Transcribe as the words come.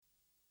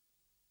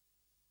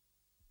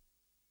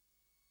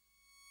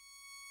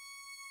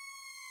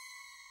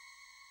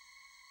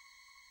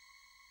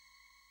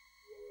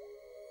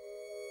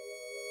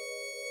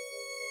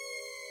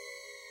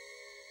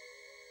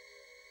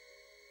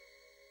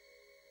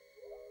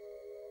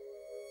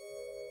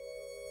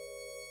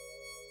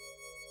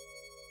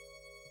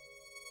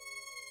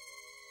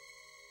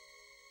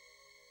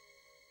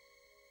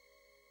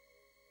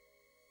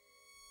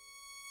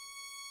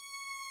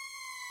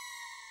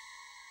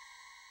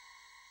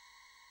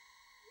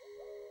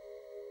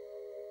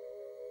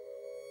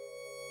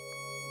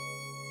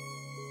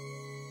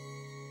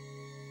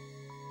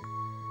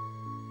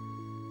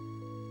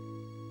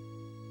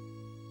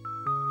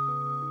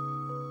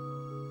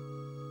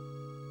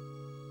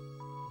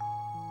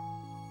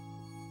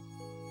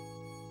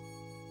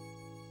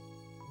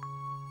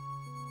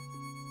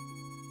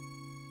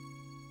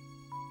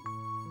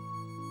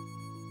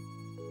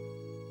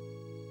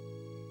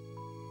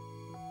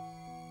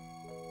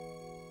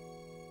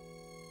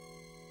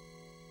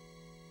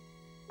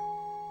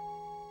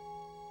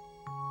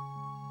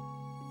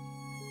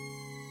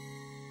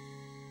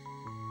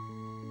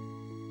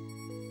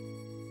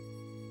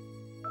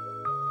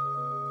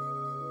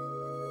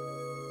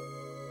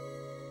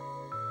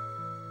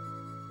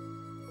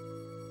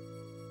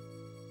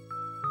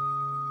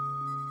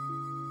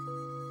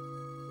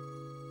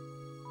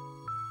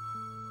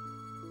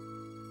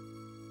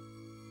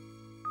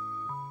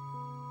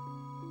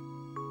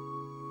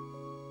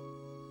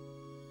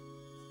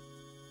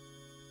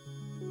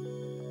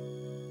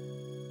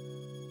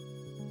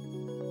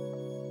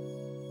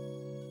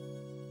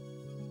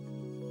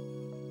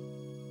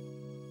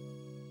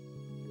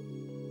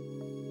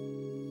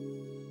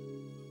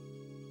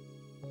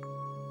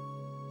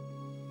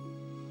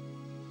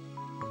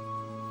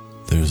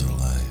There's a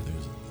light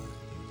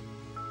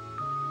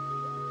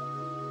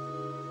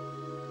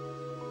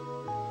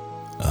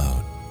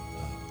out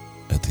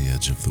at the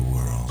edge of the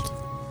world.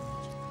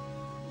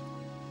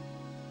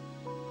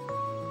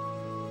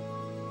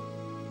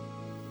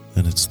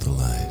 And it's the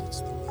light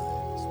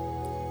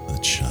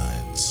that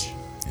shines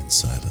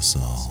inside us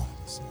all.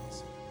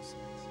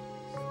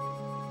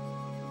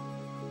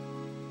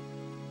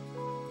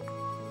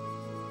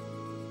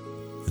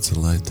 It's a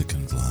light that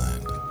can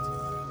blind,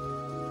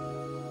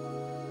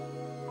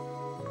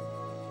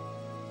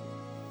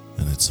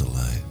 and it's a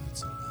light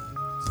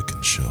that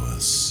can show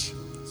us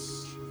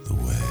the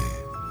way.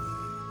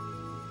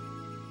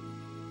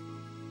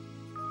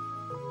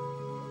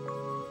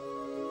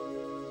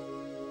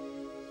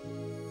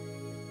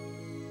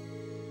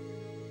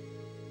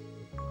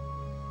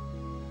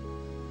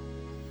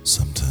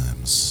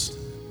 Sometimes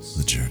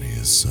the journey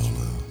is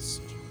solo.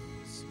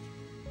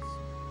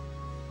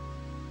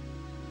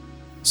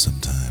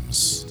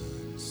 Sometimes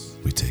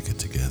we take it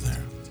together.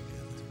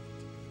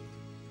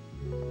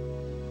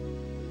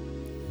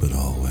 But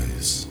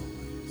always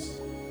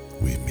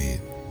we meet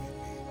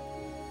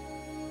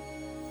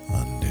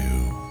on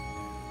new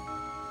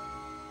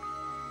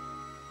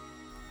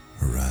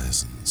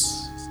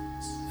horizons.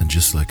 And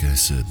just like I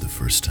said the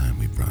first time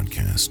we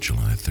broadcast,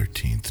 July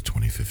 13th,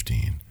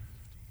 2015,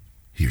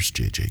 here's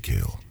J.J.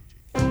 Cale.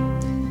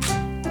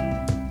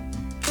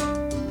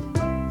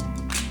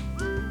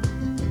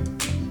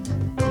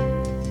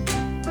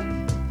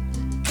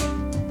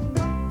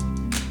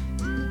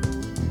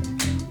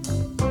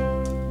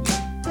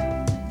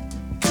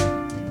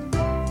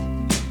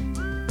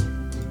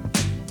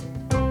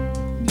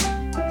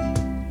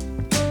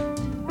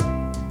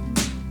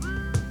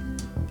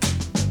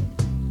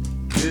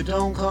 You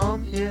don't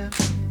come here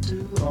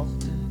too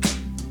often.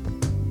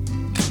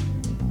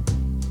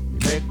 You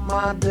make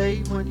my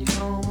day when you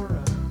come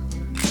around.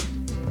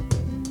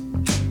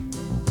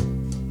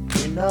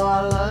 You know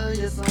I love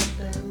you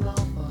something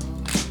awful.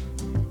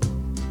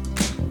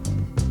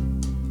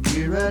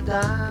 You're a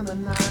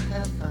diamond I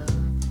have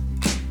found.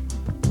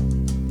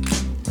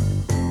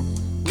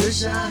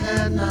 Wish I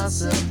had not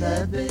said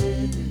that,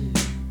 baby.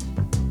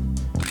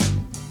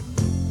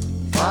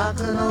 If I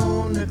could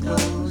only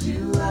close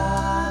you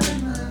out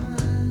of my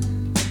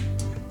mind.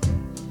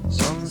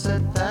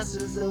 Sunset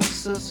passes oh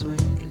so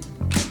sweetly.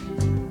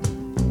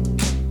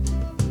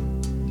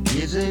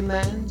 Gives a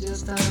man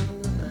just time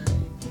to think.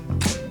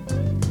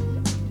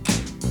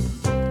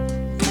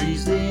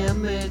 Freeze the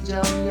image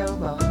of your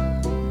body.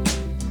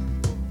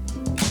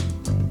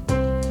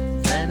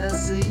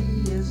 Fantasy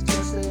is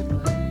just a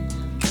play.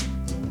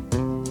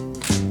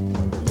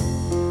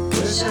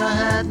 Wish I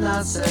had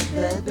not said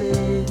that,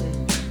 baby.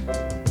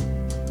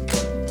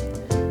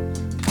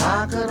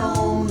 I could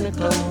only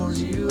close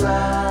you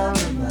out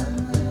of my mind.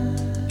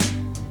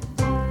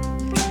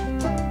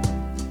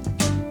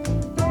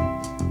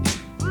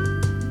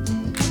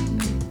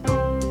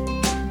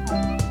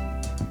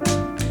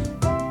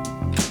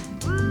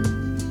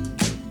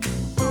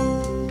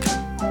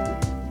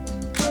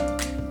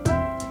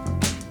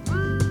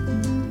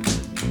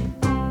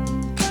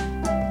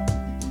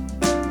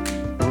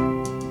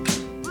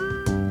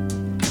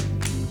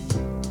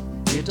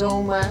 It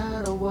don't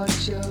matter what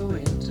you're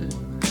into.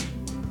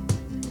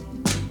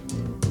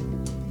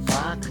 If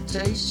I could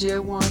taste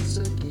you once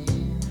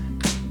again,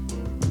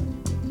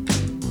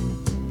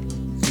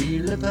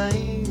 feel the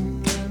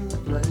pain and the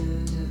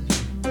pleasure,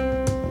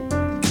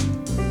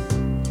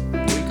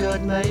 we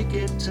could make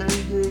it to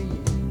the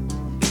end.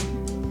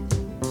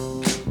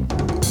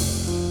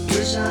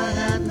 Wish I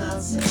had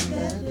not said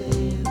that,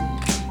 baby.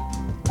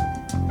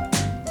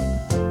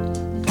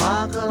 If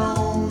I could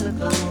only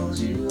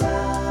close you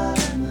out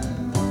of my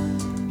mind.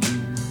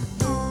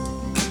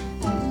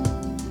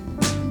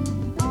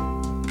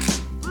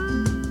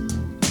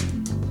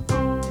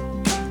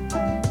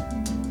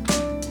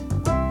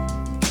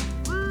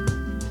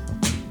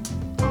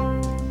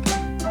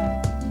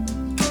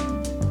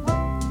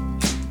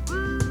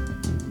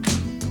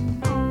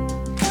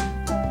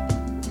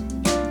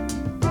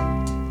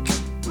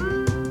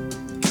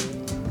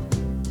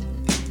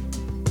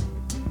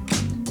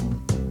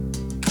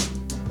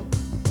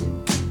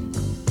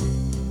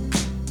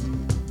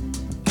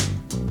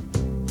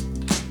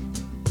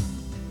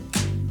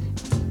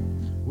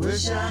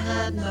 Wish I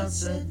had not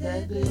said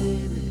that, baby.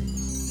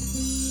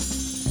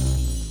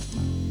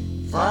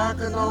 If I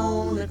could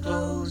only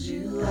close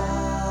you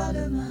out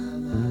of my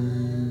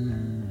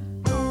mind.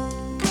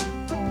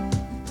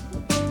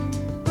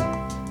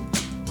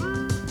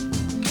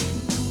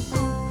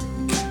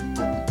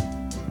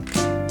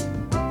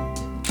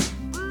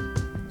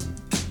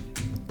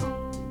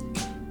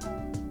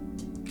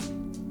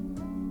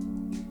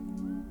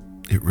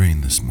 It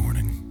rained this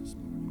morning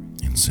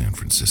in San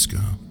Francisco.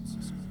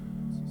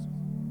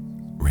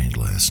 Rained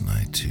last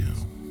night too,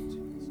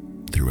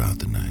 throughout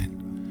the night,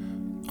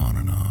 on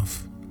and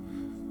off,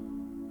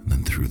 and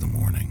then through the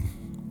morning,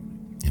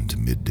 into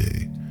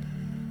midday,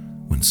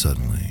 when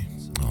suddenly,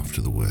 off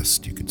to the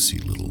west, you could see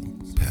little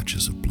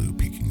patches of blue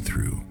peeking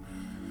through,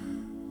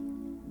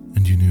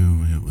 and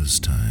was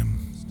time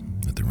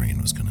that the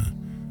rain was gonna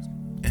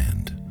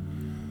end,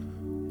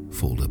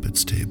 fold up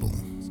its table,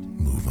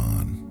 move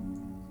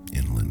on,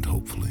 inland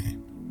hopefully.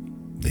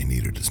 They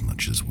need it as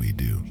much as we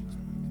do.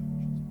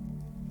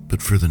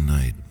 But for the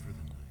night,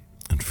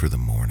 and for the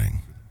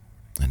morning,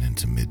 and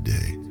into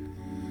midday,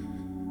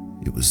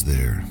 it was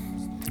there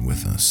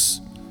with us,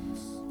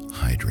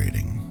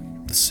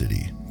 hydrating the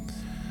city,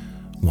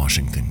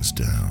 washing things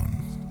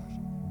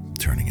down,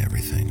 turning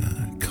everything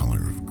a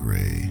color of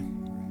gray,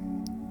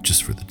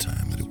 just for the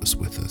time that it was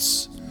with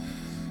us.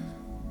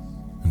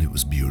 And it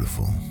was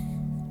beautiful,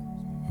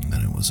 and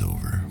then it was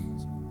over.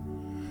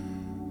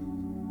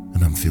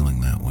 And I'm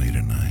feeling that way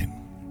tonight,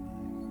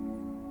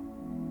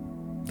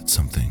 that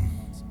something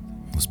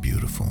was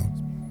beautiful,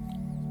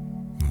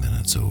 and then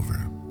it's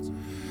over.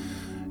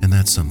 And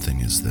that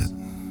something is that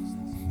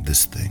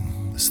this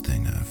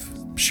thing I've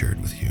shared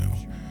with you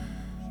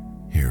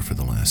here for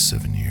the last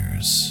 7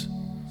 years,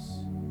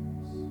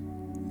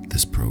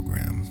 this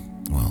program,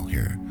 well,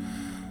 here,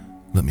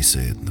 let me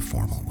say it in the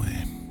formal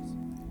way.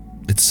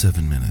 It's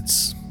 7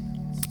 minutes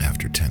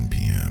after 10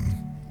 p.m.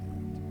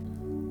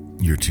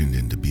 You're tuned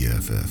into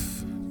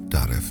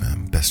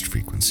BFF.FM, best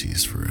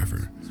frequencies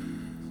forever.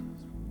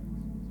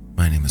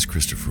 My name is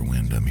Christopher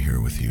Wind. I'm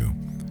here with you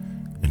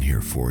and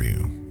here for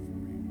you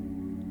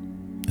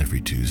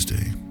every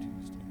Tuesday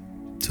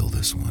till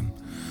this one,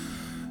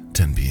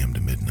 10 p.m.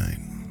 to midnight.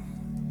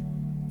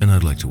 And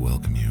I'd like to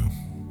welcome you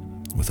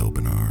with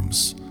open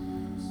arms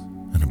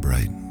and a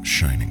bright,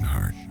 shining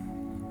heart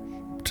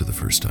to the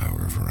first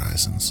hour of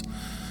Horizons.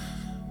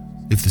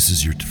 If this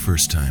is your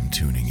first time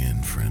tuning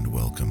in, friend,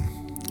 welcome.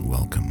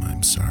 Welcome.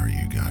 I'm sorry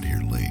you got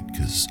here late,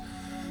 because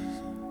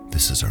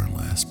this is our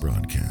last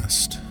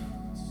broadcast.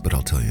 But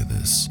I'll tell you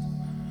this,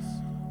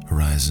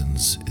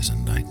 Horizons is a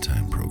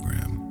nighttime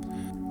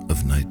program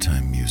of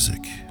nighttime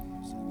music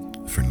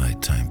for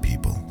nighttime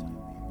people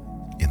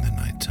in the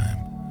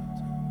nighttime.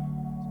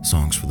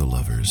 Songs for the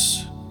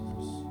lovers,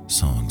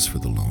 songs for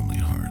the lonely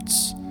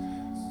hearts,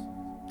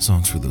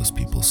 songs for those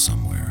people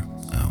somewhere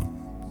out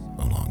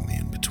along the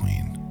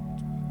in-between.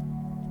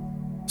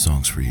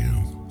 Songs for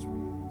you,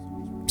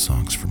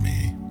 songs for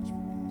me,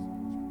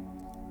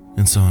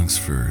 and songs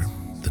for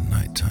the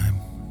nighttime,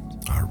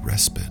 our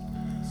respite,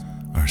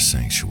 our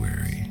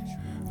sanctuary,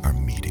 our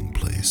meeting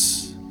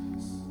place,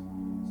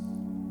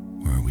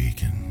 where we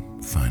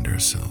can find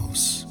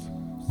ourselves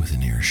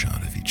within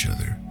earshot of each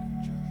other.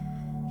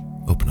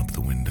 Open up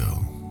the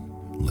window,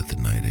 let the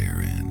night air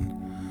in,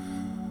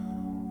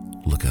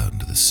 look out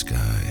into the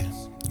sky,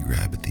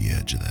 grab at the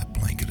edge of that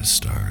blanket of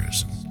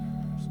stars,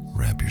 and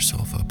wrap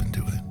yourself up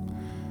into it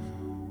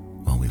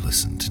while we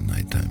listen to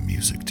nighttime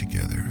music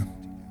together,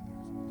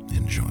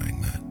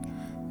 enjoying that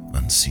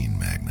unseen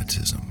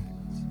magnetism,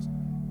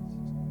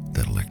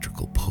 that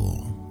electrical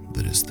pull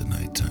that is the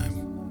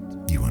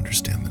nighttime. You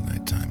understand the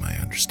nighttime, I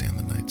understand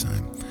the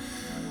nighttime.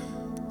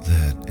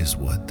 That is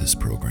what this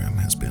program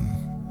has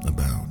been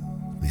about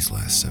these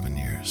last 7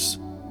 years.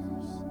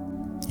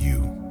 You,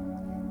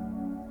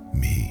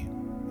 me,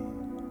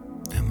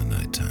 and the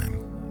nighttime.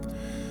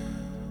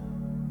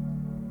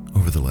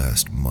 Over the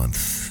last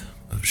month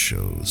of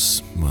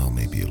shows, well,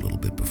 maybe a little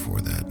bit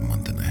before that,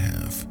 month and a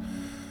half,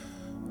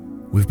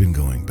 we've been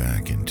going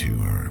back into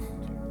our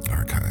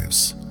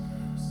archives,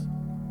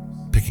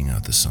 picking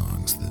out the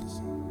songs that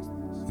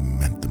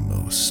meant the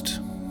most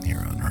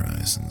here on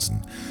Horizons,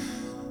 and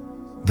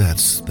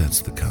that's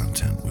the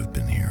content we've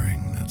been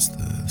hearing. That's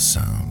the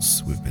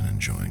sounds we've been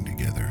enjoying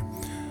together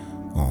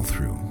all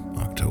through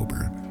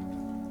October,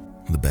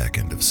 the back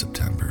end of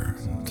September,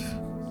 and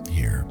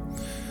here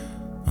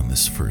on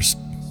this first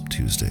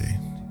Tuesday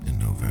in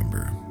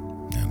November,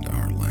 and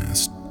our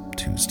last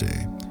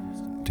Tuesday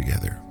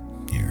together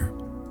here.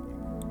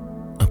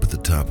 Up at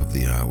the top of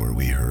the hour,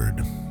 we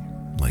heard,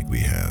 like we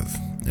have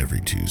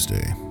every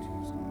Tuesday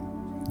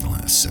the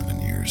last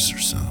 7 years or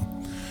so,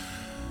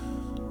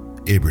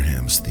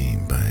 Abraham's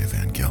Theme by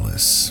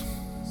Vangelis,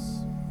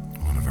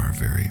 one of our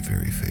very,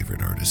 very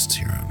favorite artists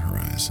here on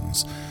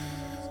Horizons.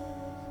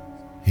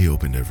 He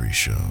opened every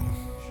show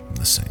in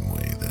the same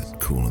way that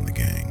Kool and the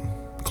Gang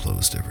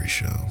closed every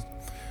show.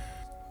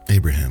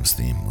 Abraham's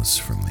Theme was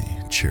from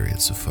the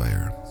Chariots of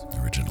Fire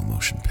original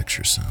motion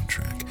picture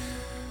soundtrack.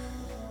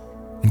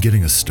 And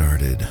getting us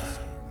started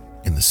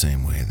in the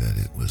same way that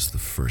it was the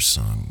first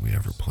song we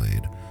ever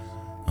played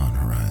on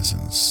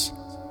Horizons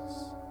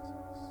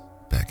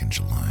back in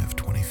July of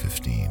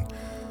 2015.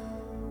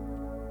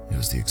 It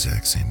was the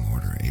exact same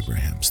order,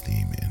 Abraham's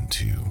Theme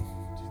into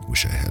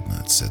Wish I Had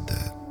Not Said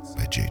That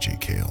by J.J.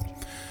 Cale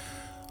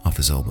off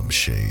his album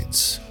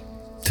Shades.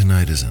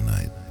 Tonight is a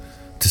night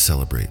to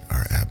celebrate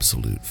our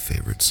absolute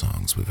favorite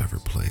songs we've ever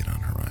played on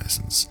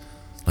Horizons,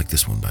 like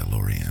this one by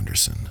Laurie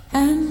Anderson.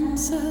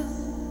 Hansel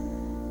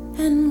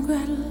and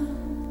Gretel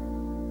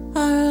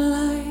are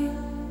alive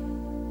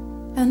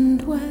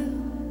and well,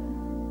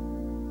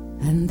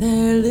 and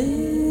they're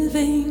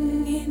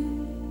living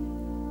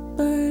in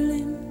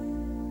Berlin.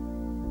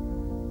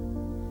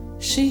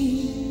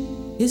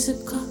 She is a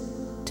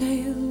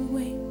cocktail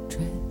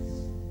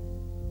waitress,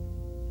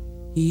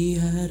 He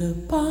had a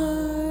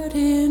part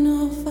in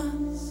a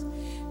fast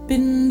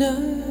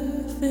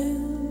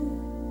Binderville,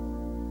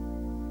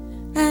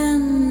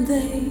 and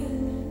they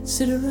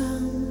sit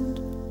around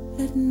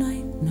at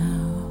night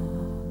now,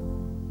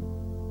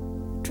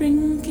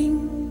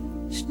 drinking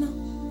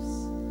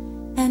schnapps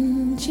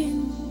and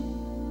gin,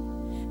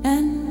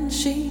 and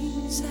she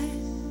said,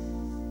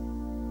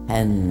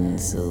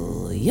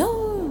 Hansel,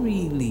 you're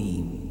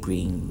really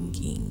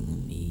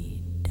bringing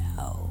me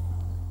down.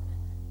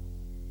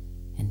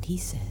 And he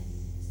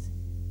says,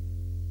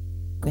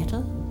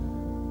 Gretel,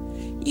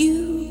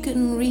 you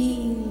can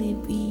really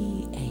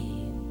be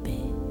a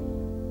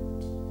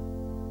bitch.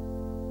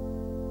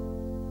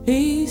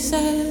 He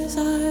says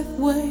I've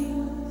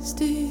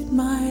wasted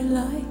my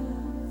life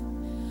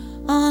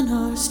on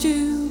our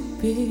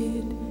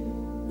stupid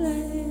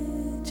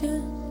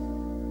legend,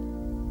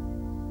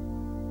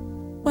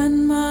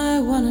 when my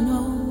one and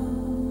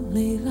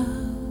only love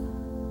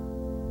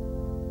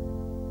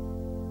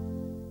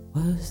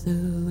was the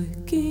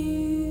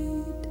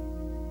wicked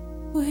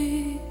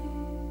witch.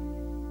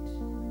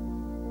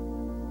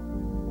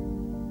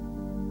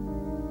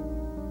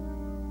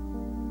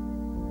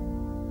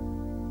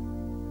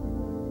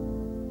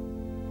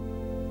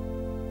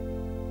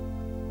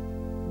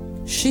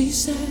 She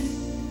said,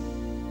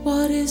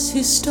 what is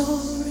his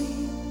story?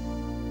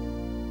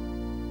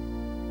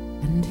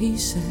 And he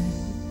said,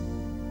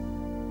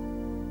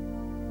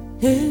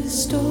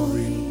 his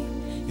story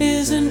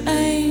is an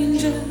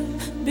angel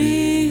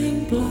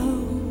being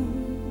blown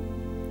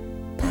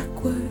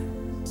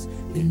backwards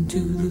into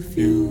the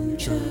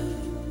future.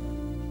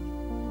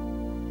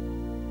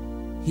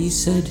 He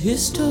said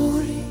his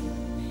story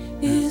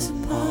is a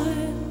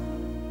pile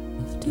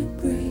of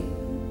debris,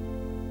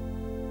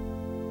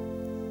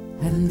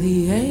 and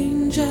the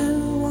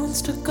angel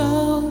wants to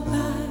go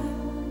back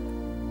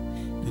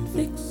and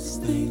fix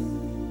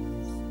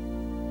things,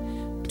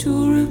 to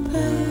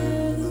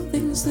repair the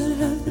things that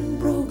have been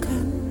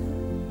broken.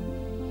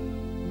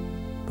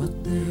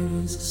 But there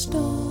is a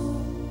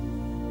storm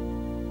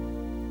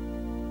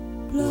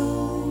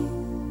blowing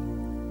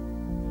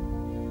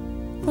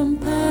from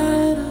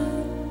paradise,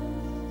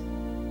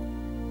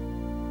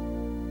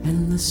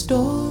 and the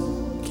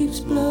storm keeps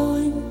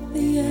blowing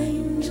the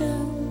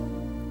angel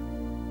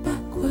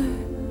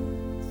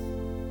backwards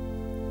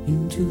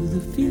into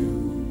the future.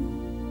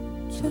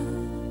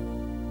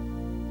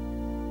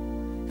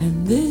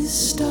 And this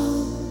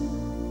storm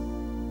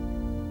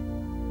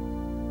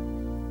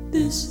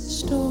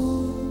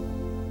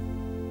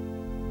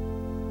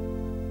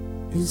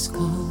is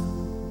called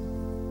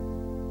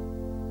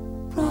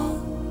progress.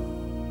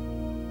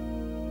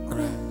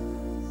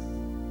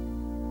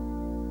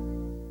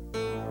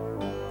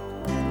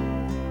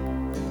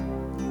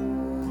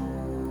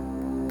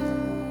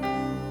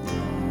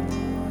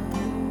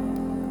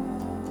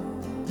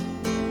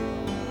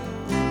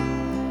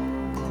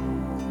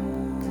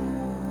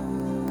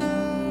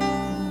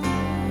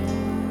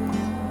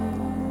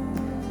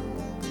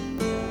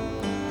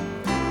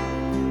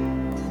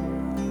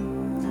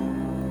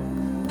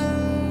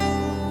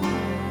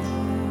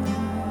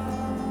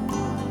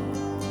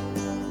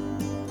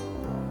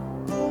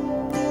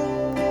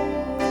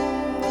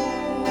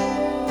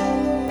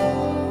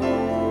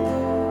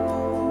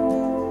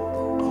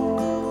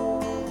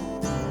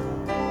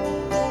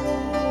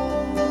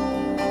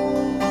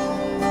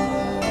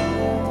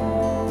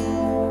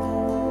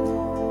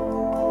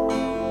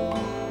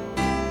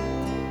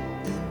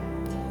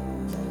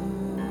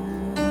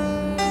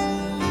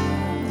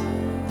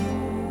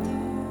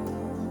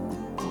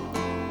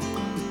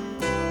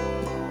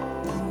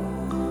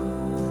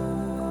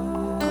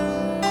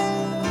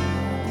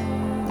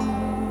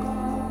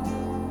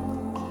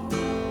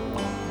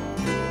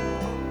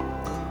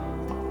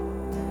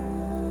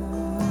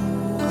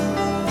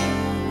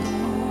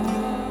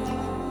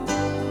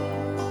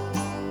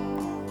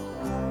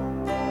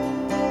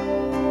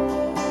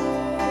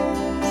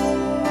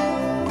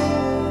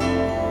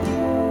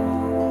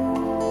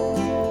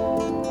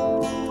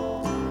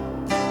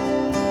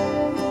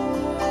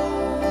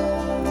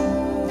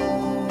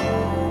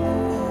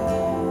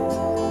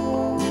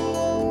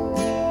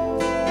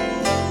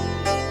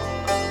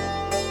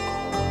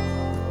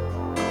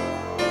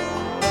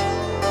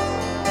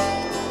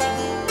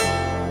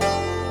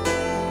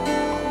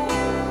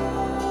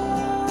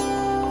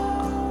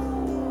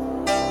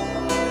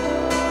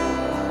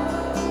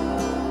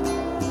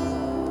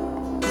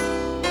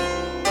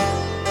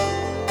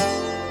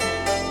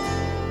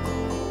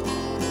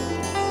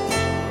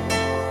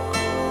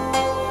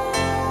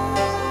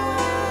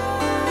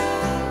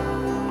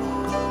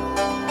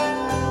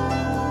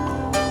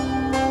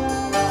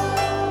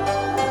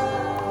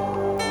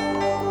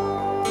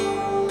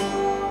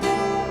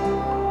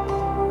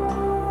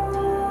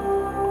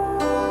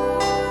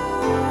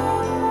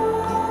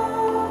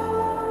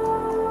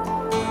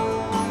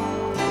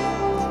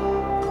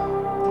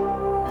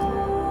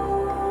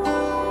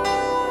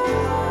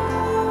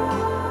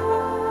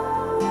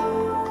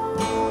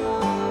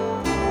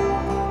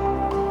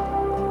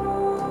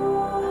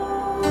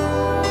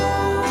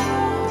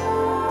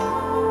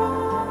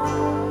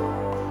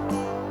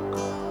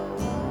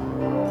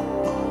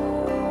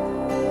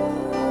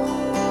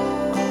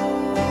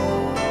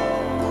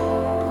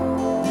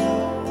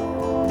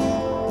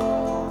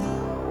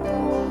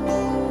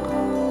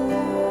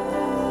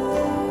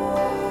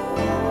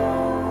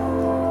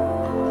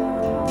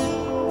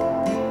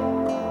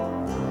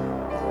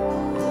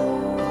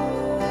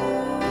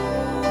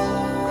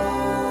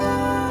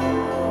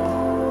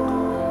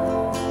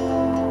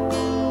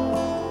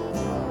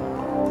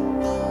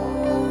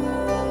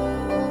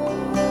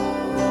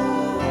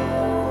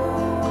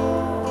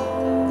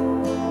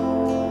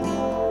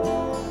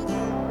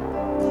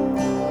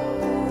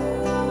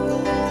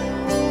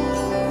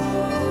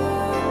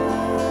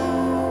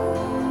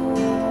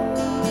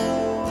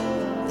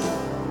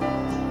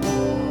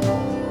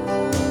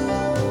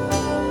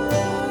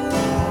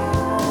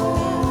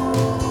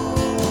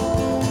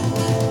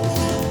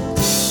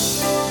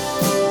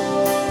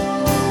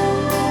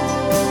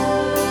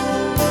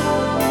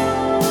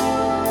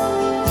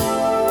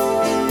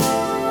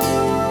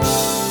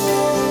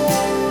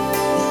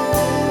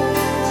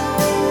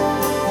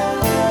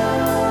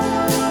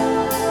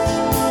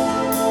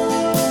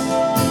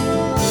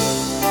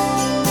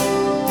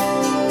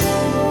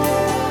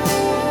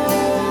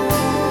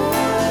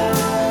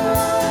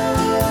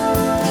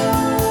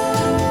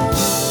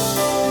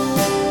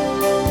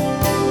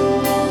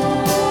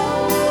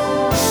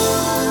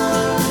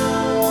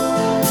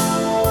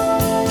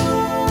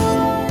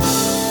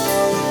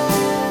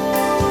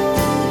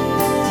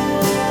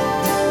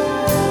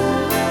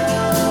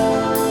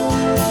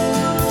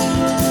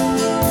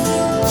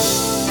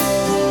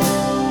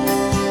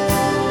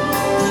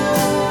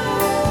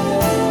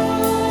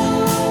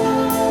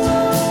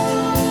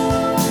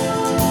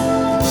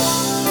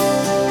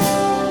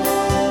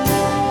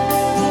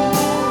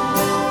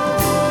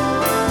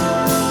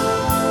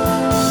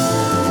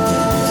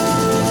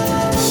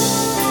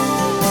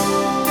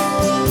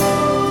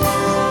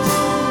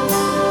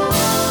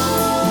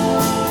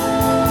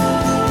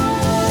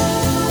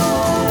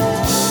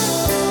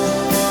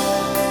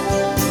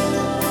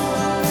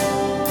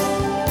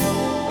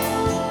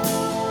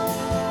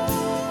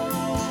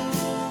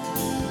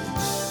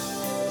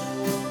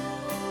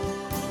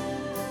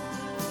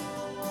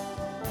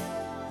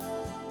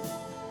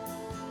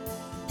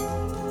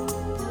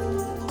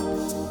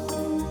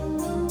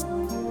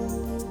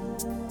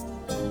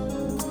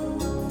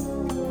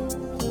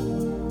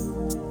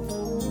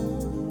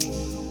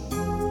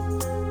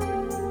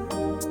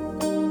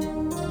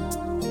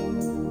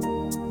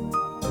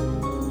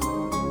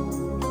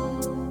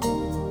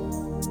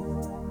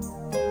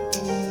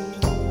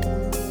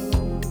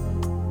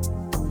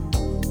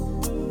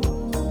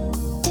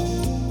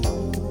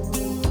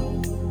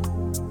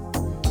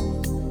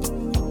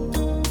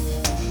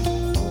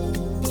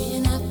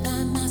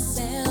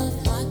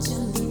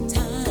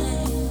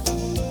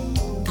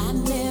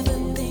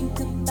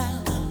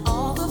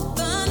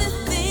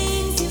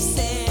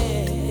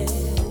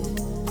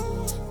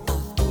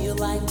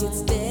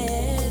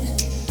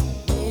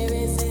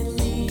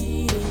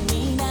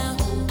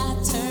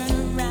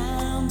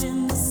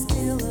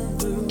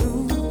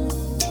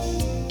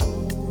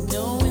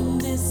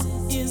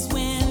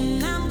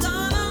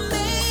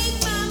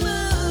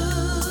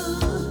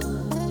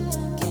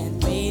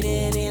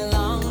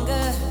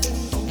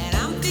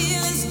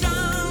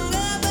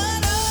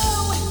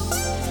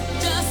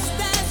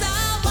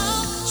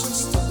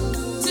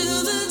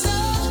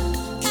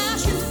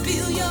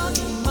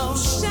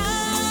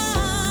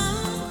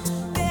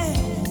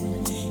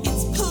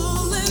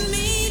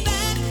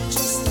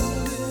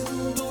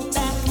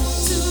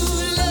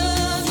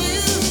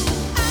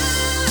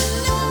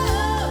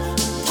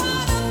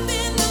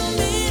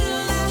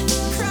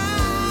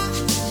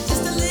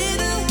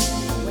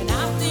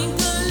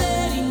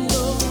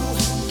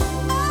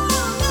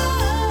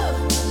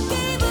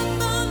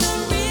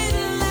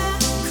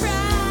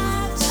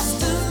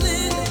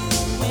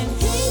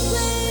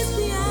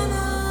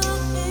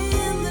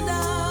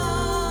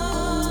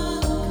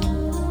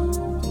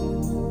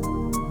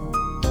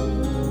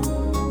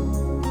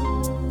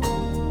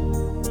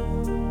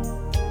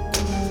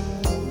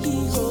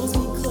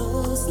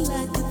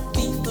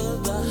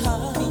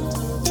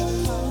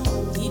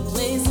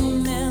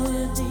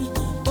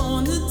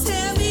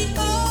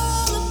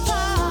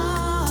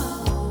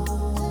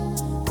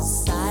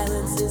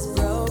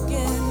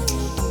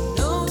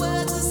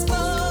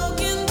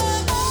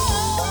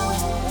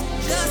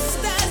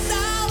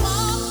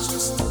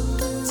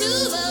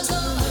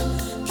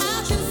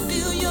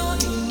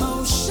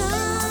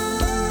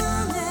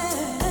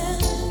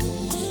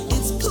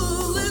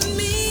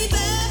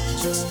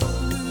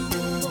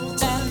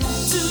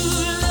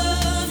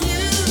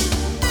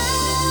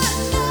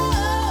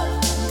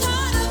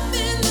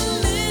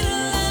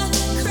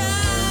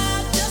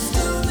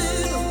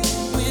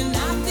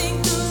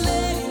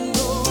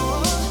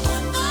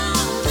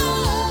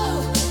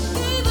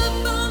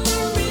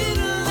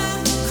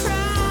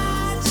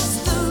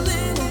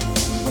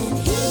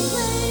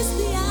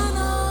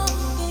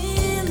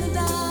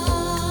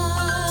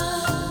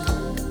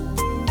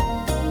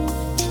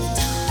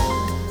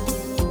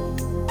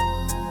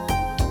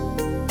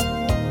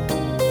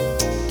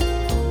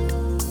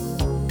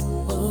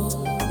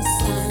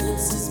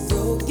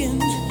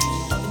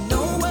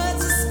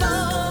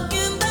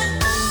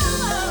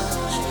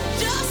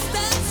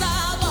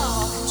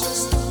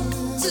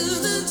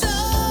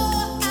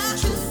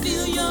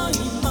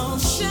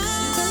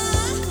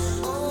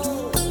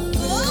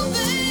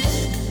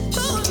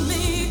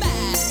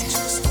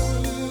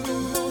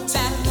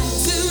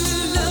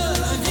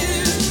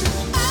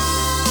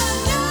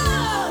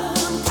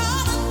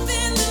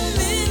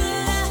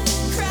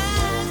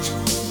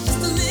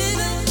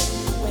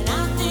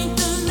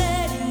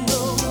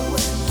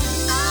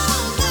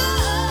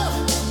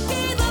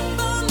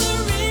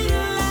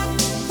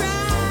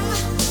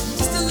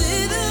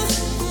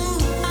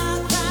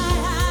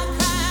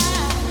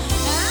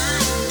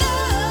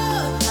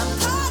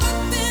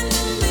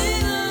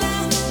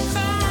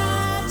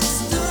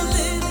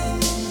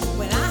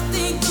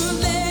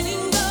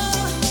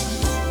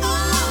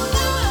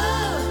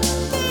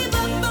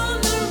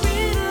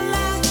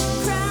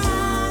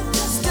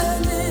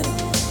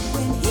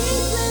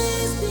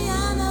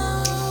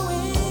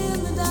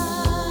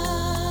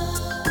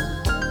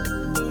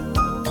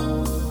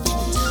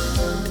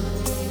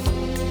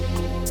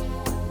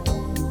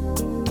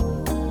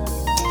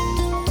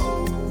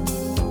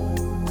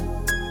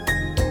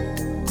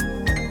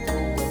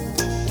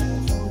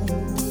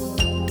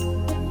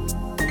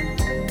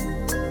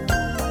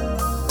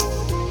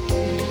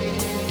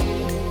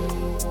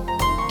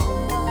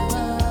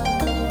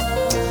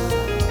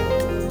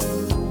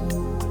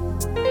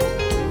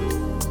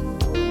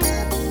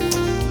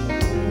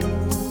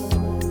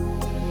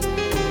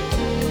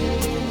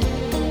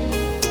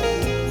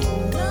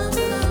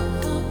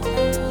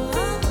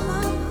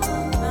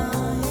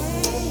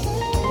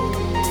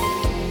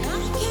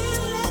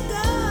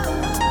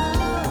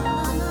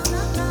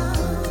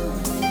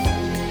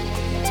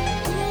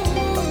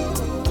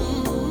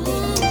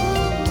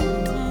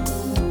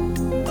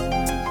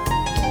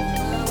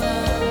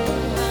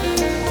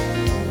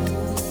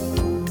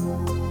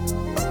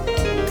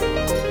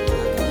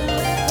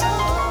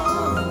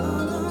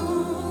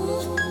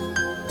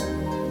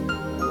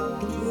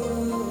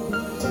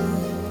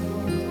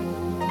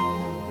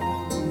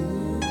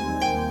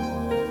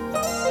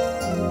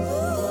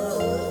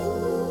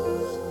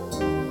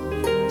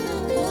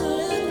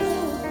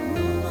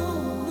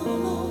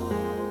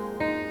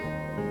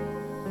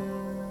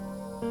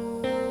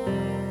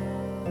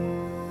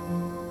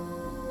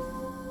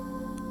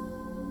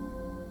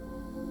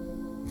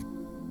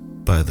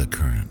 By the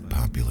current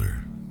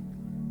popular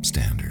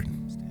standard,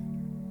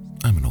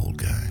 I'm an old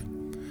guy.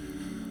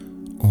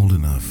 Old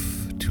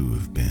enough to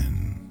have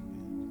been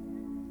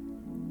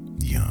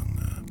young,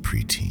 a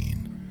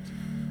preteen,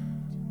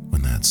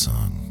 when that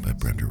song by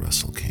Brenda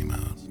Russell came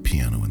out,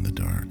 Piano in the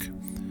Dark,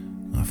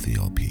 off the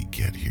LP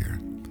Get Here.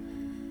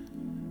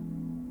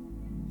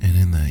 And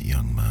in that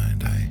young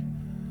mind,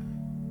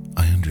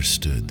 I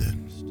understood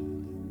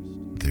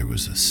that there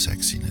was a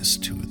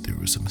sexiness to it, there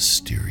was a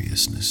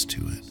mysteriousness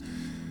to it.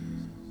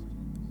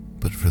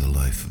 But for the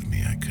life of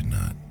me, I could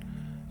not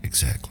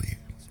exactly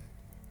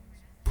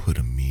put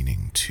a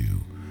meaning to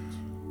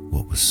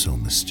what was so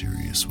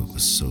mysterious, what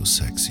was so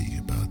sexy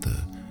about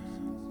the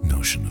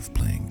notion of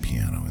playing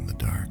piano in the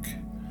dark.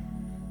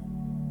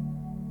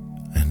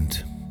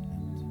 And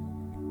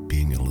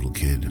being a little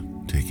kid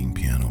taking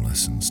piano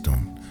lessons,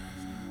 don't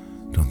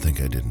think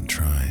I didn't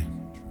try.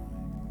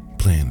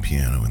 Playing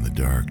piano in the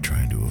dark,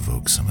 trying to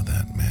evoke some of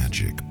that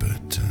magic,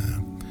 but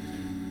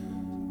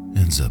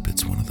ends up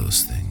it's one of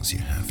those things you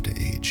have to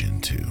age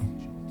into.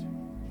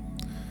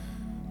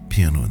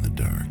 Piano in the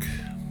Dark,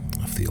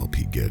 off the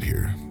LP Get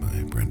Here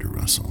by Brenda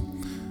Russell.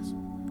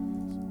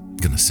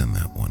 Gonna send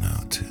that one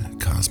out to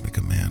Cosmic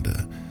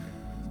Amanda,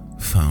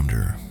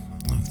 founder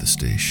of the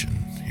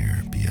station here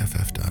at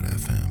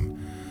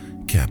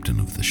BFF.FM, captain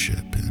of the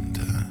ship, and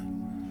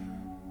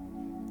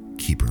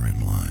keeper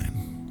in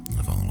line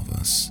of all of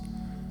us.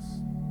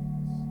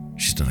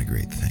 She's done a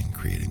great thing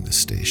creating this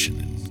station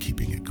and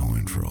keeping it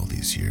going for all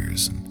these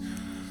years, and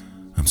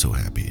I'm so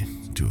happy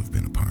to have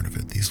been a part of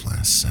it these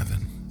last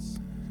 7.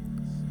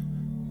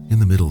 In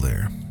the middle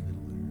there,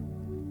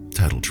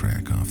 title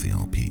track off the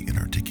LP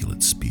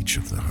Inarticulate Speech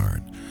of the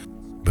Heart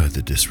by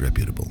the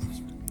disreputable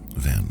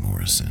Van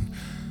Morrison.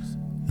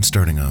 And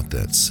starting out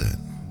that set,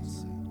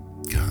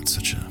 God,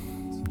 such a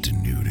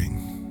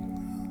denuding,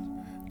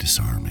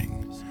 disarming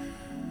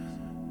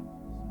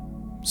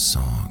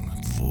song,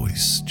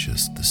 voice,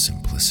 just the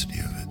simplicity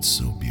of it,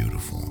 so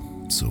beautiful,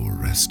 so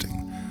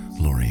arresting.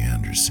 Laurie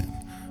Anderson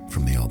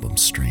from the album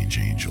Strange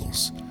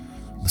Angels,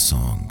 the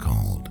song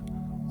called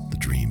The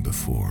Dream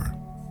Before.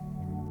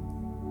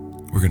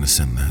 We're gonna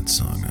send that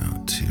song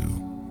out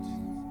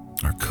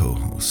to our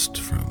co-host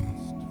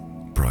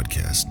from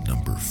broadcast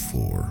number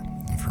 4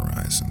 of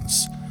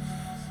Horizons,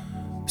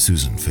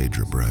 Susan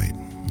Phaedra Bright,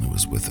 who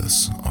was with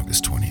us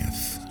August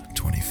 20th,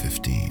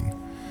 2015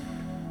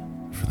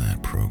 for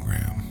that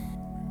program.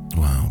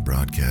 Wow,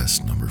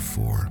 broadcast number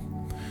 4.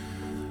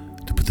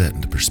 To put that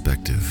into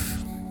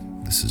perspective,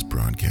 this is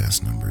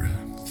broadcast number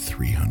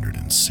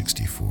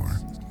 364.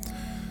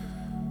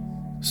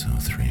 So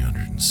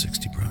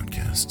 360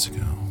 broadcasts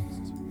ago.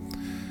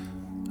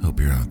 Hope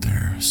you're out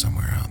there,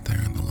 somewhere out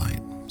there in the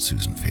light.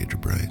 Susan Phaedra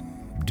Bright,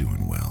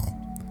 doing well.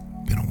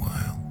 Been a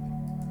while.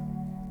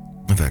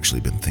 I've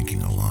actually been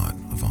thinking a lot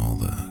of all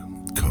the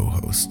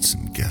co-hosts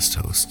and guest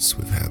hosts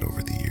we've had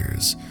over the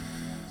years,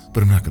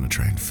 but I'm not going to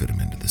try and fit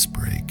them into this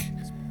break.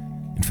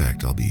 In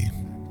fact, I'll be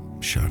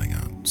shouting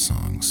out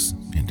songs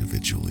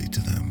individually to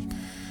them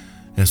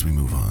as we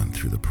move on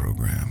through the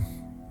program.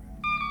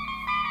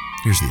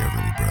 Here's the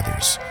Everly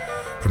Brothers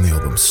from the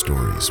album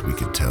Stories We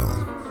Could Tell,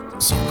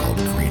 a song called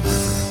Green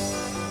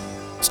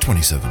River. It's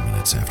 27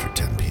 minutes after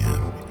 10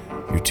 p.m.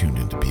 You're tuned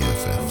into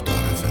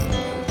BFF.FM,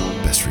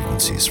 best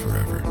frequencies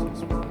forever.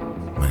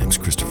 My name's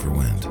Christopher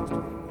Wind.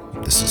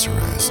 This is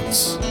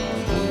Horizons.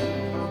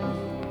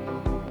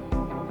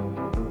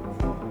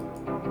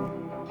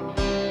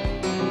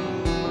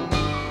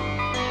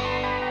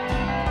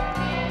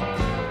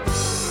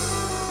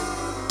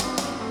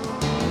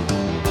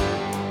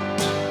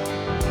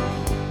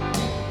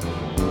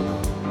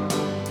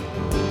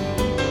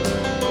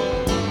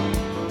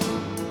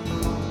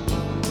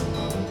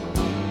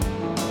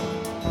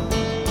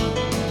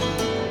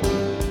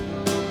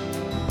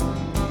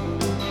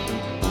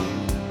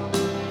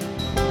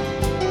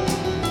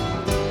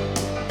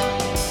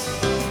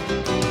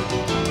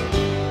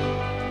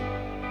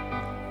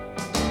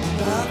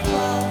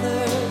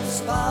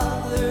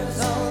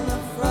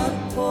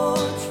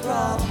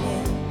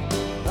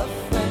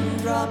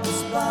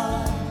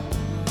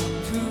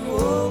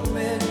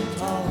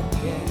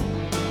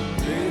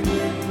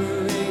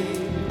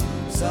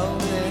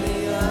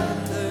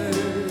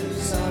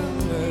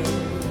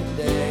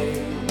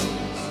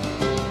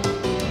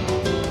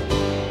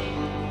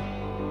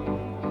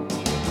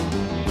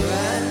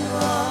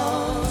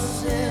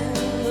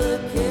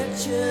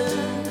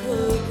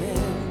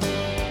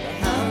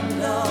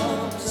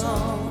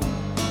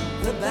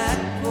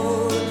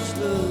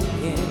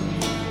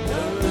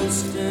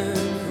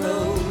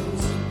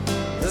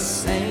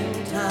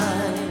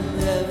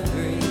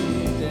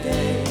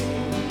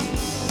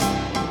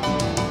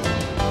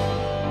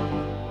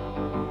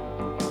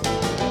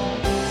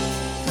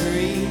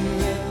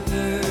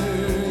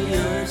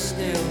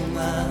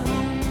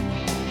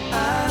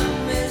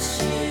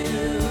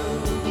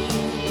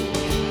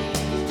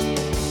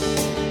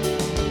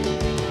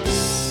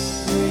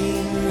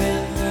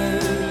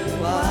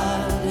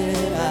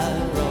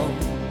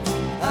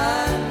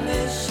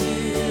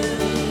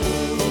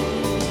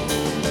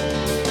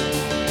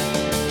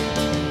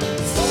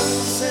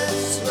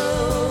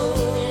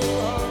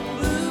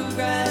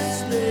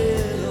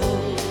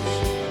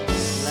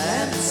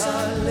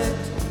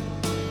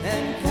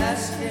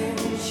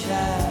 casting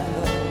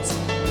shadows,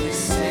 we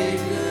say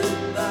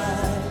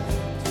goodbye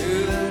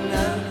to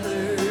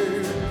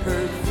another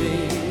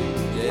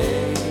perfect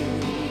day.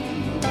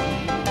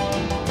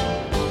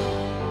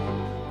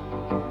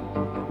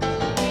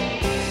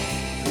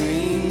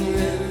 Green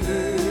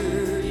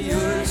River,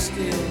 you're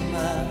still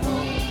my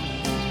home.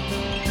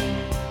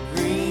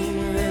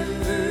 Green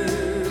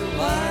River,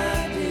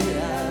 why did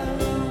I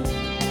roam?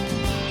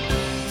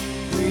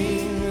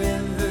 Green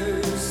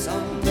River,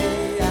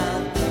 someday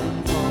I'll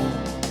come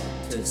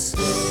home to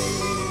stay.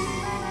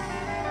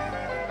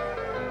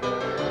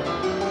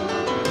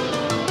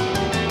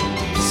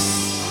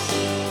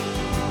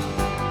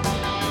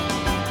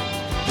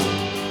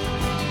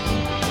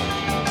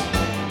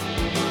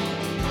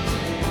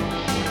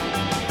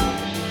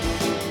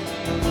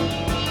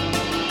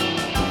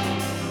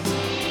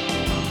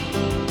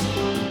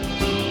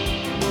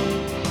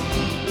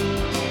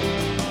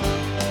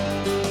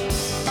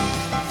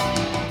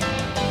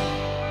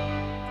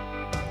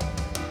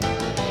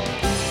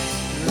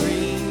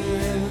 Green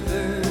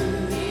River,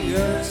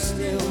 you're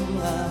still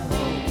my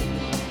home.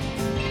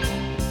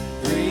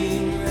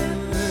 Green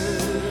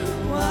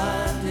River,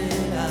 why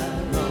did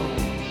I roam?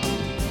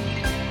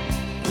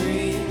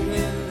 Green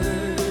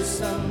River,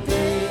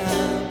 someday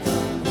I'll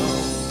come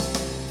home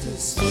to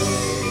stay.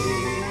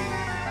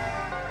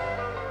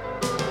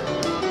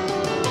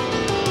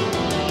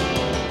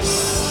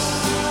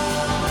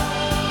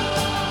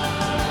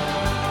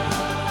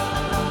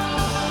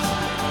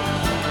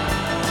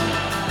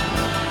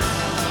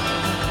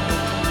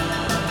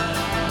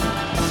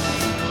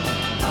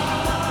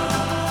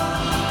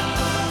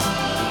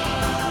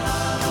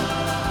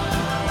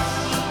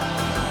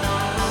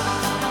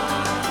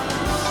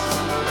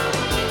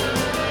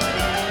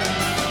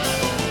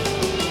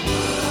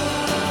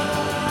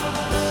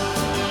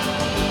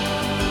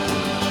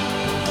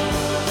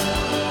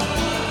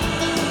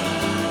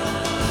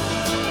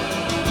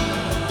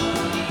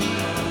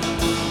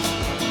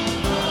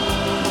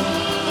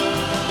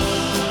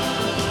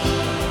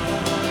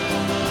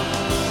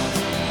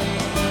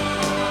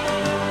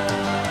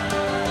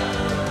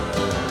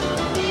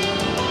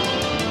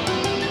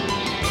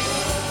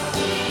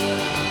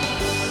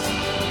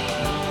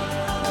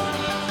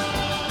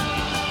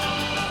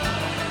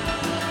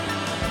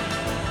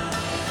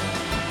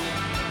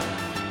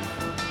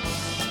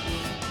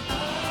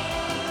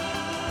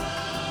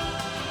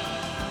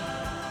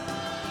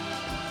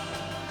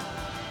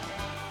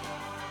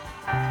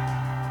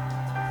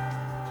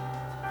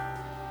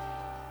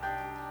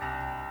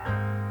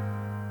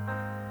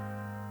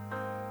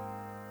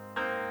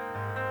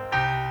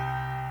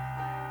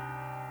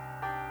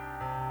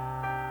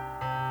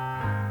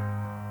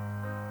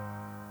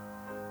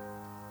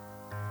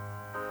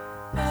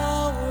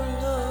 Our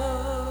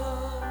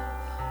love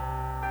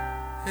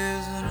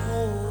is an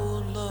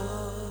old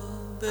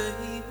love,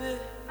 baby.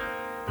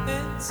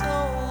 It's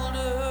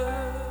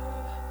older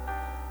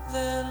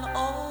than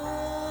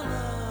all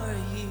our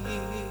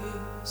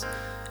years.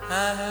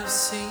 I have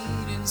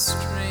seen in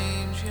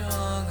strange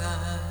young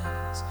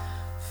eyes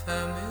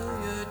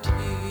familiar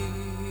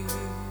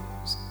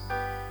tears.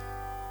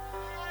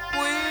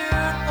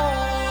 We're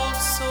old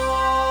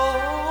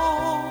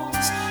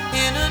souls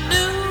in a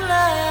new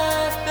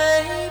life,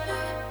 baby.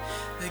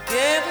 They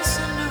gave us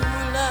a new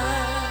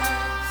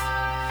life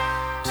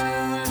to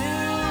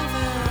live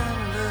and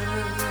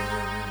learn.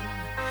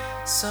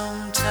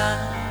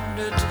 Sometime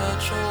to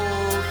touch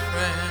old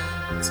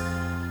friends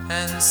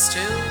and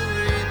still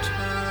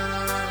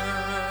return.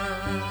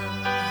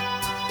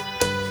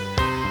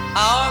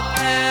 Our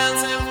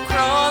paths have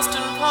crossed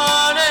and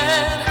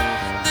parted.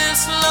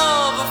 This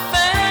love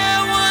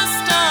affair was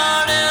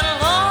started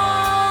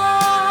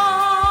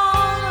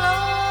long,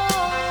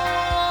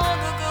 long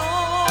ago.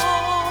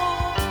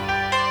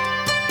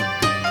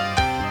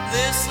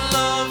 This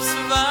love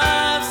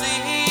survives the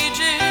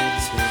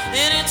ages.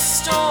 In its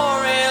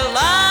story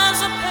lies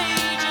the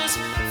pages.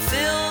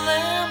 Fill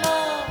them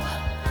up,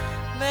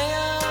 may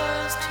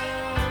ours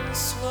turn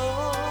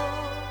slow.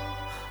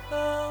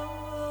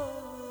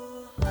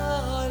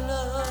 Our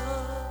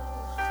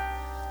love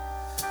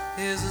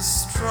is a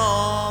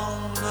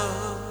strong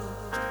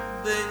love,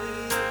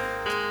 babe.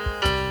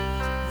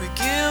 We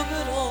give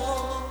it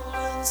all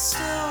and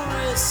still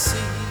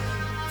receive.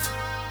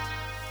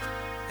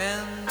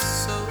 And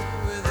so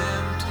with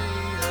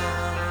empty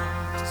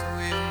arms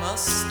we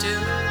must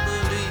still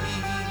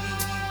believe.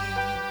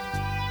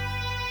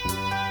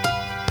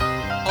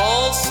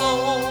 All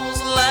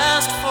souls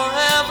last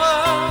forever,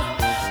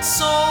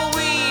 so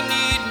we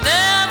need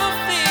never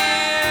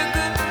fear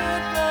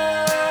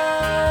goodbye.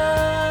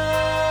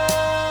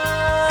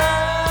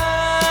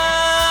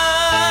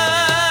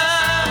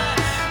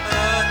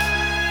 A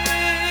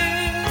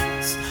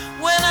kiss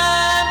when I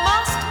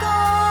must go,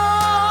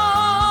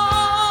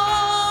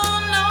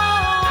 no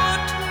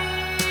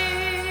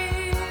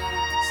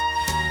tears.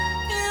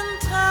 In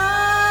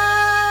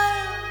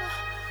time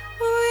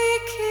we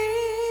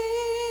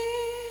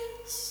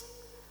kiss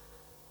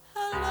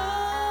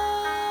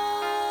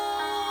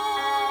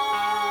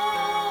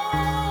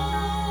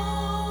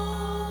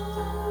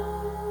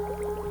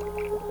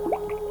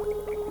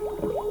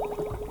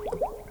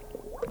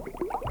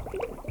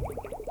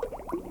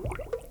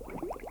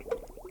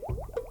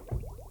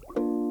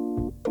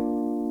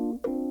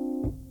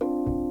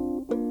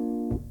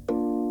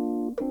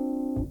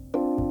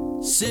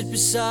Sit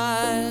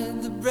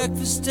beside the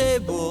breakfast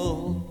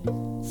table,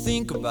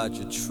 think about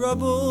your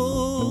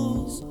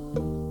troubles.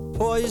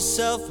 Pour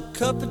yourself a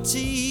cup of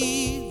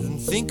tea, then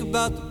think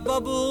about the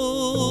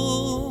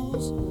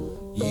bubbles.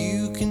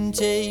 You can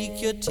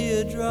take your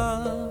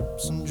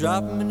teardrops and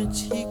drop them in a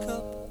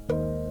teacup.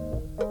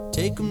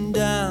 Take them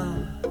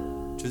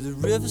down to the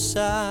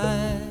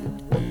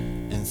riverside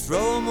and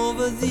throw them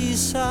over the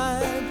east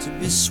side to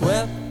be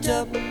swept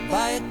up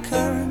by a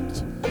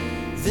current,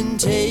 then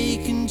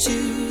taken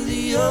to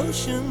the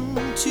ocean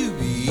to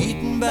be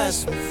eaten by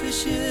some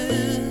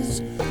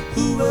fishes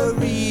who were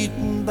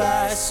eaten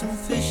by some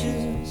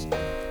fishes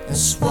and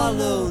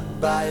swallowed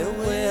by a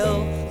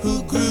whale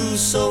who grew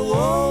so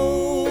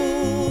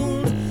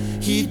old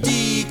he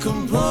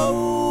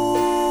decomposed.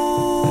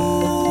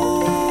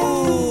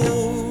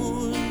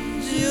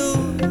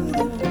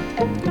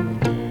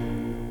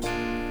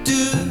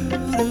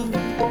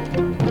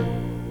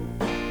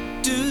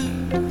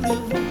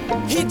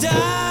 He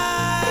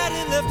died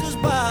and left his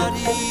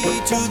body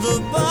to the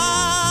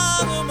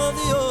bottom of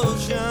the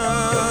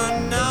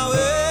ocean. Now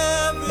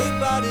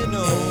everybody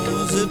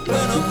knows that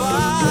when a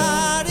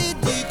body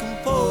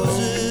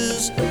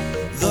decomposes,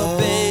 the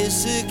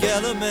basic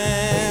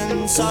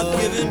elements are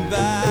given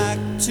back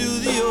to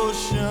the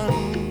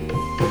ocean,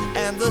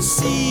 and the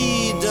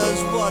sea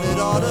does what it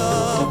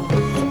oughta,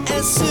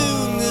 and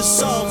soon this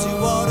salty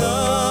water,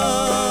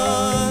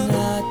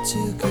 not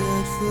too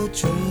good for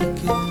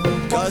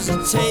drinking, 'cause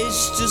it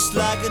tastes just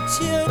like a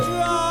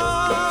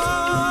teardrop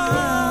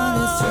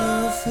running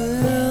through a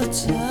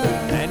filter,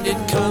 and it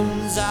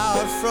comes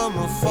out from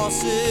a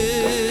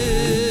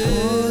faucet,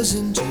 pours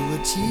into a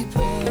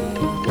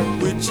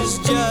teapot, which is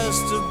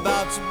just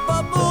about to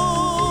bubble.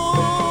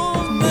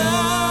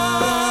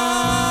 Now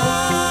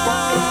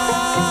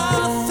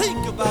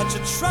think about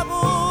your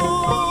trouble.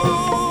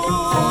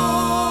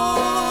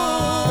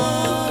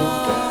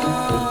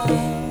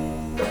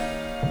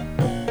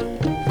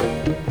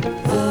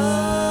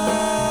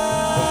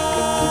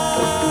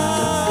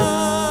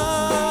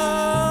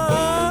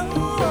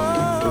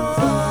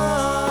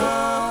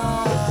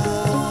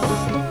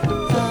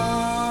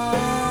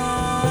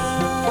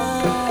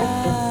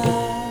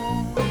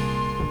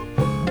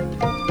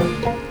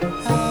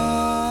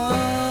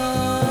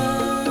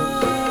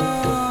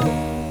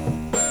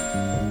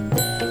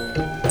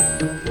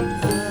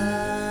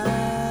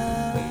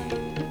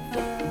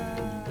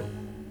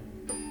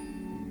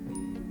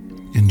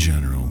 In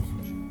general,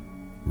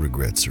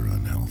 regrets are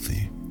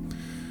unhealthy.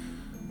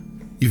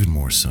 Even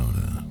more so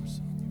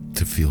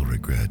to feel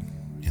regret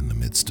in the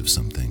midst of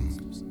something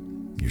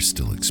you're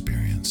still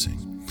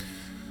experiencing.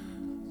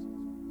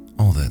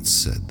 All that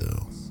said,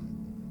 though,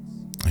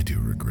 I do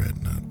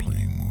regret not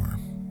playing more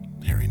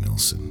Harry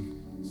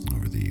Nilsson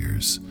over the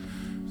years.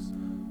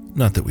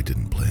 Not that we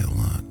didn't play a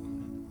lot.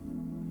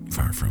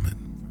 Far from it.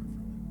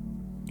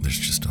 There's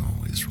just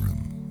always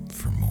room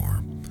for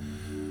more.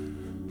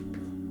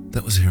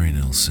 That was Harry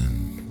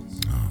Nilsson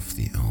off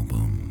the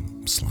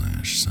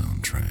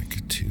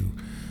album/soundtrack to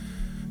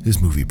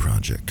his movie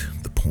project,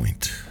 The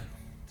Point,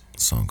 a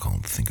song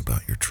called Think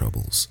About Your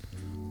Troubles.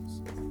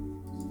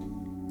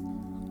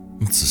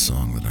 It's a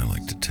song that I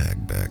like to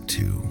tag back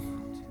to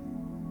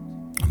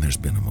when there's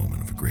been a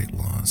moment of a great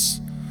loss,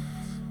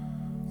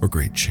 or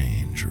great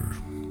change, or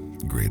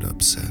great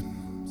upset.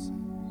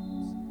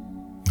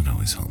 It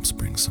always helps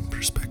bring some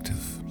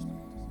perspective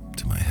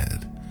to my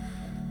head,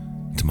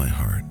 to my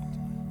heart,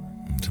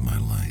 and to my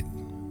light,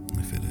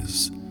 if it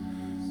is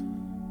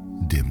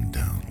dimmed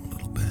down a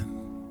little bit.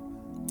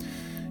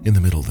 In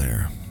the middle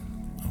there,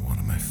 one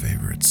of my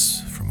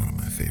favorites from one of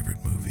my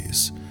favorite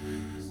movies,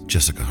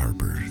 Jessica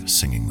Harper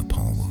singing the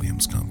Paul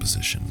Williams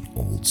composition,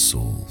 Old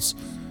Souls,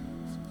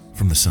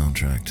 from the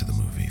soundtrack to the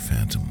movie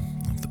Phantom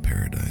of the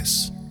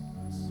Paradise.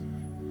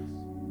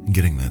 And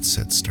getting that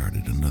set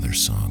started, another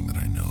song that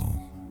I know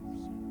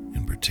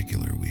in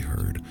particular we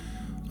heard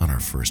on our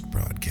first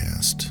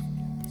broadcast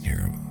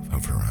here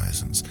of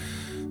Horizons,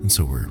 and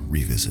so we're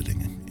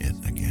revisiting it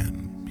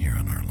again here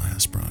on our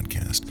last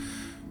broadcast,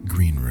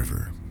 Green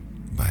River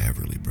by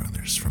Everly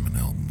Brothers, from an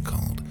album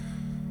called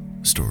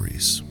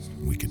Stories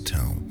We Could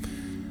Tell.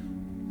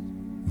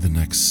 The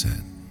next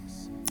set,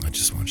 I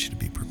just want you to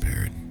be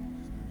prepared.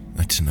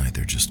 Tonight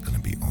they're just going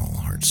to be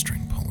all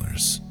heartstring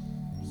pullers.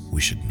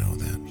 We should know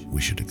that.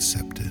 We should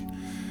accept it.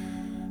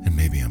 And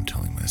maybe I'm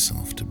telling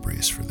myself to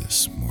brace for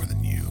this more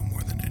than you,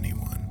 more than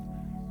anyone.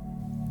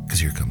 Because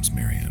here comes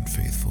Marianne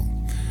Faithfull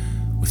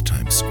with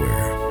Times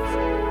Square.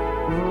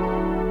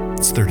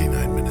 It's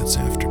 39 minutes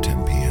after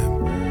 10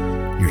 p.m.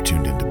 You're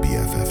tuned into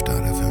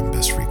BFF.FM,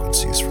 best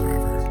frequencies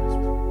forever.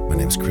 My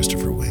name's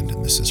Christopher Wind,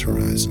 and this is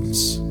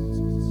Horizons.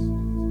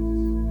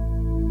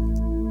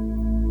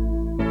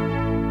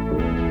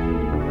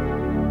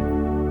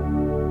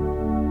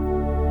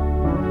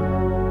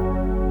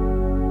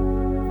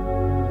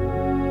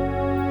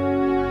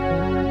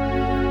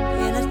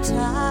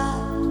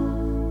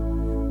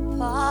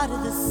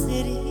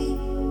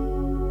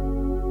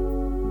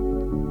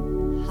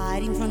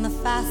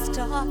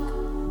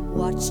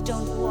 Watch,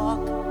 don't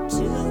walk,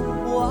 to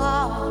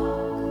walk.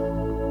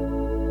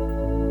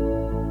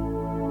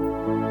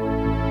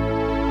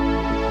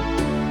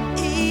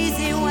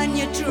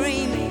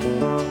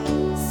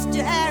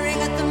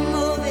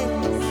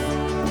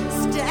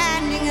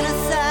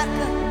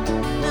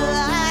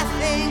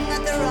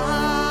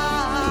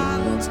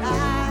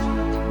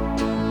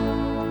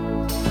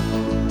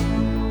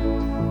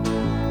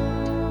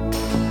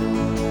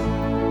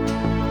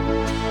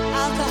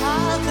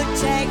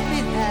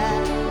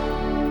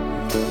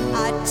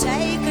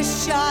 a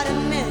shot a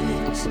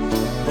minute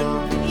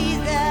and be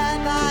there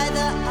by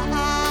the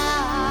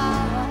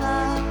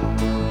hour.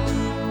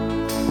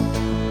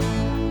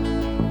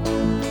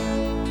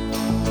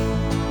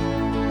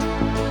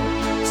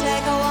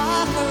 Take a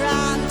walk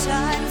around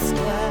Times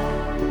Square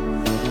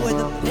with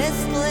a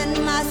pistol in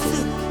my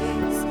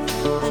suitcase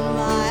and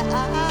my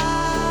eyes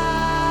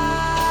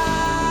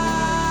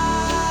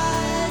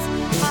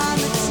on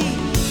the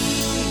TV.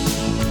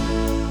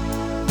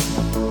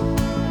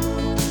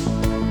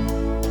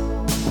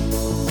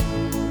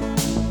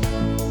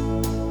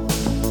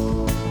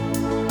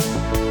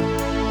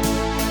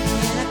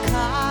 In a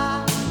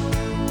car,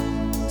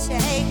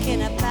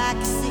 taking a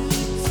back seat,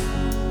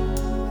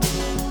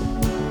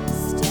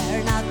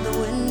 staring out the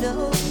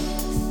window,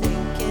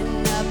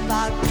 thinking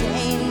about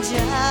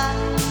danger.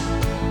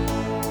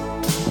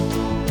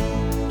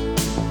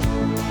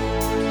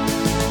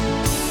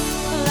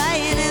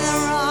 Playing in the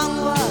wrong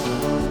world,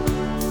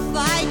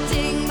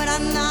 fighting, but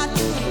I'm not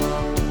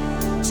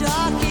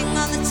talking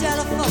on the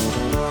telephone,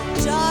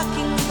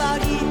 talking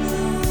about you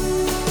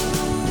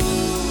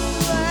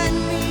and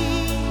me.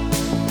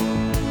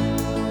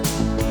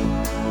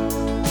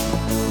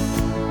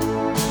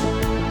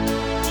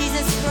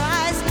 Jesus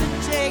Christ could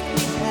take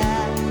me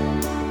back.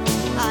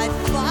 I'd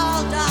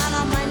fall down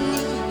on my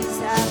knees,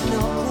 have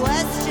no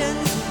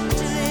questions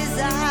to his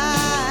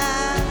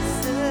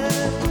answers.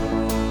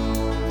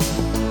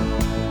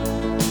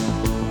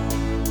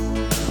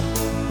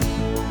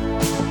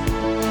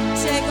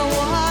 Take a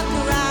walk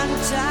around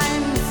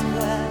Times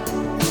Square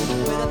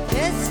with a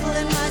pistol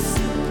in my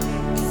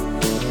suitcase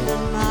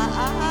and my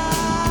eyes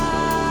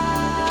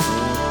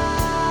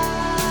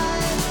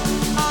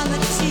on the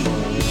TV.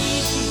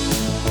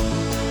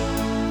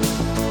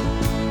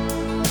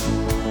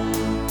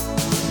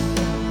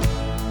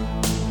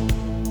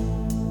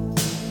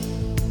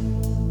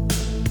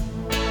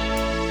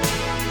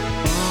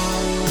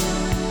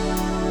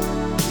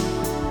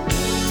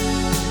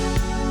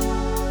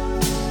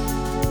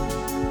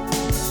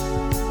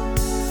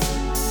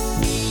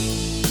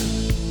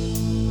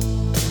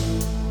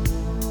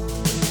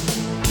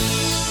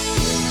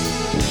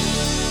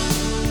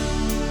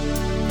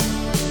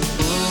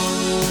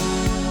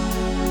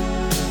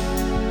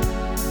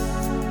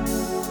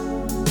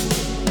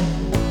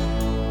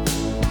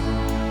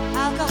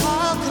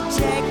 Alcohol could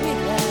take me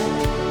there.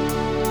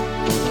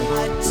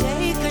 I'd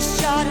take a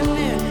shot a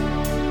minute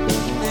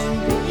and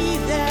be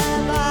there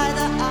by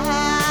the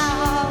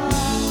hour.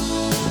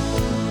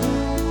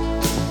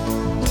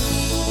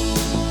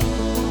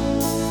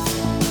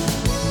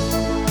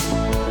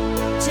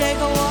 Take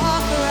a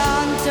walk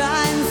around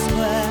Times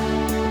Square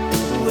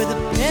with a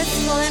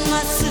pistol in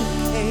my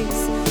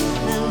suitcase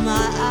and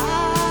my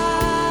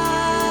eyes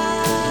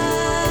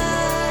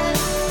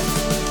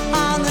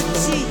on the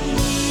TV.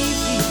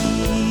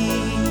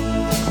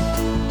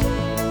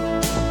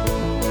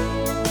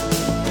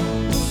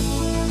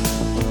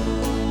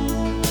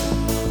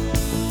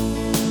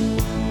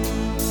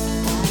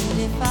 And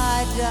if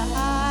I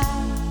die,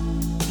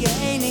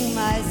 gaining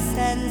my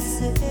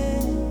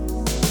senses,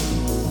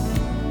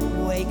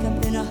 wake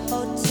up in a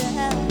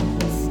hotel,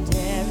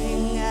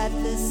 staring at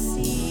the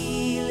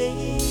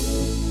ceiling.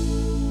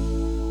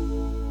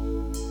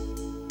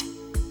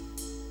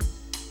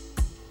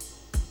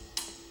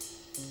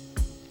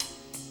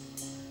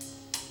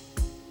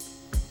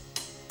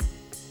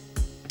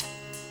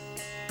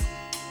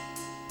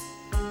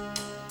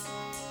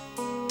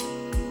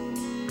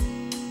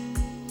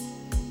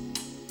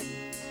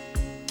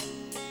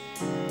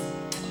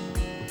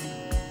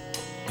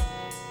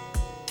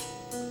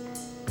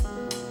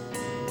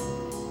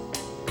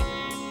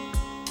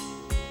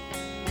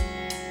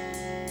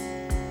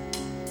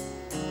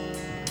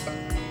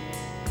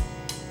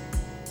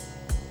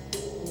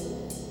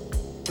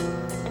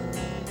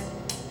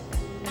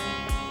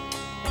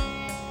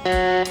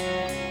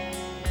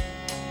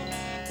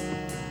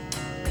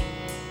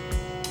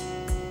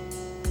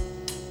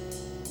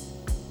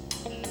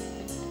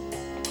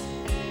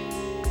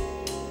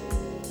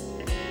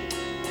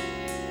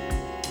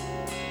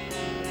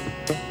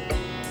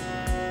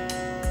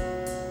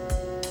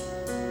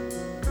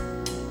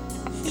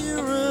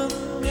 Hearing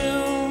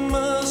in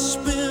my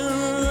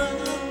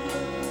spirit,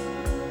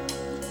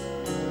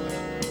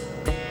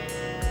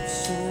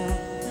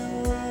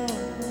 something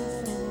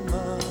for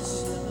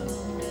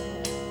myself.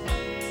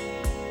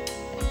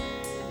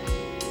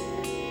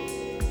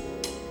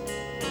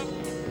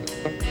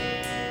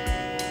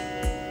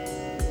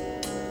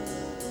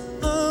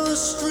 On the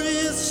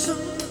streets of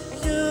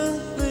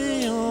young,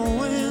 they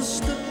always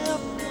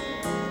stop,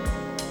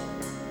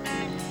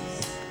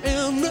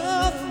 and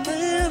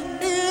nothing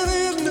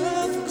in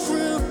enough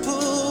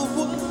crippled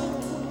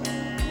world.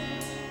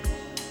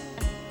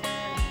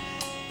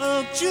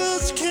 I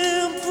just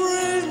can't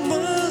bring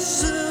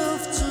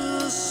myself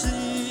to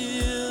see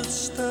it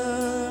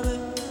starting.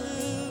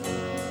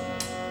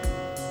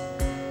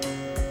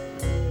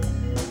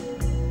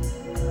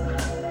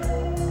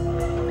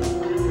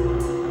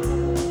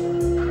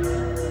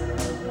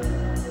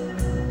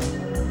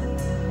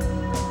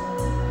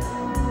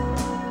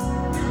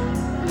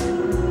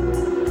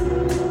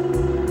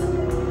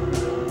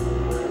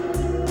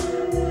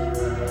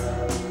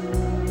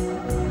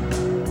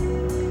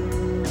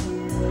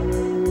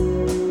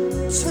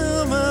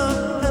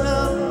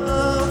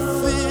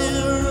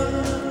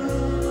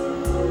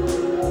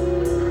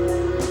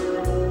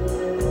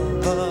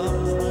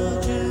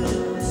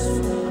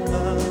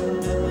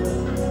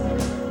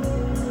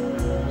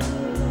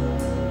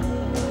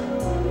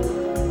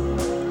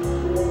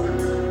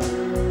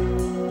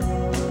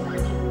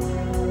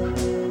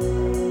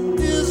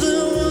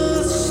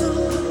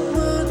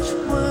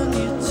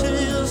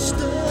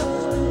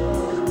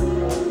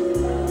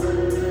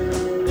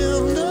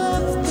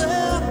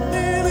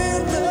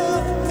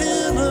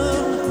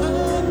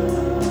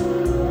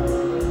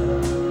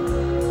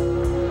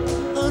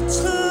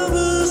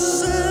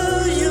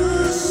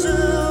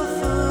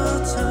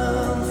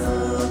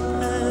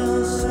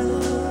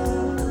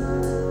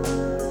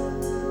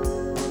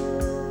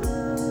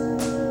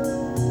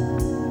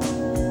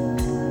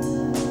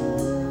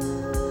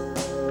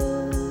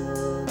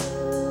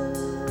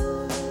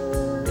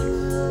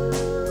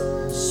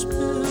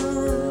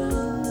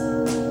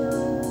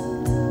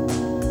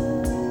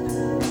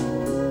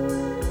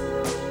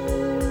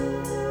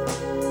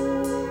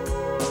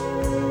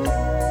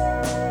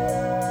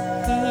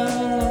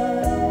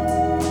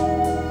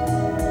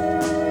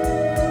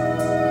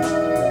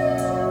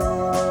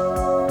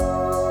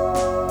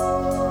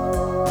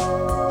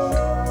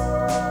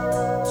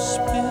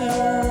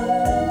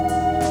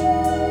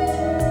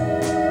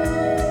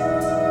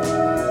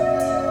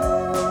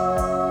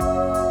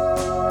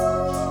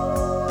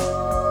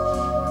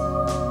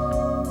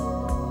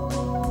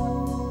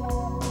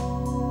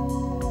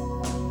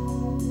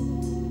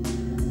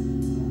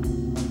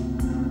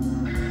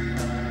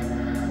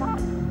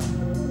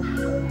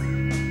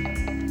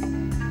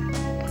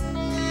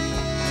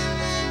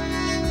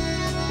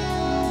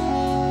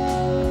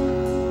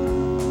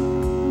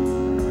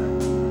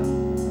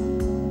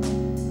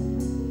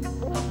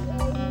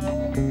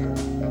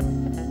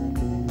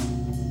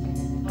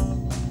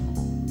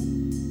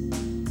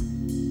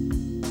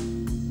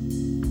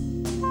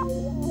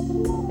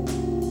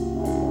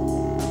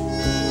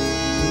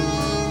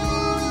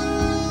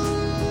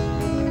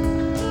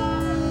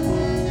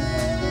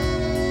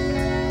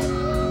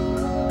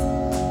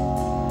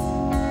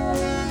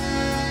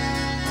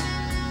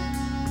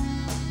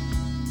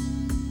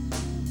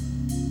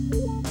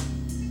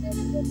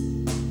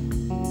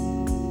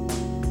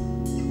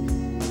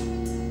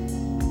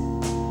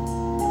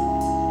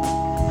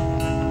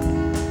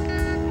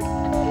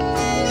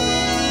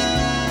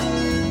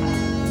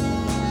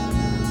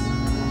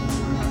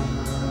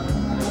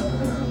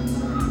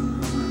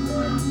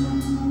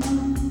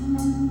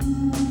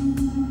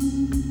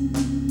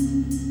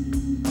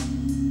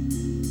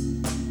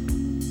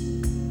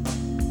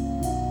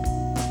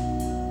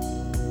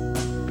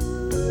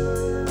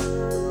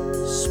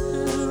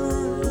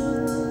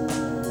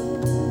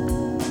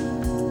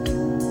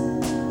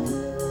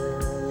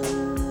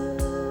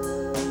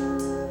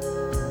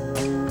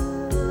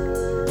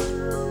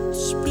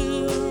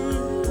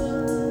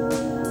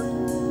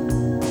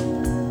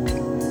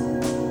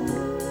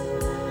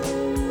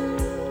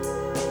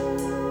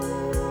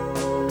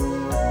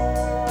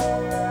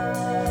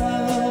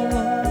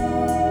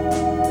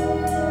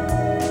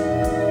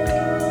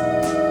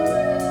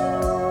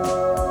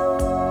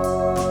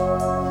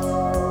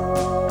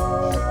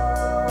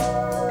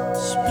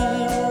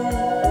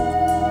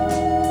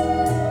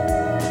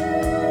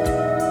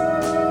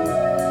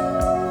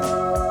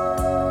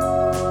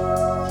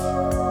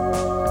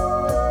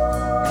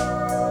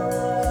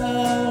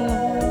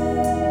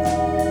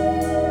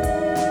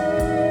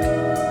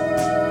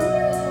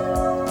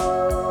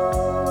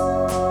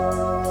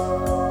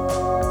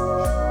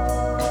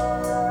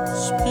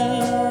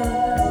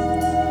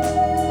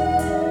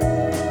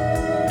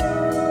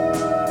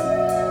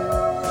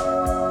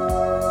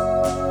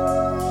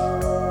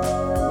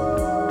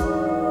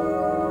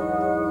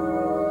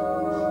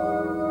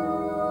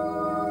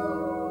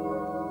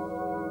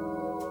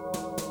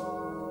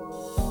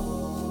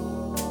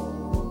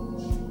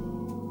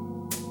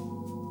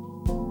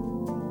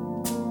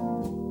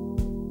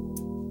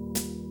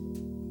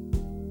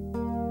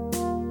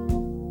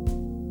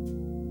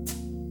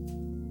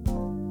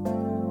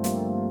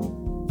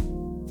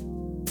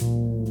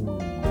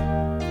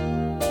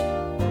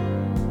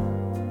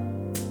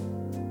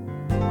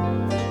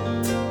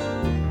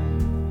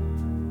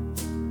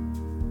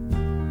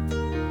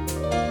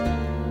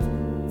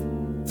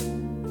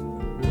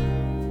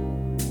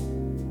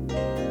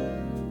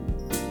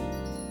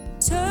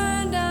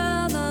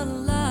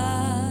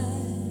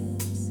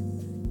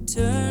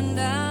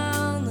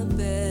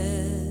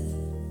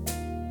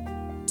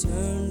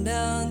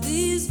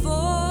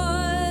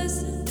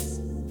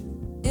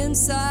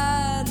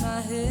 inside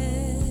my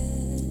head.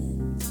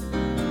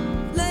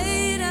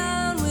 Lay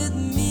down with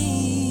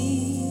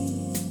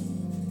me,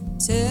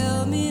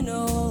 tell me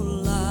no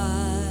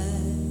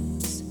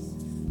lies,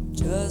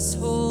 just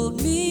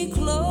hold me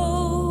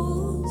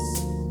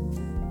close,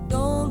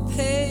 don't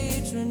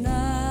patronize,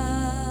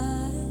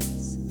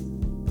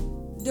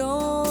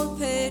 don't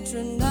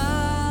patronize.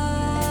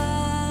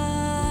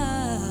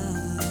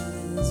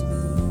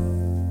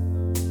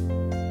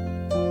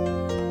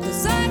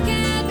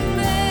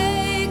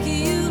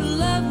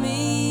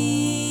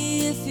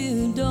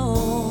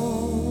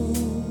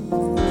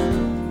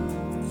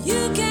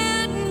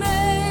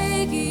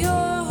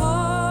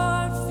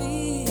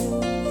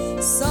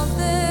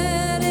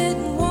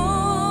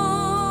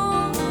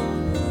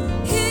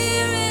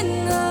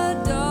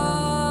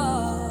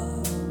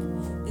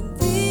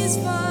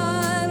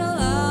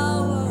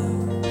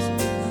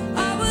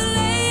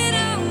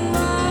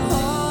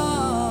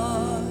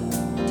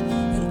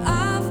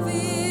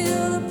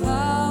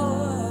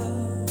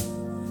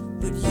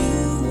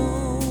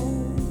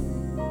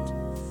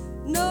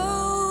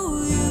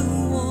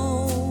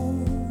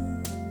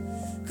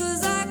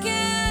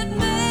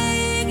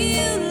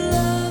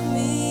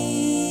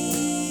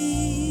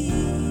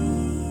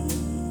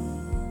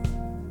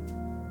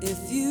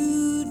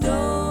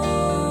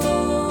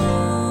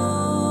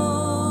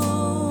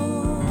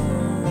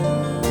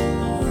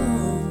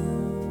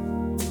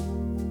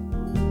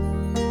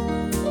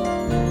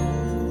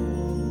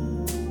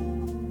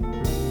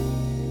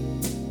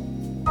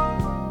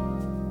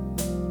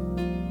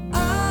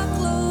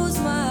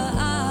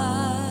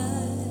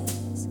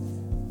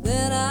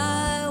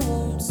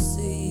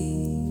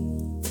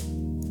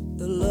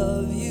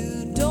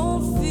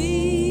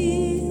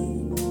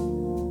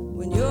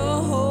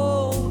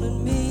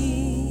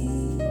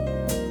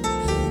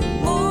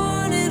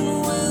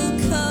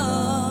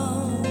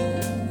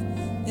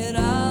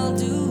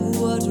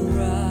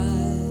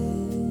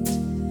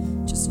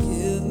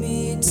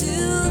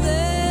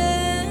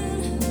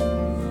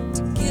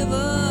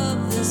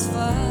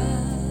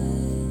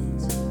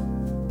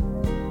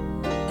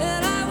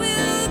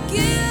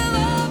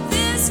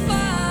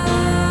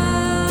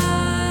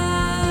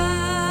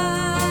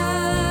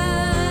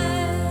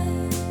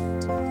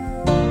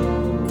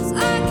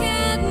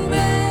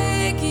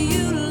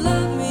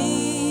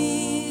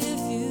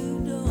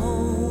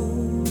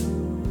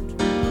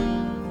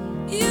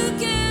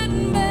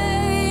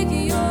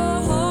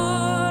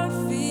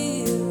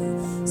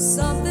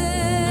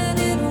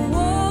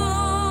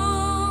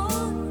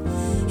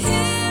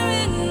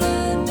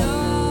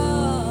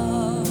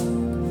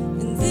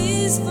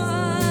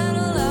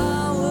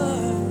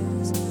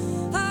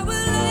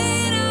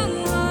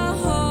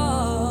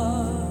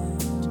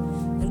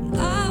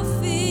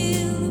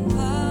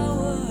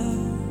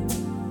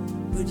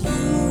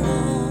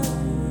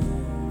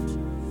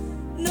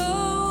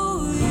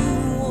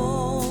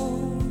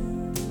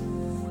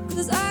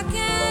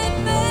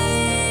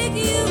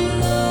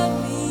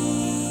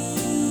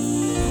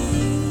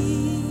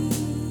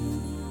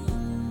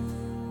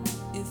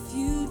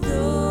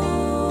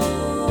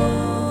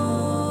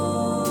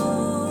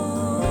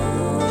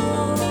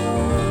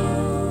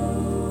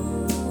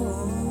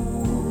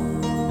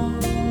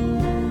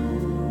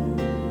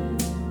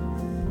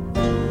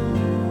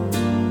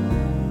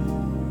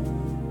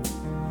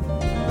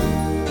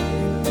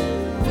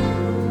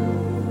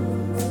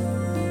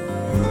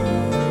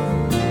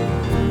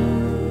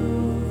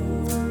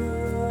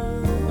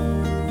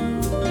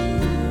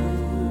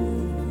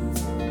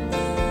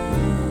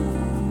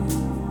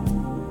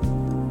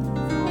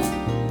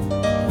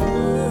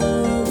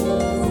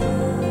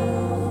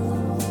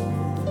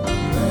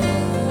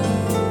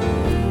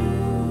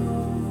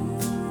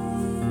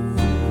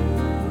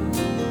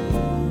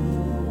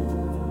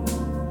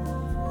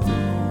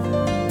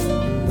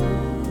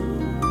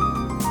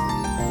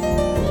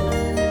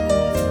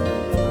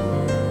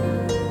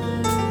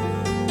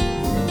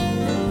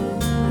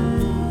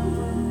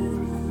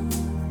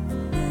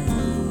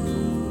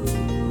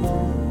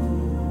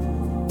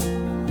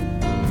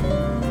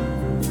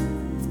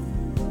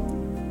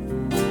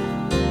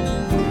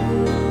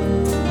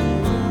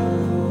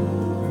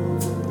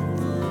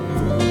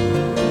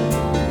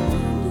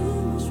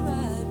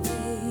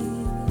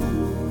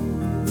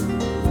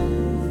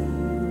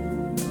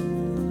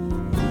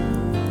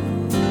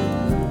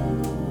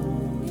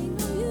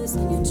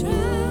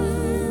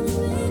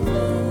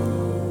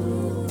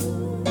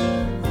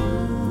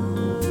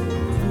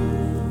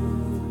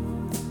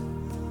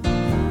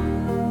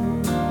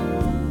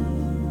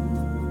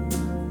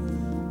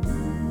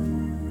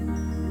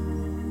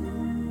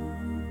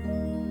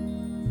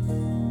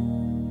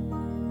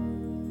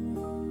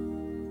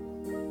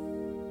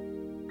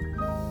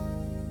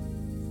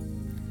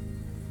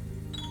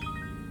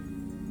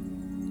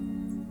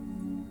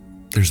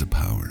 There's a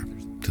power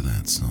to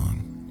that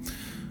song.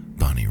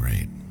 Bonnie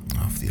Raitt,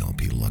 off the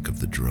LP Luck of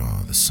the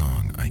Draw, the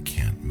song I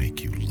Can't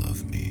Make You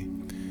Love Me.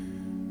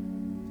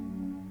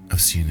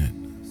 I've seen it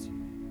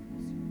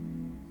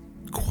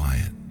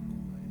quiet,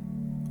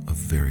 a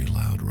very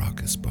loud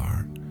raucous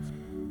bar,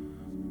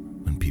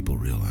 when people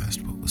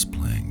realized what was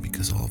playing,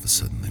 because all of a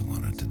sudden they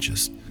wanted to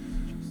just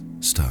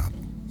stop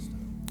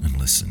and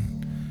listen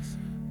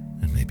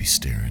and maybe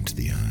stare into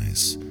the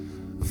eyes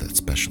of that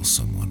special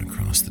someone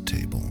across the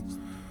table,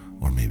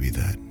 or maybe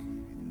that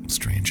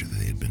stranger that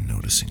they had been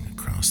noticing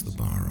across the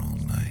bar all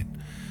night.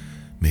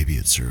 Maybe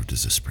it served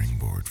as a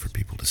springboard for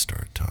people to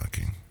start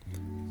talking.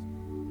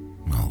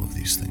 All of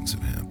these things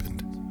have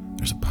happened.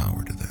 There's a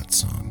power to that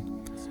song.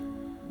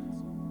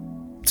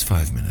 It's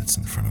 5 minutes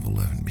in front of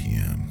 11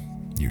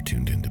 p.m. You're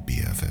tuned into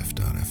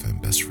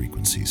BFF.FM, best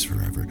frequencies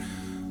forever.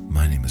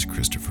 My name is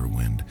Christopher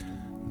Wind.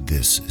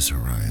 This is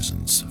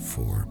Horizons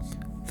for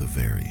the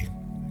very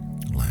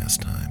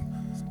last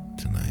time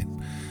tonight.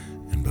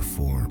 And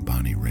before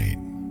Bonnie Raitt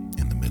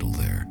in the middle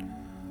there,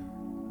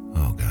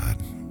 oh God,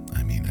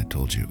 I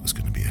told you it was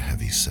going to be a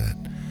heavy set.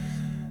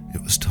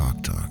 It was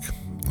Talk Talk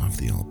off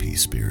the LP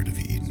Spirit of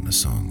Eden, a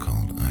song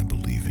called I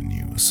Believe in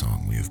You, a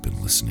song we have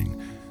been listening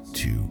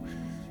to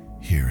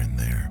here and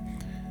there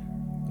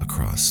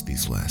across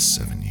these last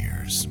 7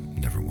 years,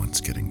 never once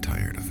getting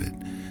tired of it,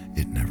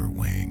 it never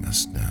weighing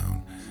us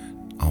down,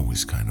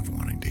 always kind of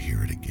wanting to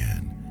hear it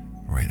again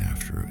right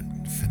after it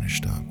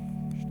finished up.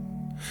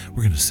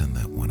 We're going to send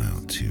that one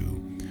out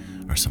to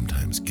our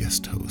sometimes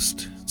guest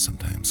host,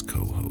 sometimes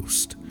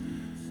co-host,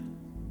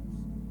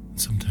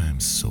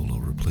 sometimes solo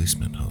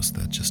replacement host.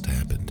 That just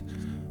happened,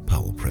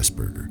 Powell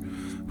Pressburger,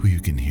 who you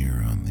can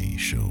hear on the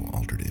show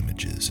Altered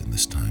Images in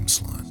this time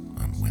slot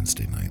on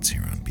Wednesday nights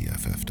here on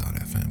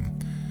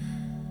BFF.FM.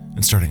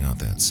 And starting out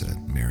that set,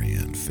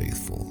 Marianne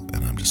Faithfull,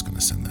 and I'm just going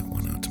to send that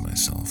one out to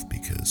myself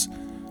because,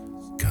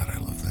 God, I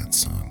love that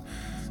song.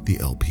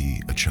 The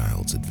LP, A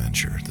Child's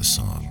Adventure, the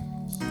song,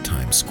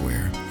 Times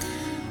Square.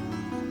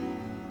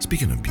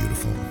 Speaking of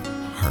beautiful,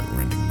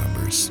 heart-rending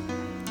numbers,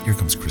 here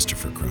comes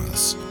Christopher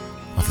Cross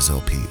off his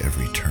LP,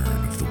 Every Turn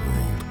of the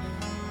World,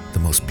 the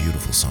most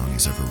beautiful song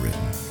he's ever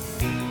written.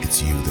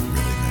 It's You That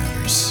Really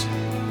Matters.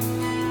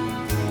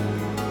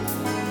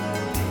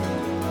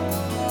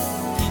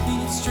 Keeping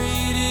it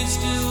straight is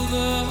still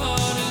the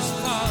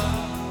hardest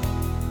part.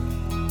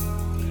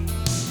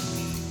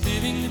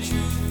 Living the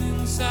truth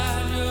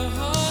inside your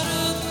heart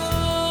of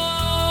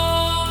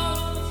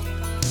hearts.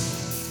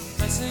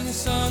 I sing a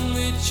song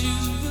that you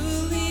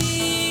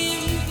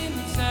believe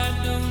inside,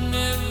 don't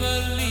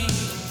ever leave.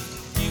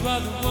 You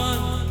are the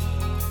one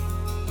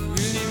who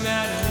really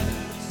matters.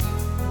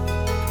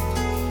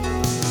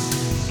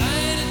 I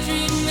had a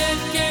dream that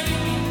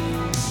carried me.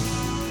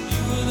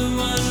 You were the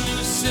one who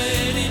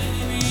set it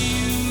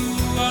free.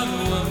 You are the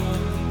one.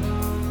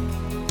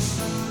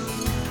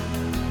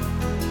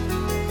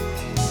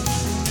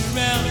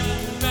 Round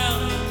and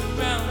round and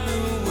round the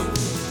world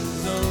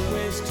is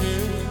always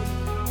turning.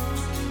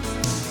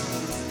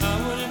 I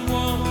wouldn't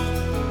want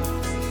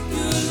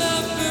your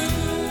love burn.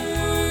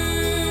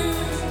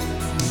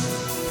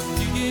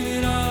 You give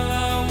it all, I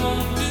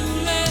won't do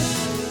less.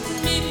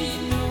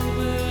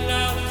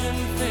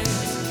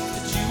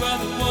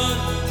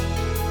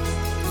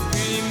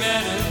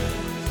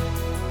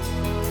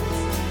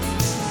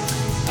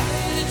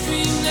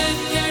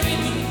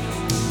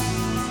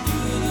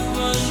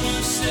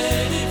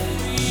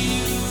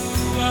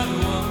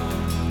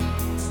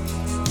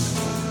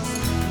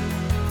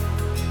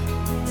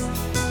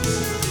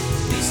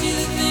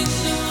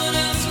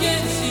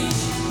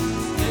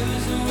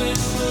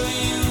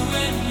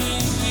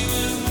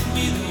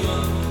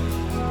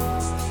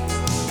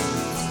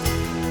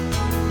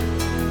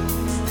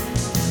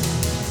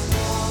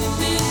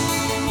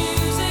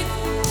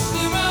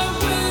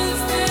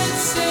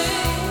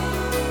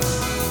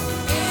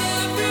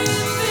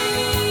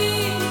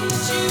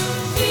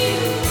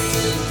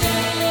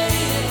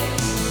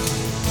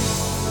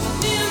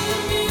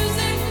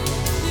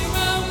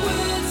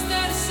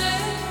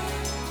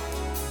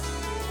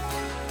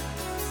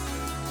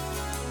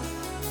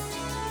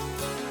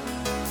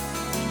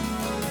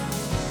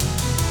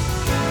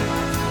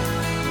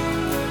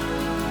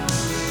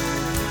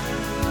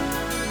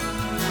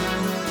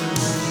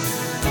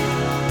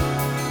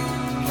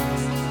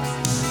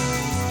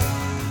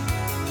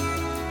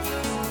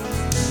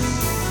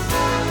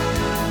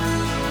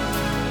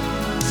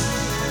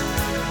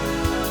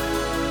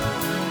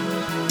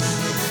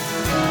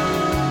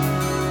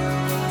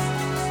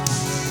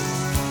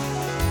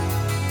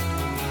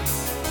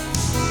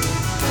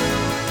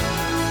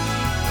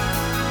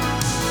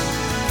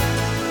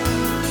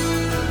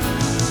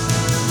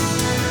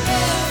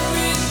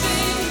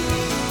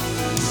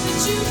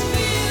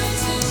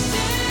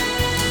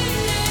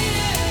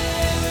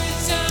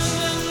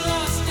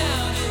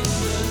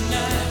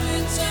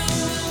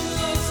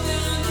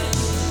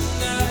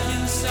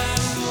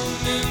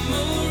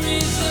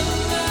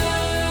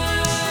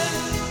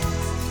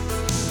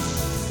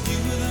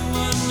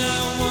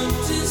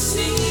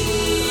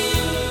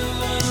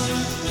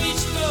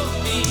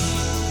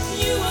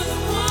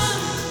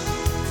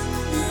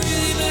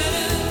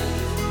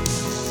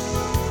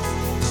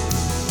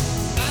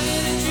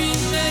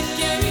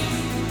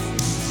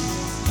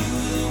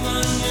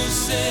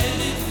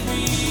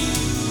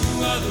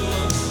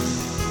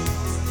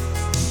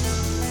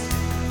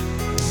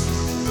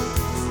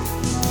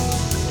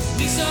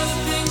 saw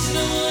things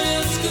no one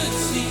else could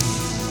see.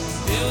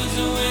 There was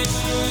a way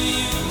for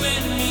you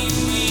and me.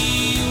 We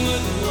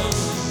were the one.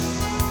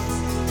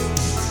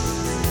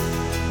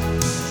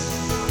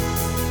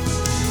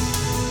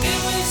 And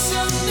when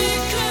someday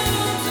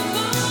comes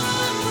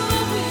along,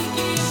 what we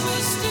give,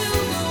 we're still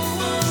the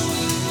one.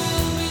 We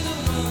will be the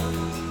one.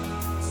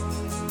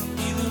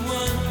 Be the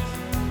one.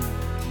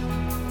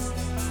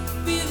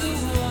 Be the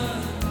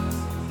one.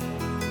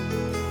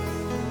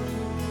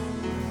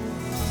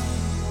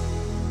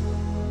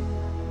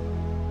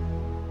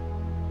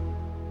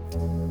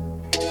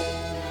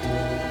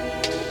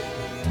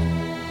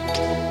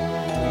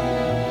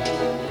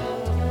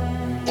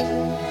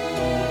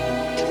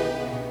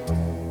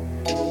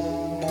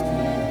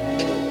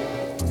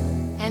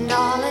 And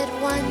all at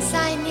once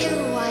I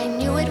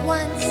knew at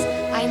once,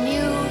 I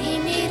knew he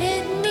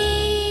needed me.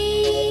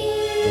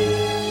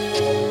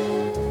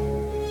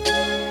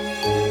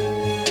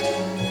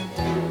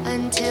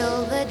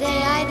 Until the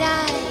day I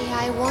die,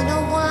 I won't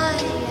know why,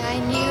 I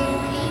knew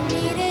he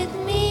needed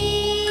me.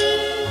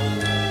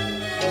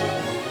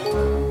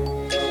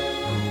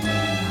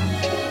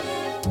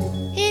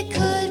 It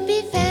could be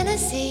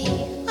fantasy,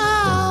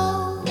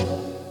 oh.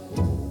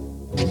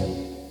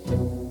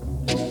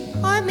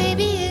 Or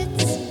maybe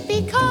it's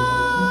because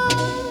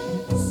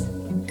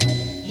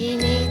he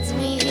needs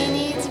me, he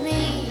needs me,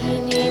 he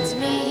needs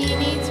me, he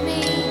needs me,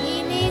 he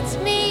needs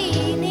me,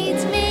 he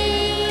needs me.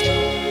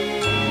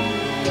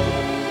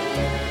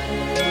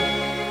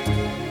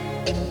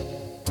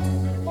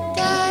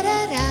 Da da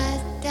da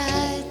da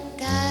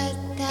da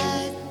da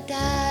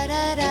da da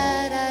da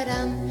da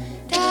dum.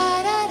 Da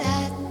da da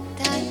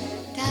da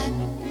da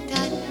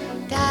da da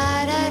da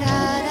da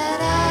da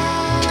da.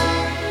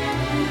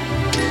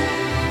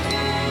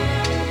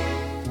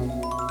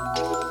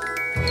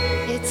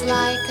 It's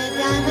like a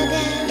dime a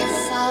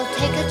dance, I'll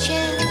take a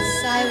chance,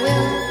 I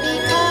will,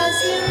 because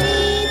he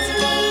needs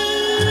me.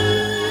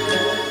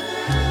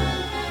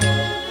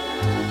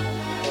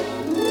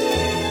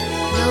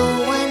 No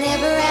one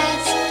ever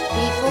asked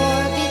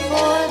before,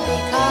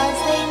 because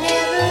they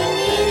never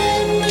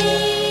needed me.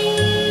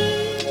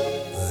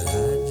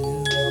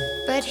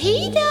 But he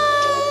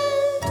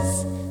does.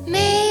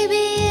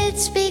 Maybe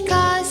it's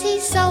because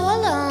he's so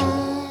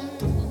alone.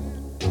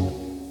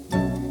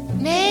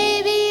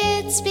 Maybe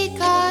it's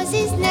because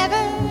he's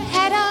never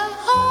had a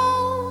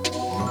home.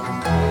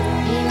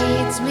 He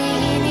needs me,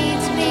 he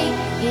needs me,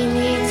 he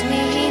needs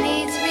me, he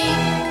needs me,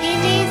 he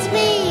needs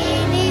me, he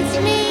needs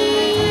me.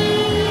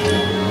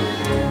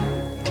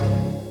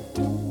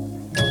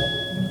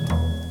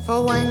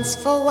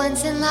 For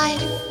once in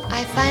life,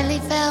 I finally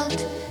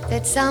felt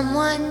that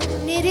someone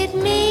needed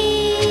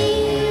me.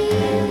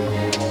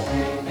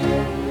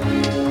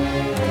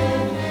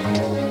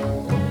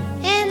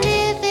 And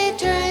if it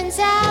turns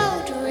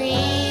out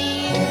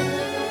real,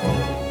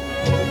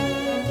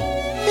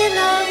 then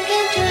love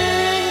can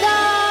turn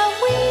the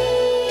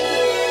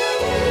wheel.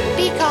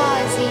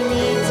 Because he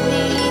needs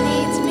me, he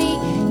needs me,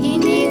 he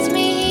needs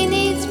me, he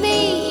needs me,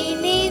 he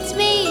needs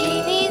me, he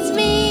needs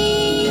me.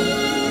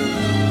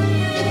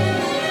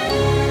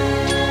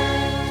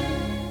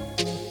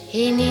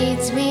 He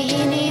needs me,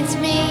 he needs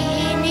me,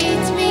 he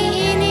needs me,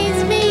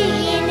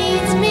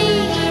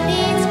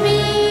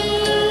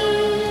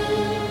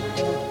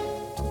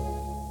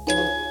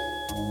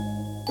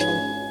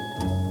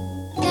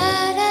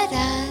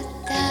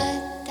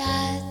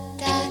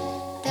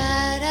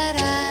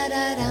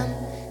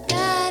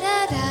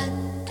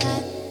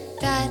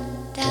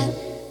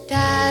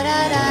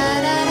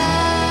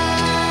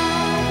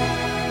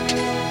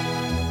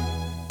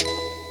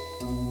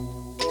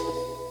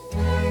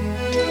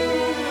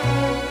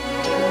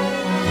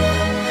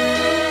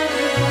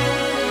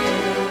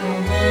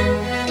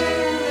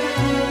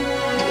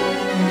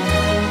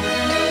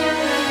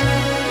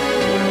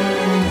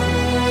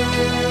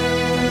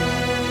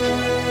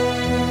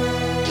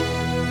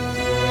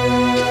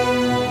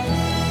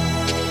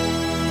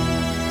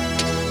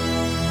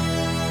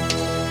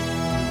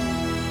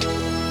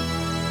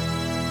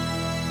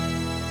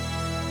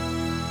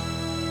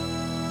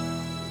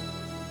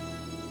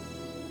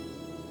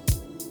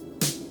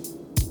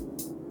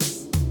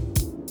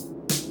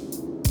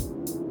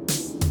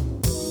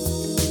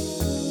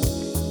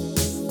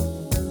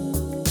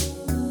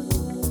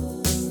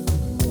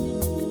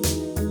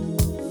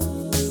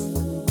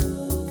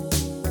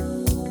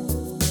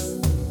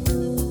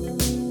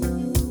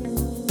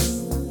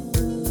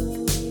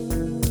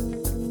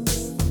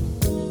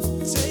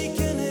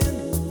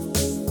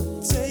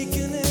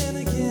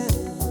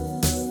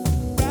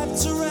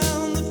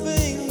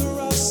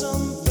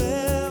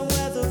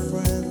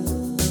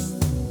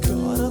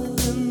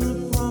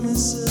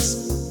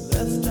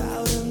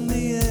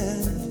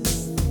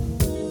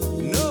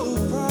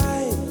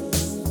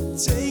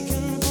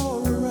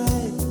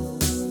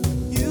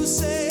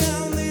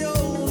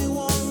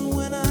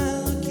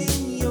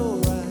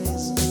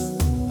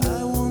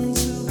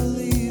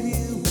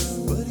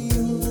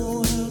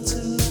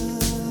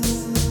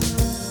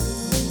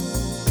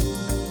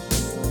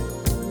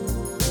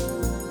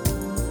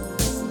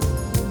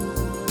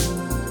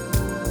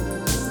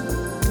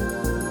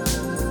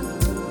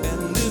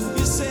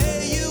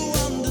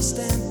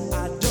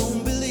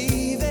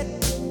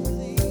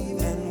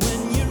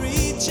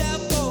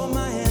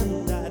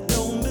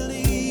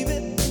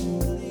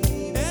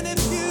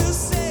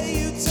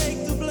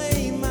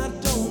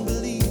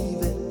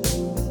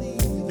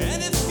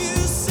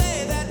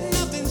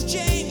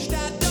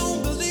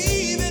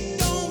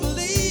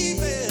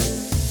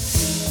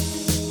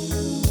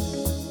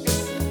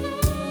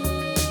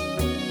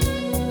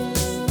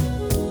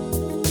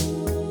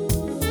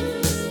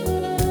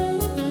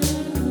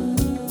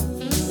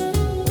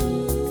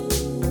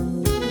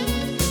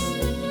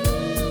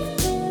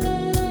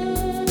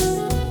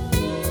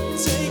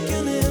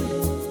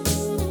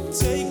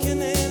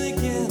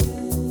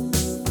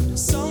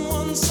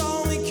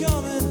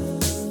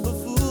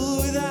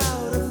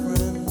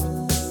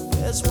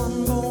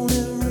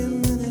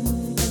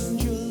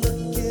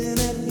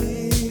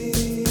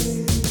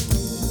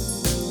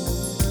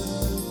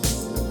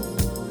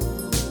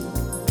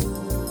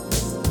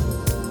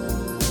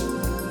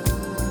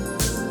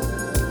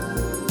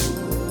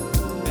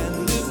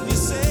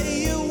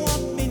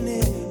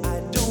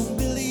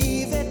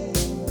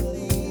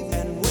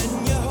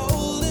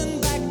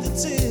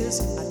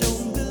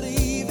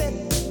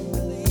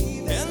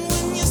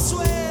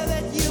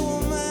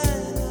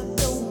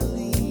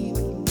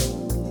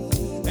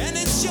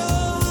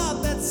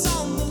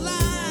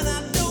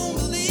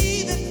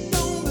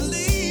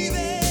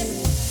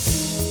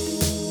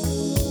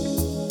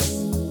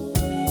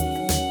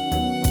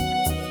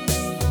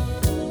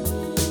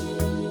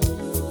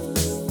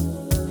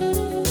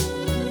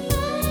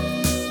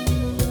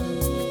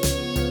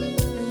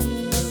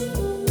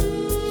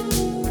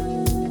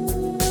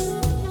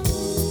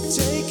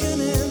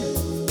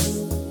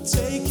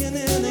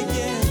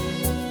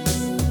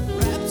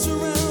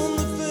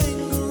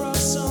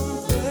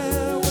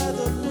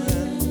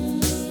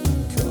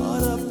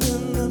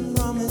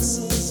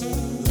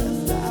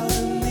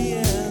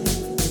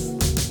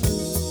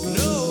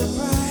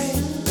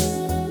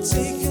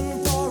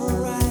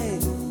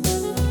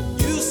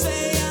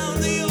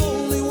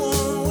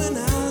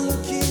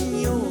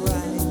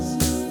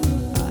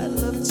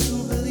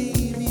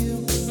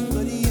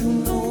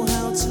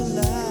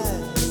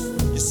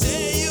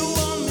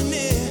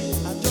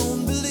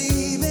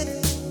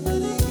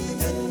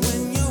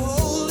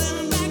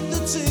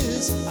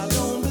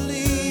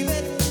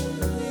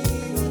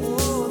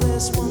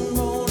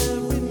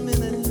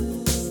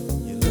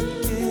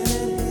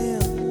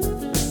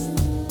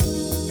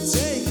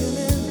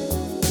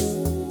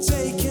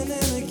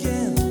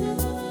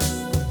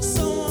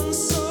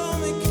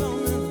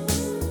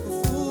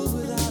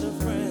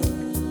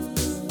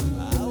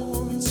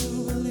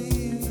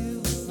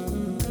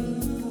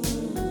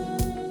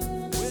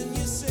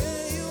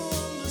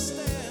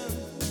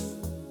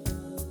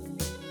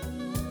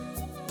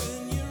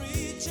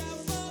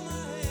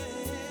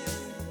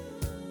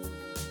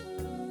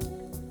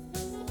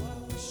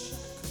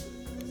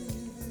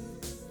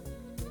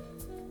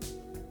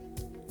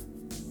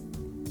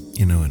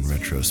 You know, in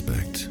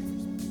retrospect,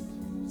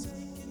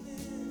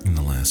 in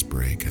the last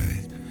break,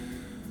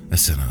 I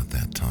sent out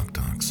that Talk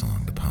Talk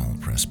song to Powell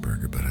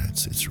Pressburger, but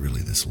it's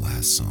really this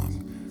last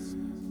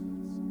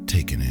song,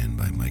 Taken In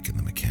by Mike and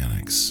the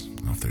Mechanics,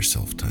 off their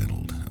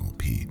self-titled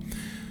LP.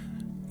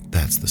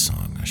 That's the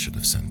song I should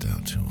have sent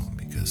out to him,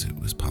 because it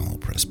was Powell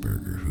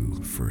Pressburger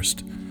who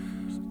first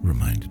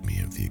reminded me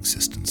of the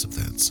existence of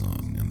that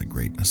song and the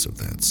greatness of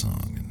that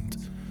song, and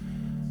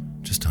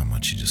just how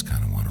much you just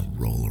kind of want to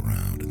roll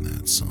around in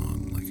that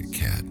song like a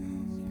cat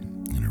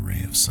in a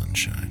ray of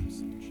sunshine.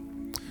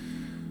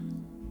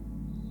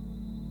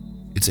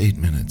 It's 8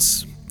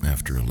 minutes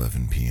after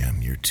 11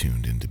 p.m. You're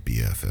tuned into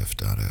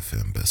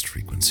BFF.FM, Best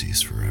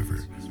Frequencies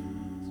Forever.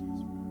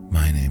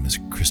 My name is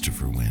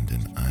Christopher Wind,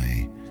 and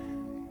I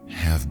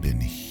have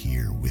been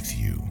here with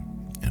you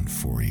and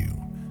for you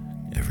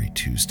every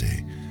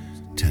Tuesday,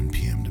 10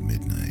 p.m. to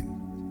midnight.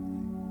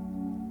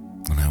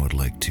 And I would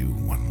like to,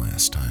 one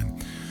last time,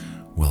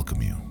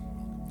 welcome you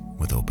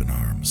with open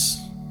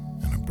arms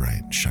and a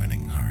bright,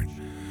 shining heart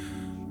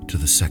to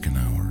the second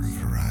hour of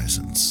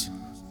Horizons.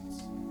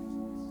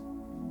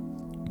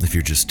 If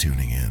you're just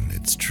tuning in,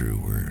 it's true,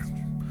 we're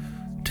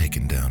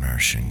taking down our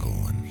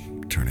shingle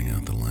and turning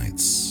out the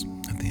lights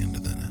at the end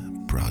of the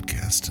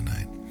broadcast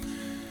tonight.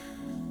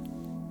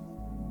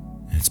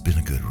 It's been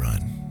a good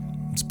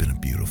run. It's been a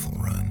beautiful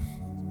run.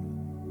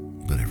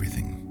 But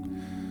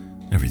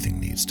everything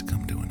needs to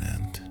come to an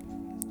end.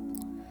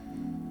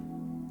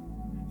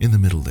 In the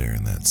middle there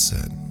in that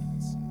set,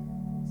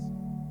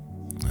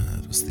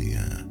 it was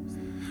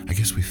I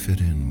guess we fit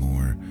in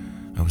more.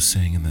 I was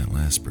saying in that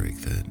last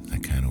break that I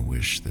kind of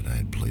wish that I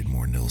had played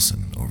more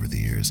Nilsson over the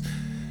years,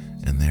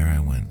 and there I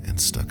went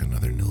and stuck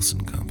another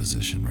Nilsson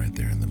composition right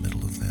there in the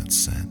middle of that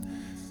set.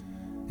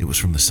 It was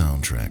from the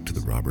soundtrack to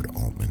the Robert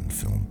Altman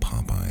film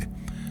Popeye,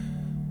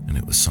 and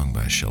it was sung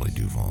by Shelley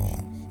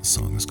Duvall. The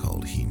song is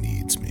called He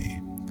Needs Me.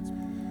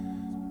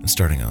 And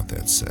starting out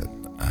that set,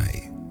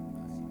 I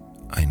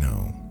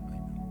know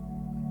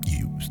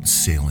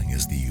Sailing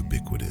is the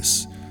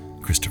ubiquitous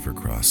Christopher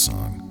Cross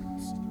song,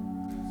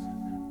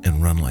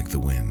 and Run Like the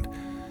Wind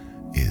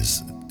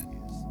is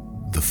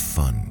the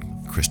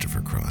fun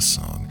Christopher Cross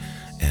song,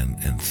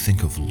 and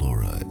Think of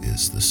Laura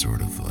is the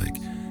sort of like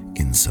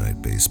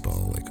inside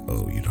baseball, like,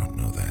 oh, you don't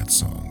know that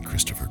song,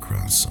 Christopher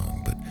Cross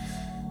song, but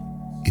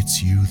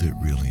It's You That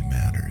Really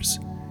Matters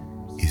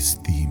is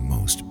the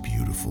most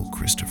beautiful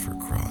Christopher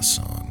Cross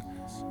song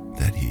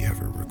that he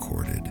ever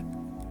recorded.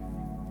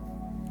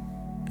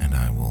 And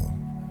I will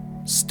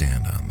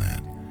stand on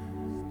that,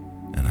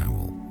 and I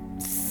will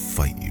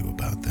fight you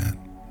about that.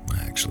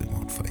 I actually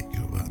won't fight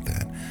you about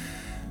that.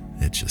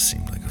 It just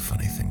seemed like a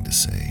funny thing to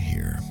say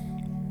here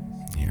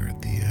at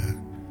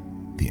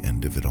the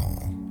end of it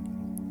all.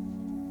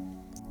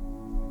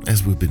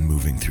 As we've been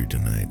moving through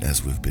tonight,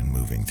 as we've been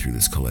moving through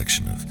this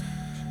collection of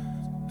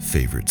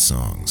favorite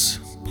songs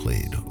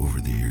played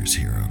over the years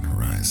here on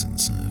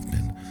Horizons, I've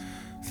been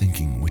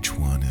thinking which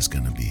one is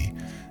going to be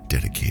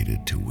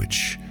dedicated to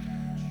which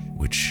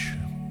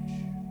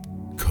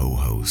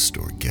co-host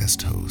or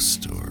guest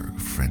host or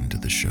friend to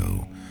the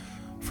show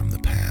from the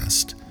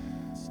past.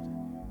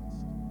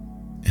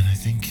 And I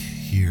think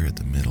here at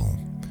the middle,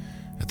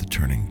 at the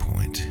turning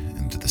point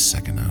into the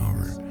second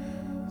hour,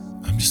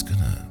 I'm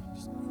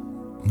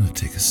gonna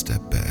take a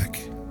step back.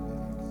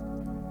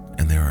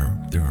 And there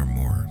are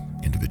more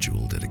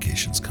individual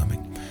dedications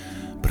coming,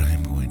 but I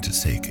am going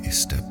to take a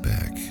step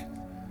back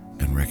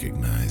and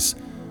recognize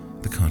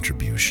the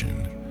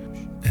contribution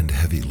and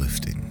heavy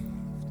lifting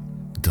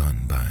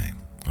done by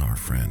our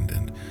friend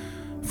and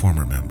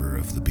former member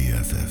of the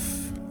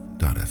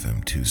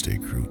BFF.FM Tuesday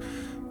crew,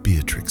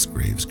 Beatrix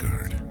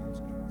Gravesguard,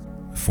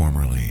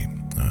 formerly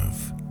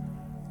of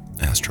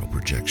Astral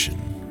Projection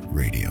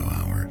Radio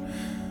Hour,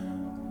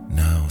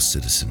 now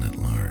citizen at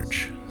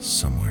large,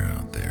 somewhere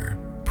out there,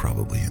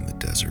 probably in the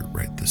desert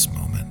right this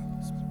moment,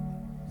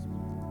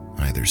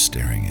 either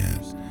staring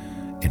at,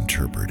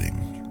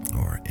 interpreting,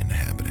 or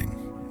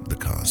inhabiting the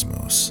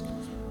cosmos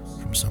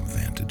from some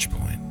vantage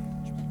point.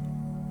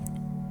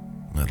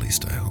 At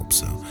least I hope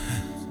so.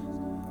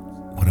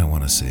 What I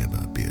want to say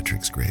about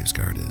Beatrix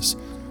Gravesguard is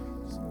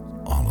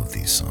all of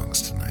these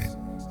songs tonight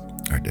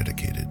are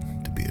dedicated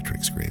to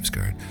Beatrix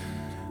Gravesguard.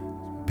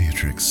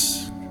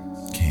 Beatrix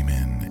came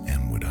in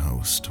and would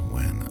host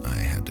when I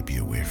had to be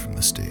away from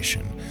the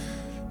station.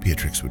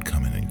 Beatrix would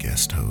come in and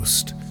guest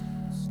host.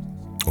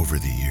 Over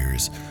the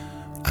years,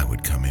 I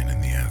would come in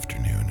the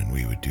afternoon and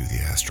we would do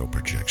the Astral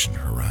Projection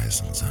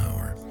Horizons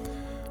Hour,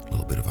 a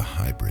little bit of a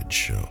hybrid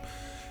show.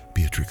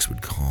 Beatrix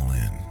would call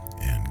in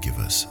and give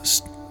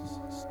us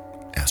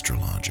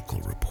astrological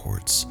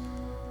reports.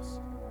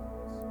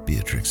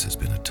 Beatrix has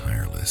been a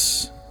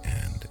tireless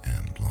and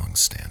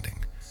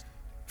long-standing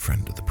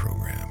friend of the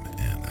program,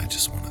 and I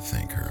just want to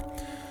thank her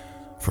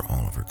for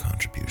all of her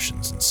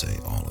contributions and say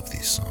all of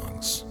these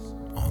songs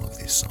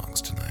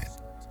tonight,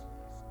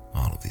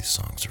 all of these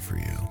songs are for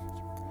you.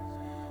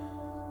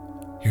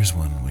 Here's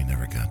one we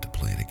never got to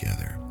play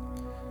together,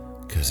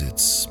 because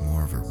it's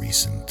more of a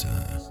recent,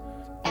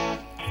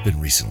 I've been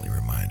recently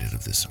reminded of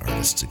of this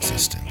artist's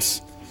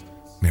existence,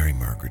 Mary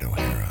Margaret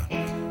O'Hara,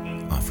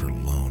 off her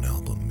lone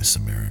album Miss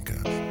America.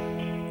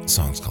 The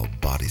song's called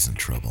Bodies in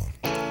Trouble.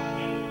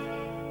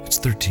 It's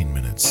 13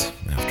 minutes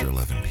after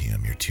 11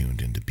 p.m. You're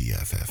tuned into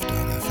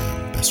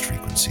BFF.FM, best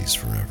frequencies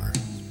forever.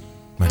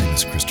 My name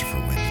is Christopher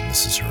Wind, and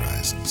this is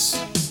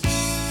Horizons.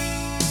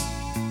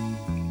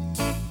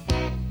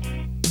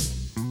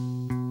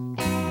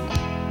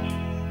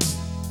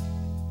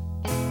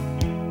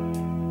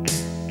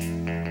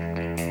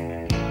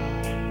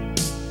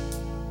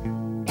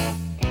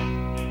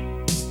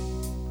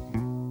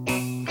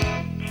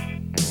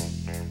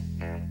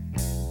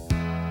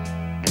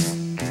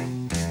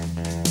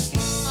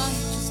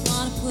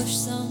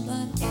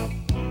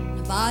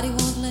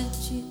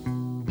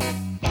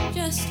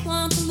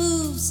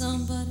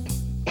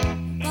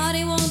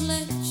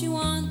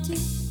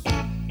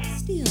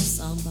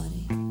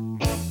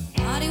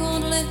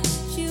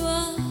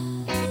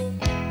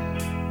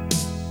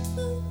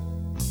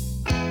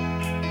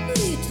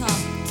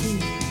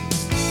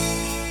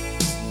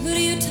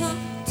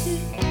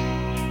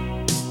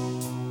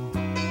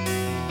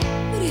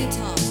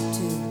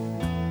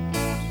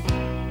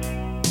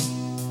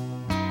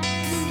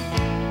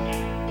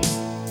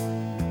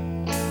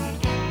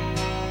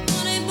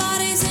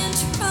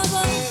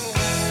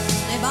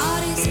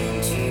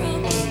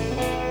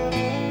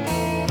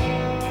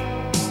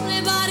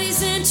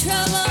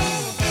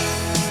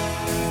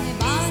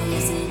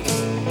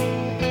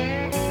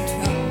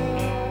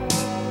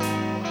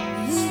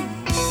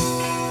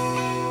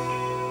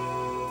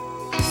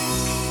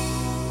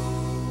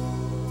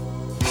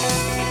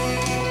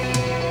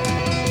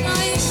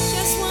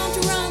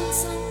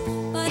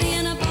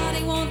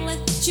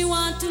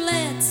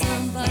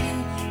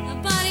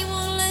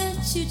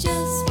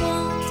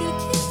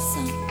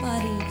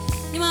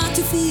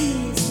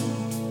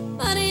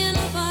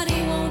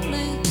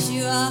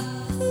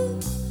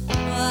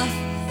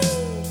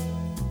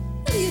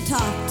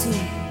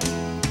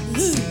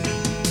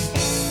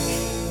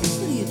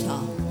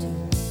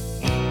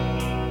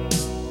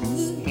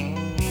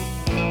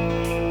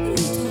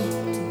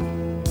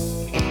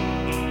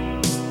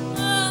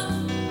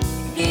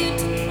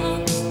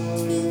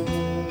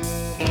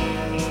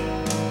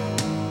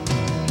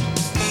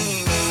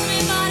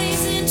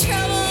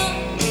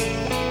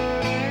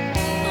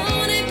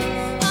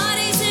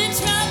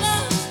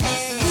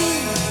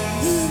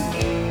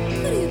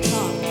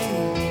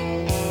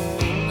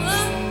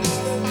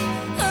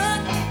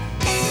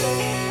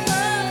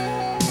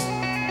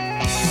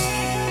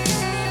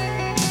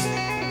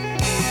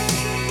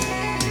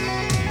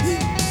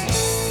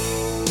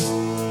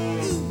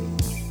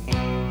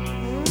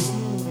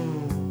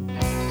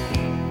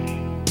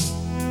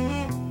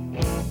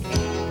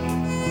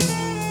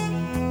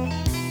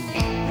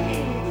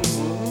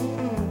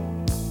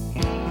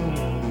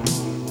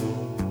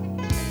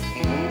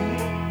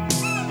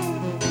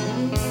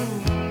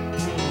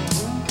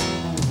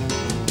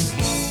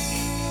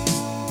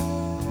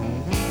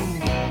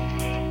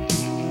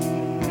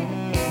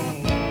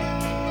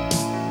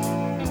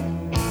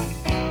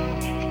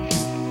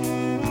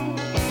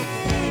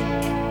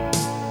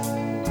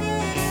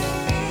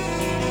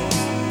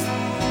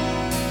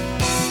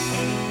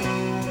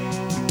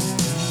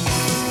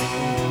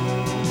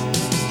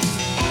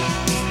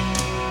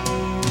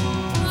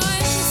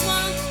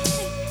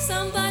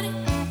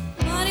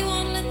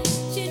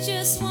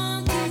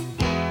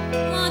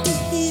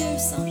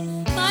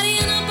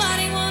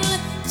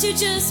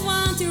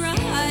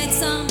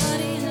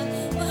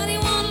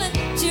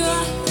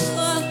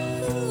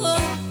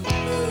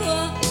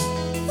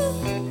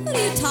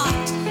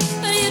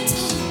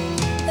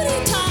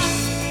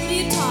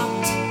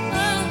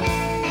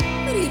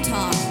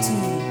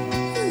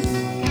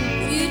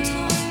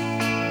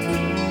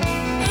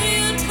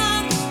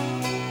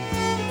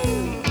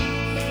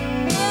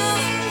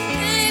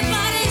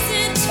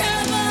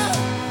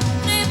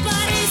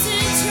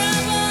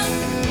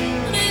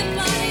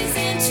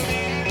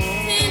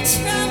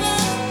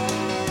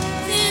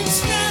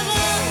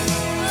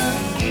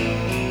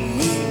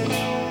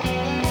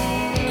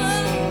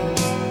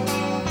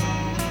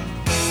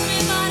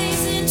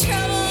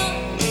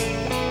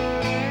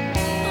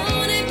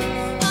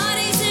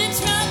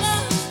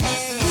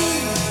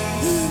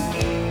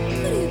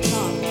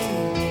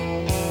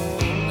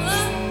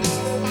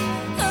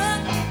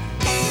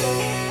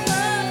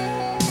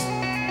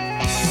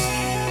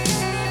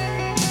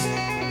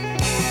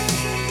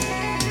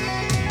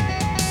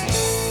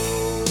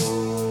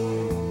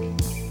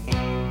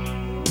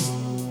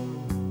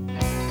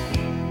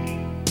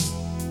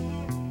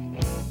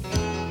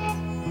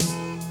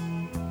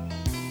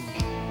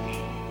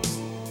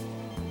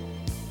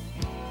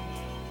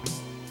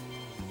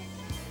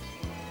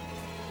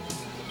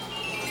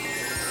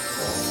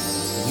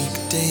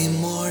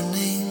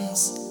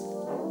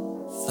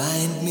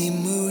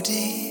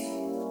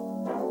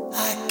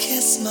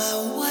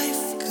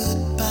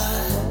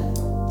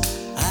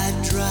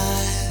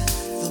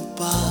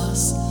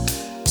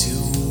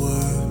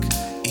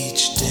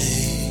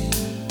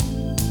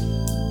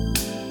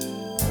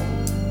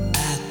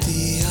 At the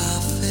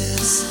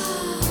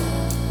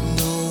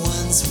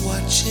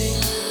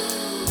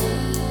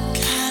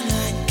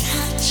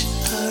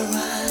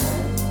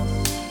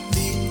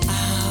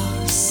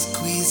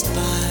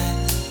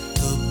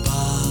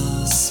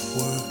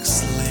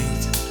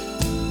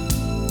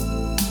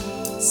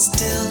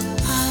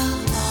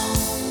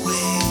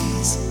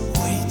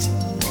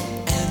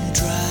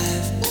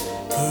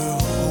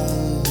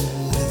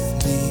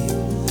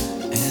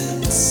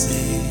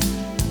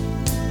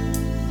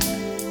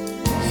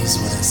is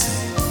what I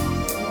say.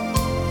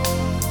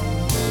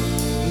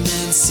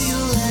 Nancy,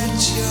 let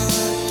your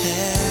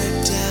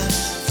hair down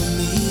for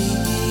me.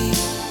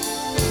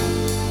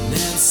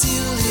 Nancy,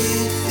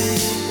 leave the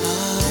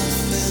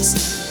office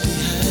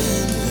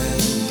behind her.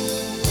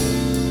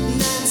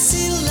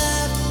 Nancy,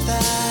 let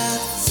that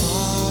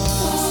fall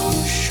off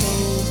your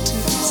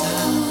shoulders.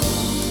 I'll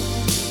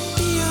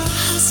be your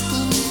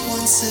husband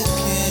once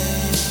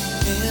again.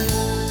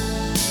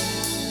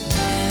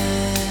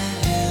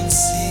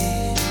 Nancy.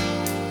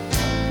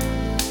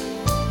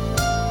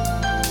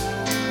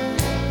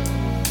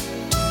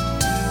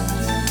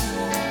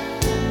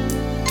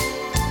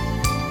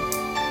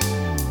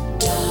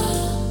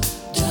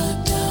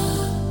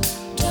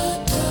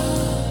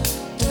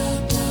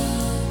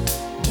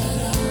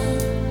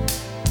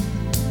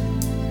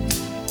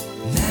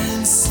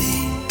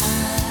 Nancy, I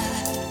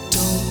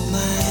don't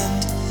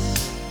mind.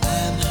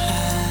 I'm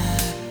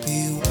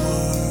happy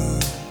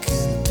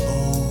working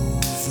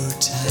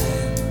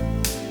overtime.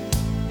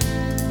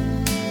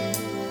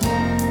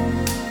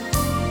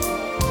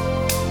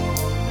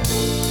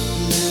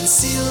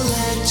 Nancy,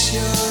 let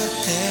your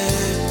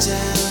hair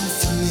down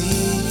for me.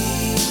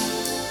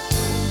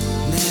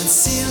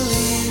 Nancy,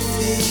 leave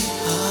the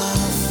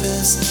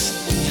office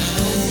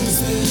behind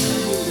her.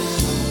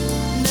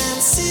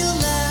 Nancy,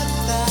 let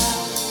that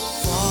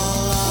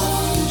fall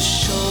off your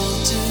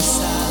shoulders.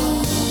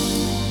 I'll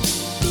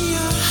be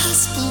your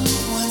husband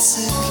once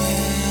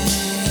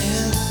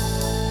again.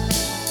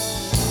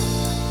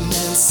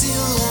 Nancy,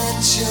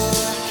 let your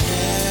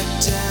hair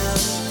down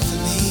for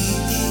me.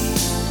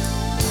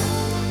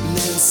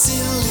 Nancy,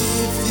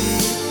 leave the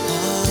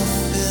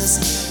office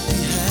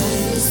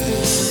behind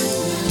her.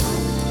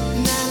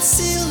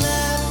 Nancy,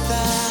 let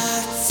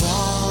that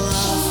fall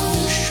off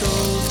your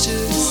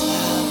shoulders.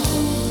 I'll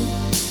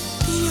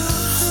be your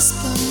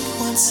husband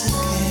once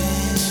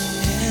again.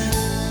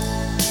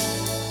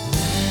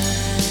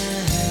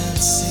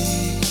 Nancy.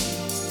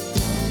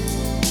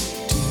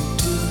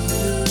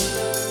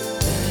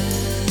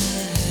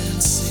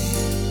 Nancy.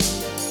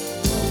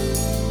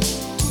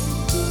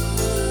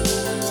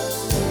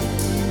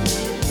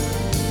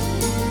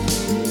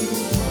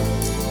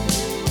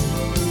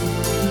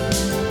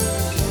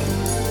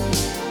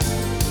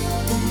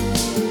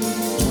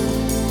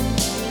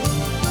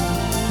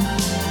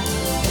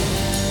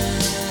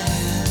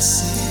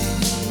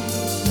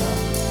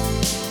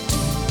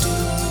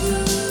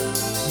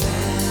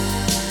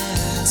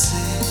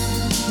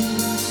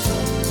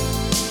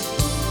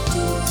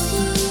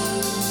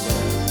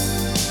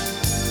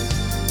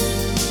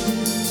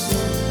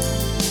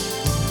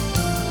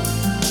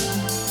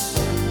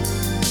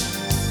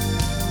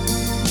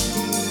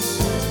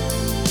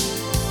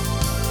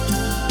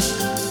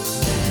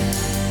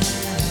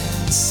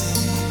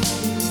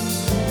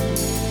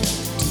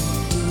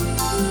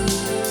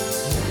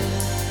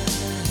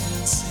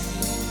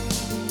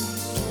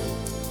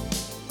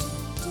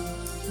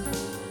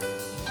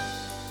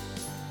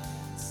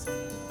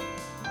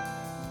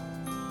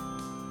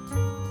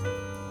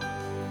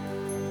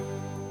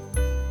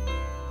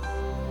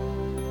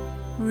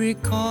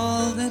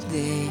 Recall the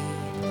day.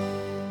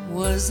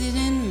 Was it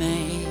in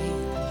May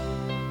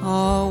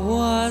or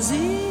was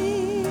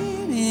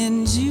it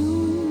in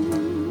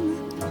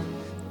June?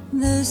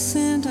 The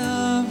scent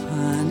of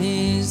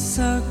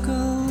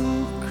honeysuckle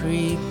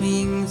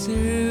creeping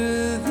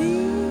through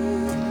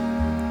the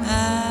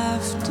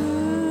afternoon.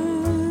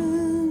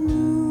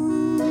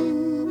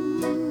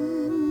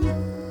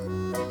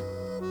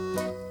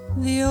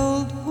 The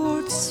old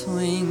porch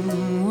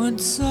swing would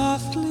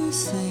softly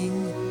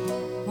sing.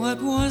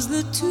 What was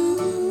the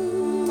tune?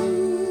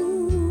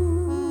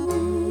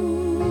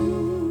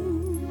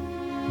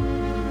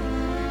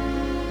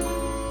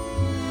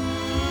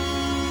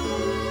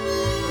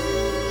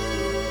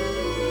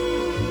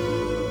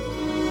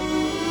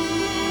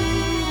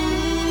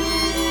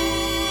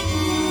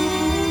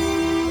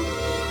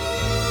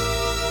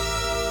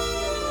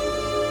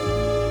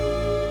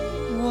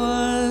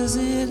 Was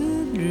it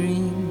a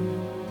dream?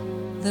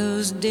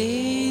 Those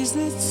days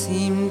that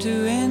seemed to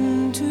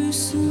end too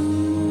soon.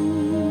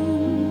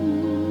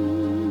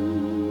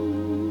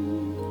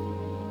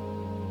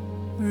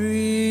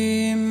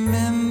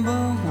 Remember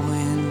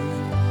when,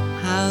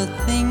 how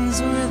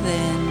things were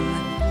then,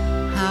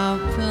 how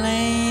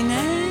plain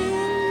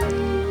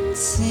and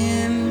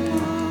simple.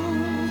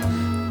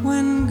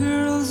 When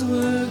girls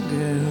were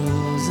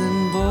girls and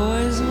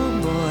boys were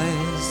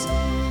boys,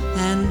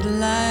 and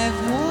life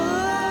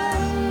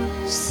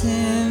was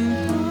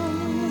simple.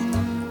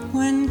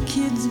 When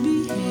kids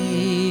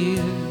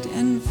behaved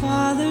and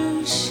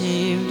fathers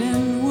shaved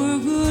and were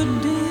good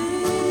dancers.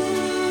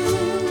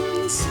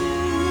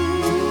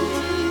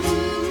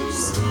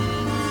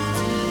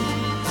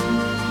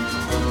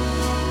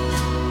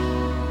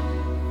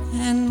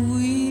 And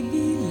we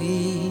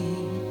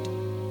believed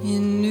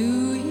in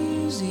New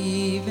Year's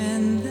Eve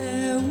and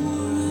there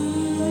were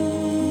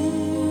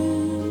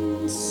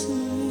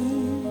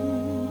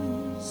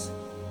answers.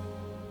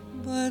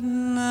 But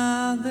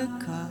now the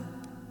cop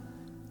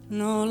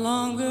no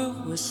longer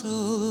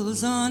whistles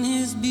pulls on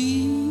his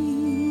beat.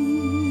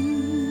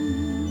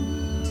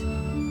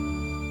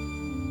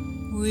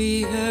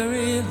 We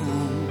hurry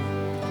home,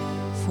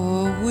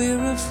 for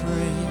we're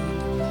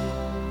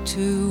afraid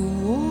to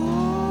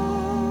walk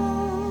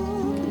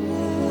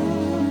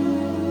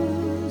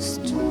the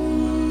street.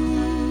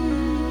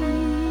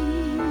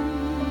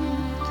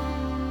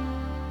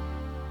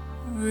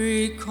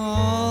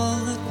 Recall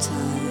the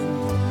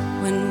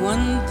time when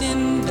one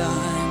thin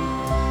dime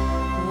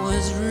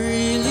was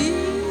really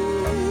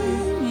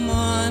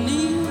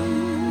money,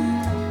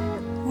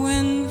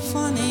 when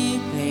funny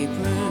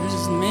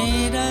papers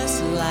made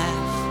us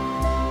laugh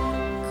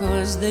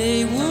 'cause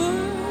they were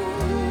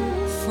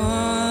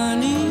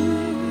funny,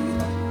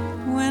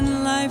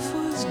 when life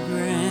was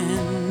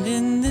grand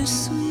in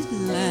this sweet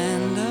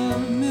land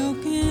of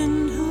milk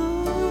and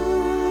honey,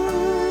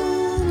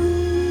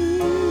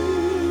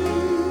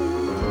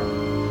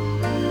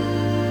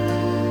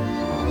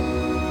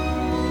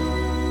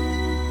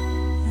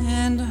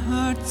 and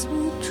hearts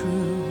were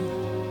true,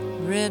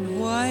 red,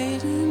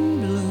 white,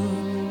 and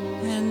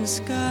blue, and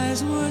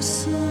skies were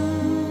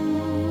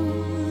sunny.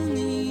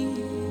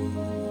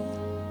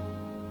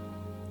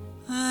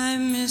 I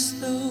miss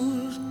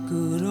those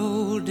good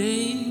old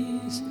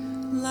days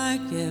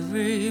like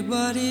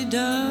everybody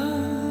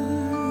does.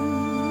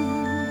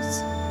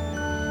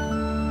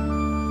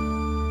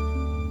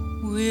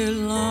 We're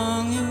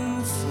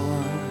longing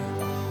for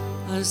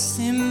a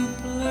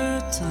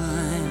simpler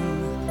time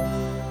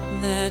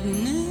that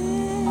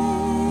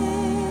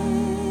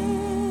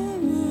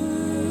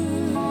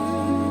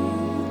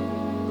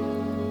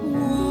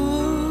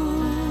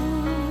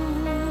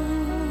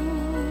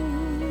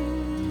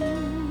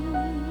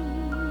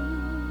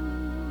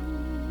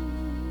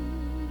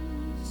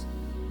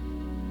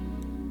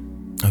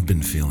I've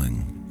been feeling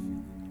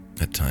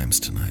at times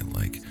tonight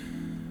like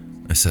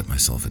I set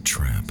myself a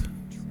trap.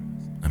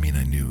 I mean,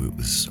 I knew it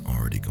was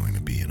already going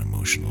to be an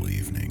emotional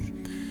evening.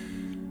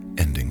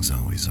 Endings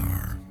always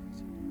are.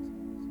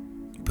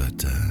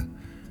 But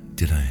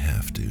did I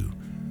have to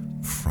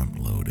front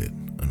load it,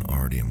 an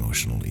already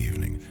emotional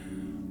evening,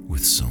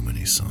 with so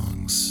many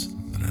songs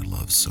that I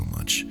love so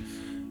much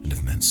and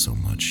have meant so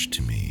much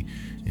to me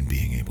in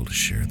being able to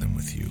share them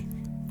with you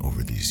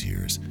over these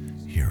years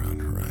here on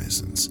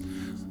Horizons?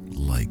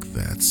 Like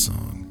that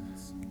song,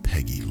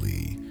 Peggy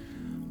Lee,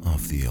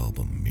 off the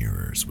album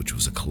Mirrors, which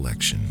was a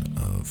collection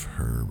of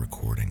her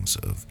recordings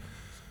of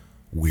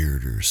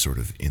weirder, sort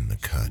of in the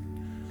cut,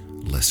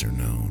 lesser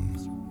known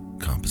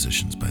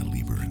compositions by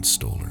Lieber and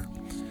Stoller.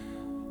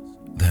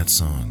 That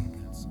song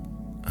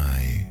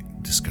I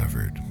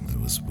discovered, it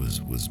was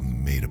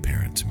made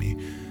apparent to me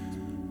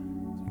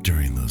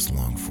during those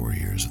long 4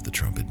 years of the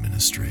Trump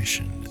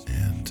administration,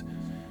 and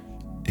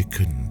it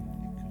couldn't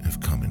have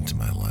come into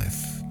my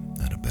life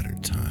at a better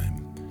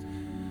time.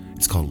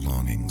 It's called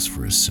Longings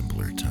for a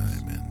Simpler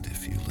Time, and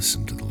if you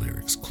listen to the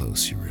lyrics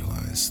close, you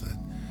realize that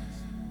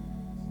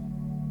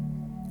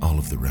all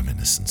of the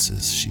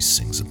reminiscences she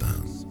sings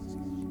about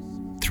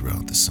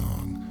throughout the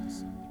song,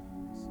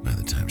 by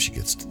the time she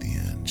gets to the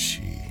end,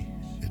 she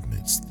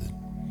admits that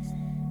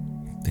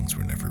things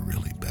were never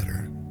really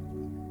better.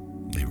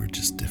 They were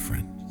just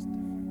different.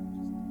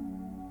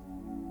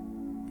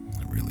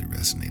 It really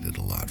resonated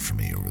a lot for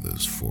me over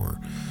those 4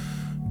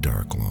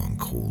 dark, long,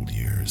 cold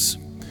years.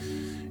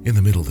 In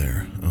the middle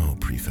there, oh,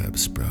 Prefab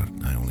Sprout,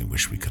 I only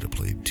wish we could have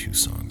played 2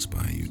 songs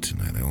by you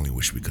tonight. I only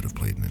wish we could have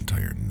played an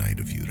entire night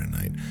of you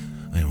tonight.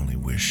 I only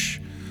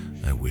wish,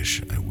 I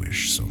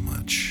wish so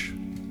much.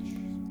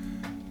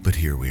 But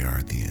here we are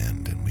at the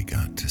end, and we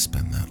got to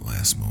spend that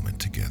last moment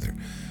together.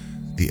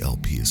 The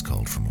LP is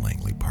called From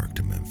Langley Park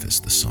to Memphis.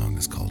 The song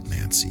is called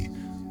Nancy,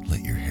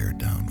 Let Your Hair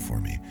Down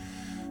For Me.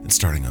 And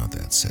starting out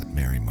that set,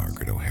 Mary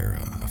Margaret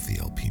O'Hara off the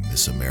LP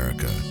Miss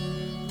America,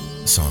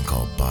 a song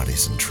called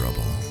Bodies in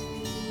Trouble.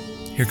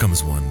 Here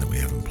comes one that we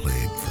haven't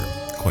played for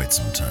quite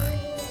some time.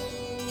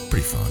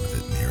 Pretty fond of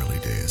it in the early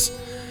days.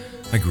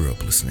 I grew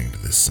up listening to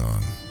this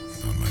song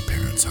on my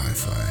parents'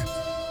 hi-fi.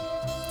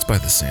 It's by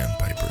the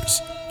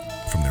Sandpipers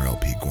from their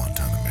LP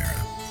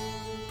Guantanamera.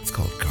 It's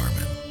called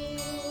Carmen.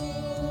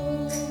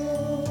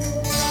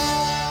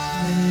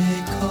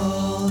 They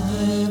call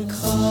her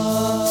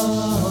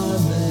Carmen.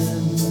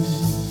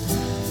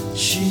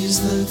 She's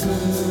the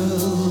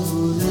girl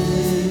who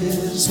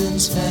lives in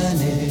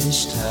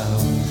Spanish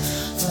Town.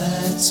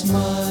 That's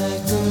my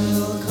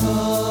girl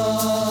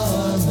Carmen.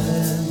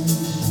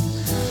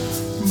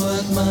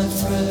 But my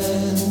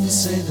friends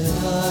say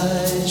that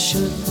I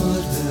should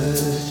put her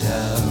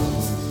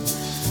down.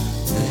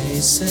 They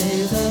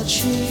say that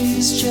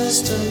she's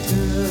just a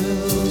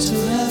girl to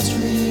have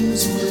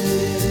dreams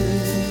with,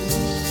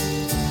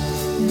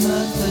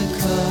 not the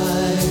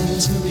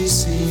kind to be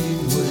seen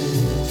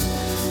with.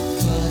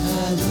 But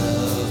I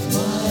love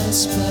my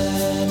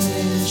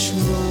Spanish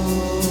road,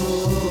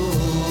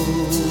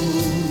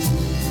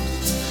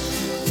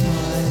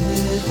 my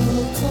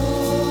little Carmen.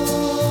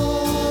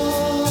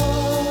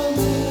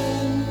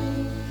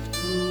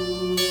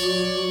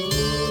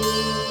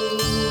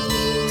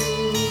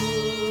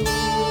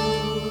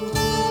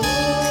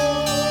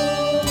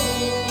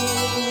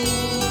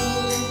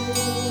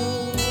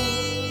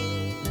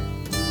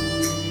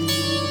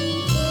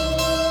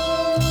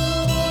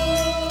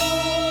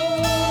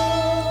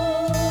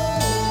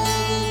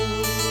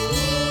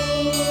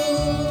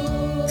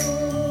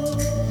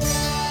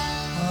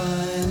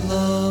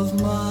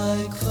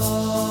 my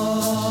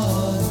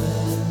Carmen.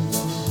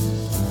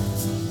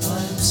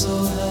 I'm so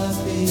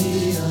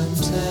happy, I'm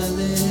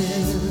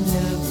telling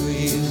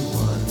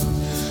everyone.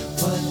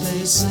 But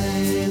they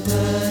say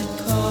that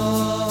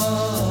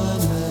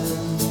Carmen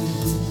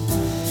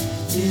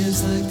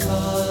is the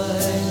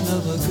kind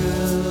of a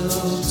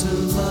girl to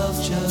love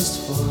just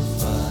for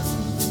fun.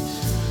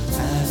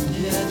 And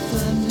yet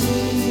the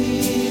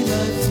need I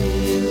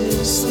feel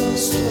is so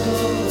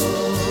strong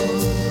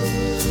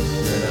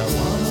that I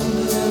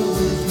wonder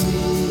with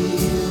me,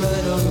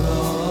 right or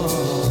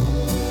wrong,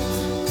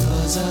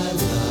 'cause I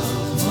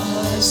love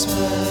my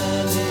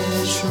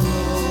Spanish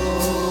rose,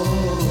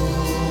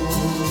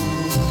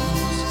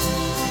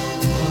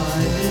 my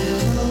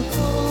little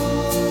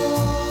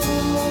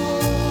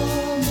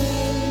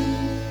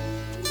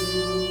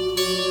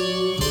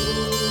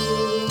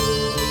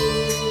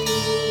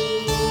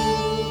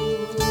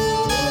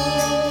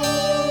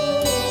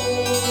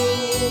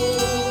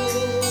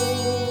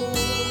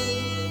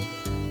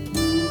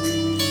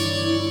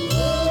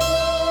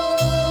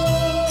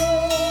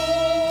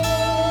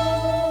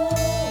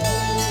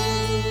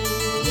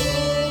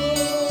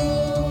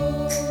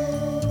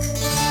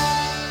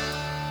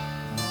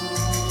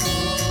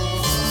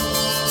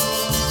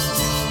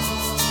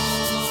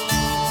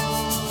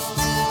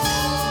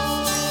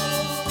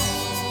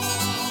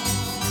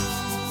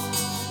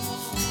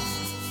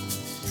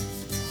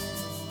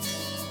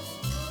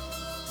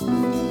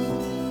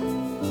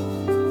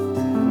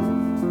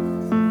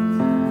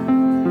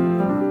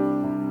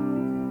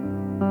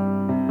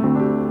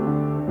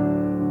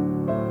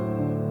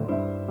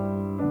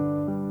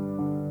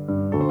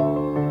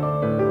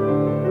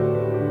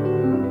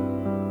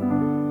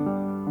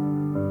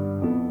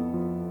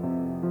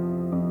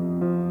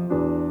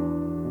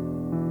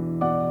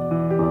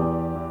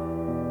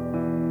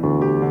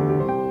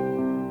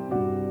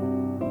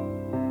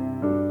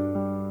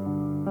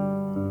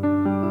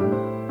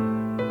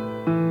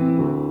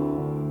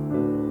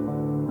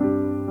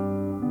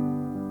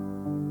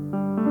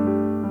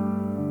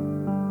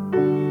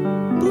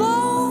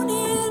Blown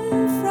in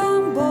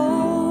from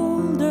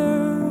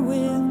Boulder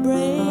with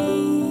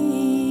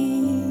braids,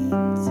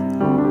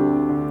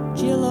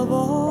 Jill of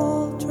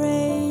all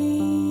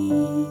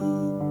trades,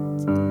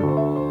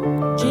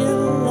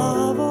 Jill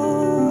of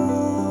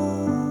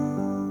all,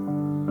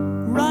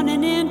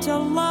 running into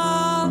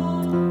luck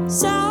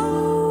south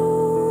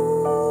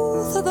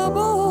of the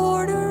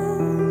border.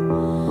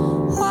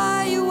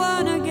 Why you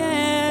wanna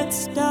get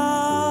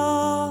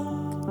stuck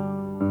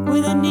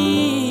with a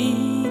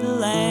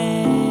needle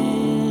and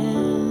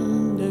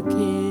a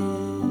kid?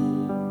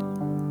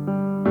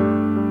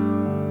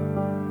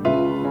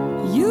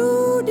 You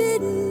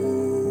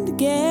didn't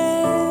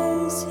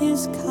guess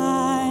his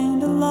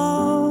kind of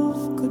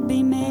love could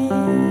be made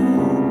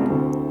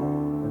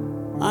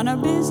on a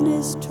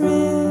business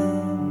trip.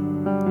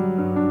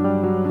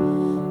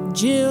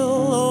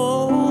 Jill,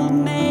 old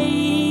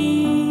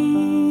maid,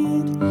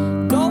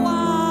 go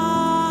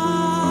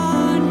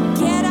on,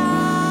 get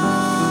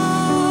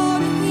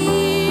out of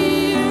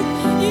here.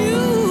 You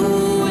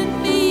and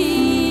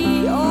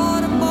me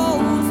ought to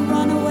both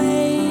run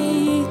away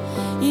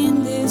in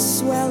this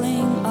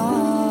swelling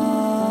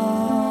of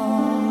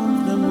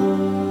the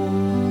moon.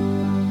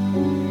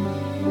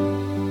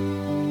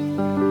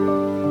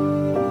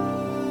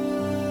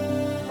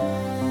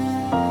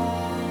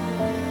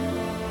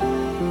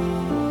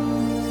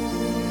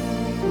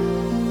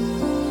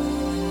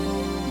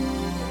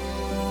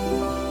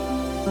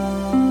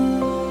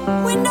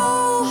 We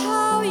know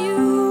how you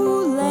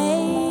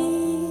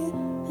lay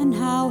and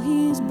how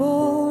he's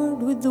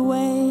bored with the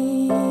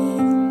way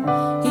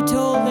he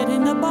told it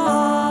in the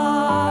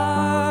bar.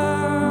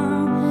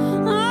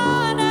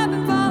 And I've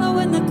been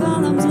following the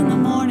columns in the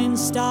Morning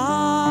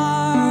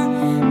Star,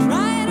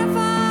 trying to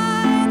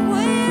find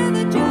where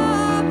the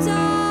jobs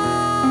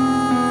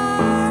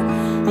are.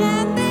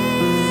 And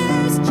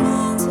there's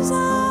chances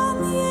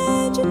on the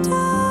edge of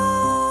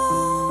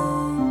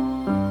town,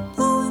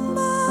 blowing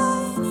by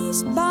in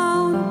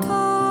eastbound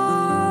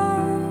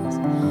cars,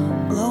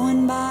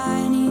 blowing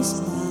by in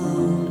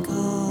eastbound cars.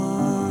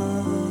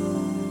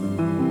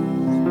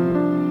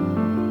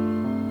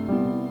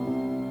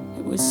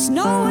 It was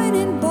snowing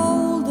in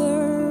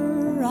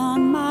Boulder on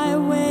my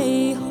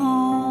way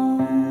home,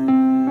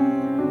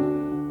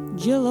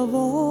 Jill of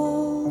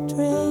all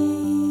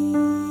trades,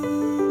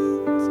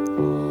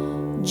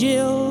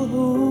 Jill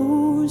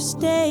who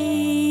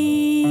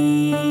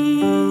stayed.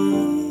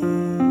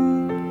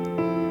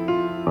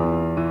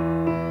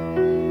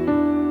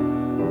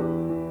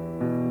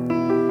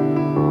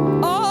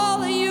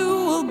 All of you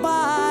will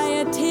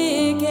buy a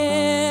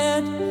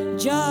ticket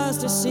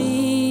just to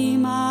see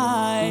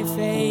my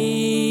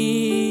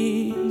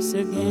face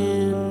again.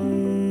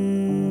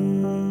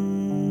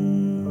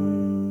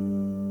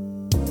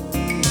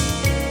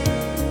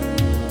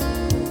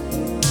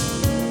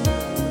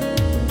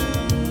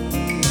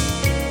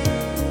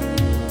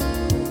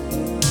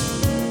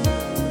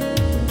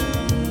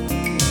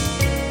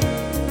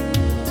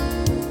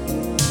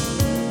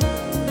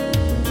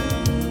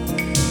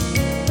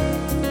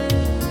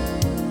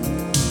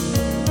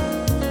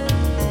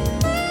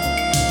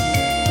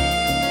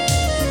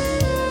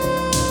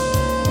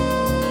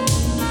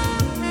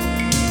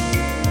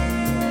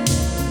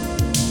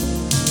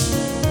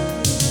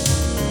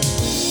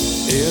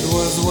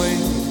 way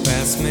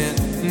past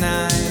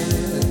midnight,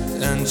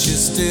 and she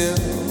still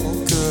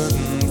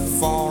couldn't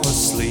fall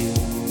asleep.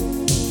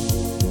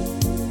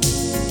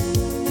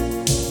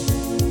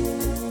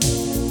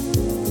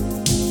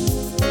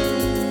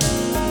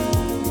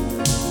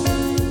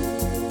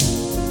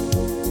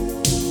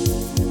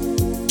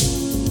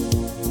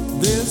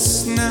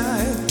 This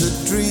night the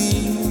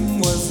dream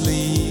was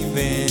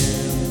leaving.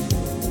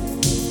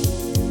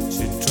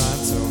 She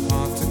tried so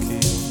hard to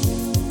keep.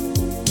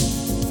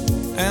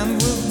 And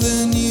with the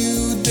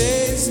new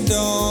day's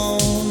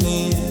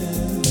dawning,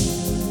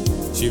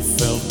 she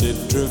felt it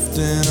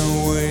drifting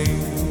away.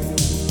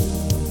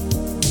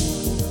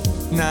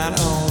 Not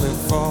only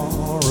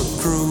for a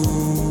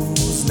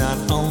cruise, not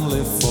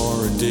only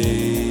for a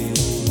day.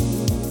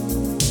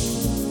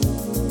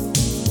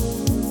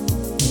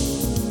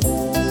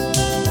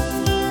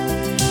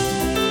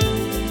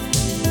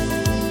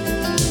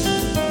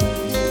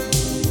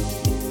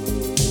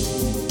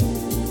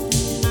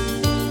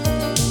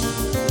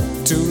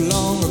 Too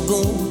long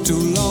ago,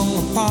 too long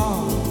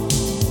apart,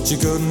 she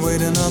couldn't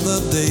wait another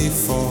day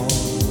for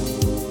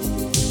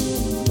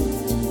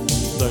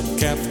the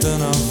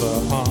captain of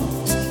her heart.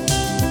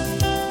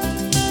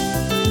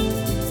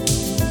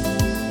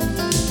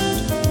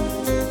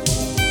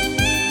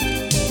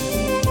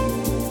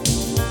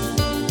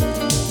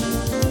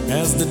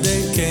 As the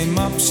day came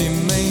up, she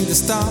made a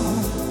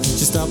start.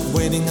 She stopped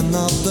waiting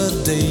another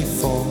day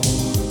for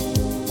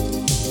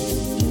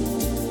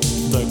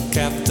the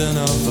captain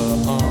of her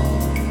heart.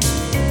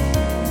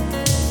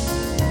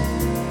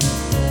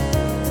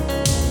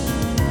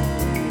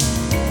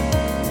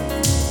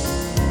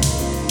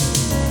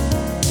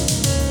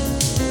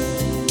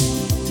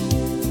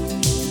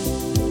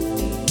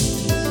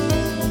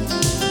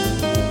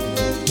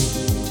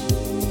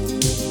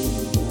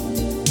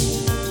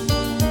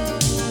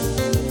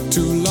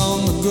 Too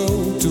long ago,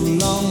 too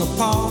long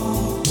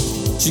apart,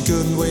 she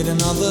couldn't wait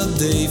another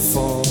day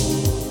for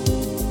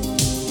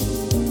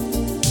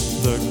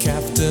the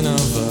captain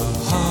of her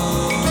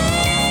heart.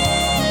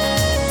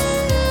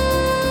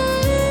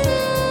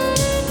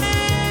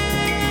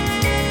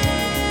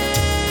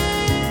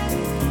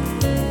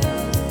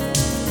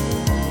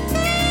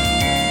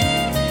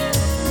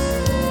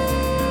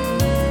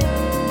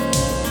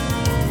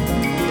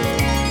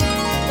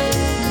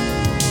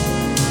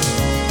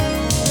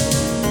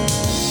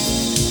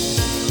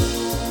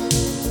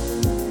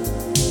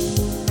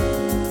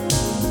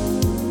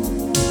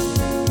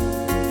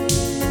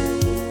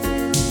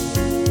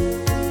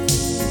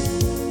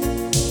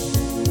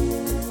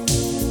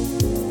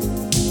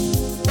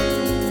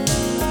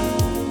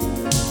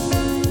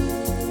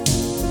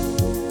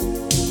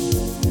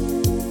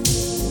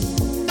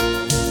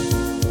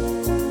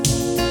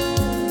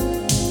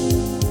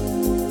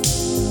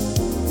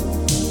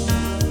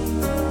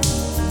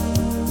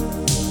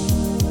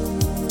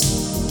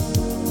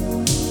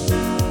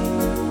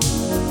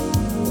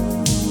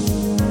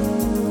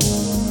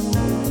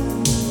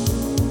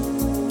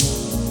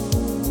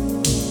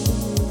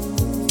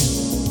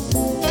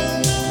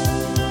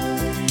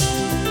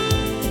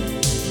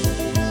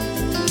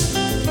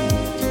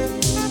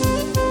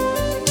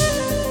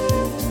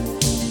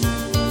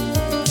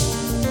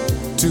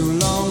 Too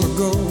long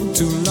ago,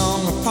 too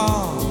long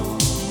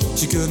apart,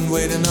 she couldn't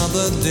wait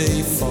another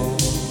day for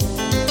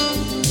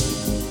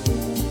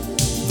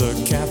the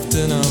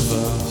captain of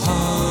her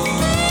heart.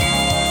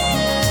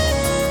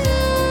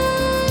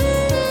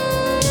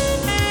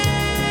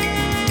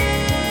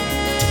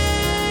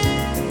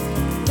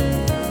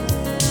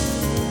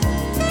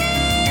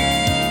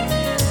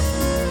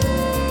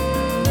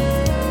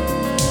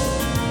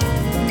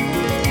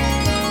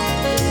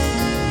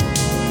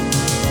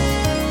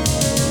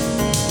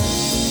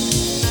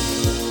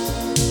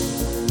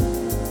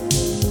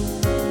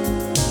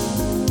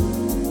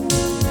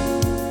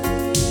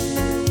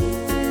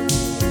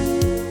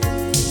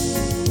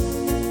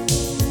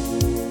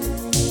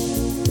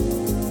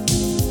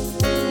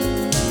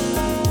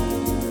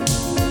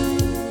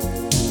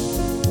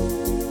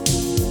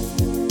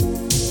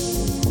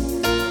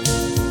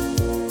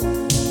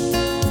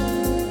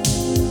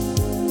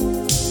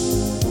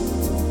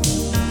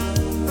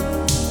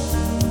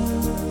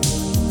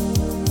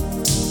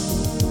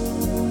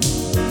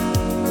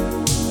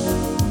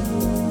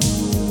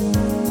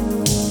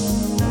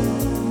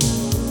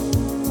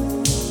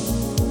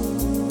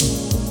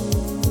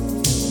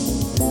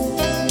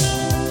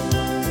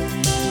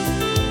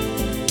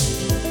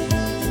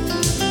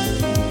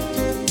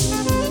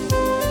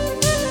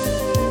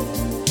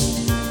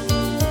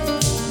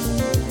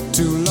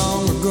 Too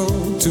long ago,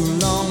 too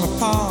long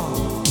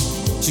apart,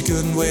 she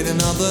couldn't wait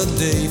another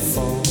day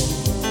for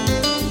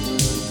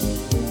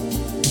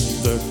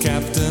the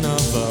captain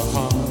of her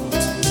heart.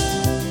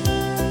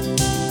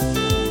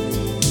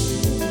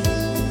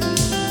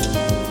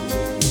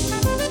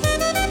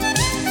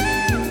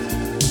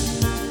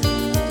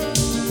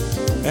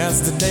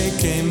 As the day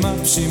came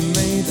up, she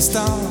made a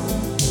start.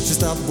 She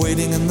stopped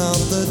waiting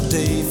another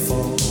day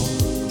for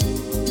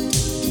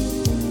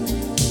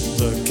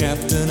the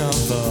captain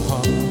of her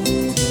heart.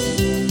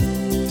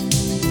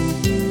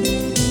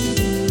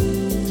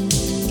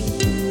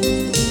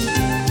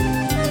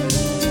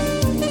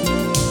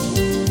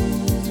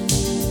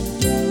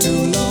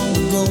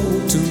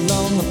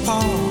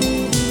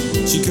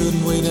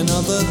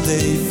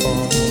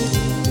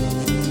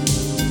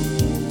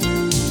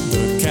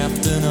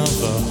 of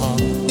the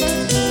heart.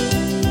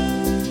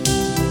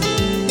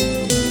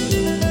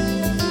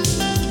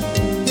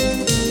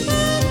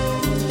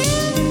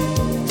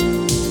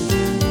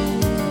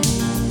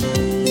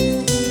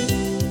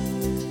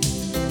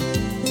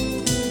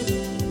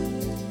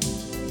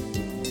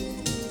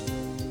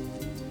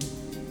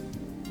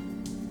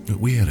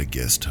 We had a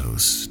guest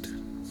host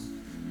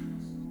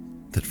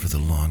that for the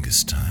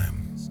longest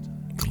time,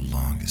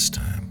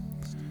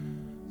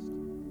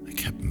 I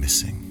kept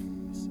missing.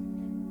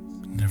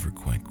 Never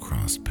quite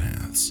crossed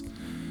paths.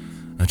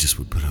 I just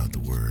would put out the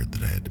word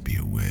that I had to be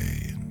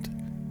away,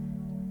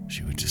 and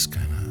she would just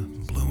kind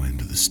of blow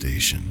into the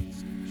station,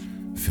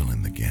 fill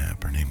in the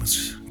gap. Her name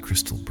was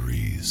Crystal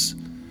Breeze,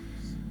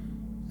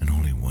 and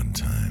only one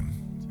time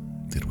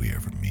did we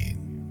ever meet,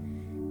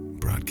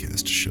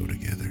 broadcast a show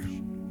together.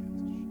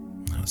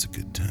 That was a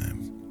good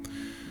time.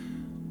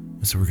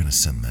 And so we're going to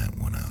send that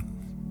one out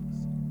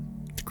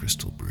to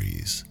Crystal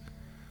Breeze.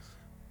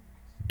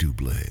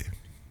 Double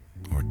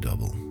or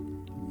double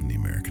in the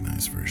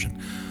Americanized version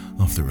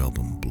off their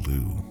album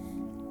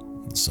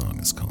Blue. The song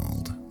is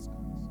called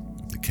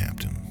The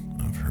Captain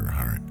of Her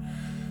Heart.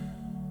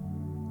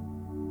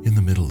 In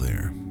the middle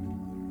there,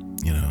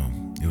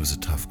 it was a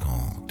tough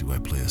call. Do I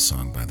play a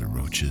song by the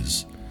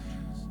Roaches,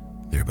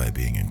 thereby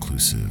being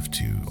inclusive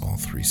to all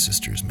three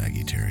sisters,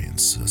 Maggie, Terry, and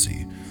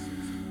Suzy?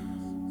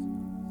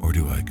 Or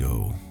do I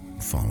go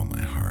follow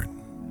my heart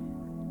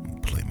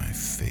and play my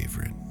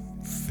favorite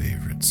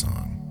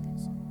song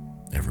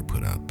ever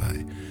put out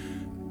by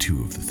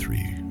two of the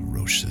three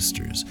Roche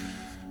sisters?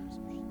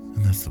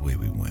 And that's the way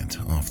we went,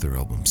 off their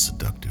album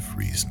Seductive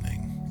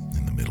Reasoning.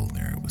 In the middle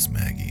there, it was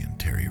Maggie and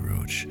Terry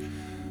Roche,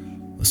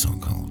 a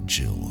song called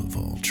Jill of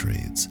All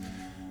Trades.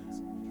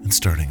 And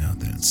starting out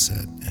that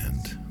set,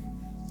 and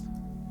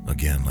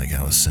again, like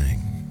I was saying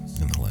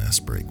in the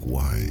last break,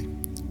 why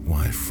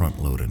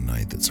front load a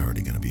night that's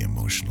already going to be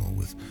emotional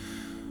with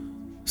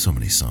so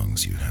many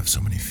songs you have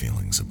so many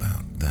feelings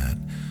about? That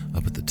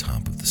up at the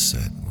top of the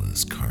set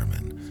was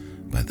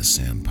Carmen by the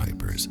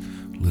Sandpipers,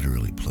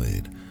 literally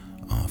played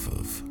off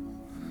of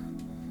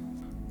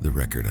the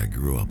record I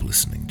grew up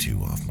listening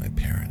to off my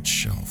parents'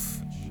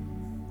 shelf.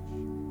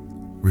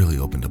 Really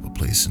opened up a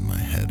place in my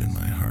head and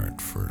my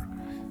heart for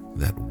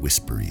that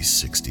whispery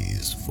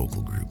 60s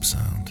vocal group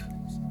sound.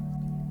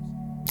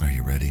 Are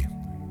you ready?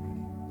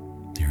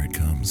 Here it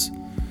comes.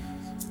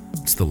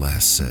 It's the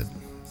last set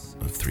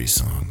of 3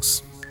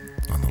 songs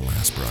on the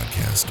last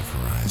broadcast of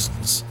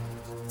Horizons.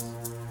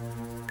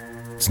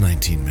 It's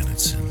 19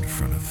 minutes in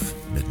front of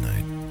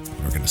midnight.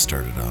 We're going to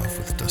start it off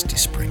with Dusty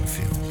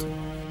Springfield.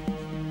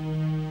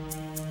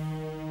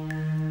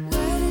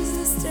 What is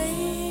the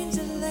strange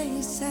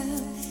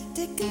elation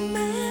taking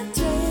my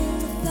train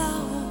of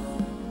thought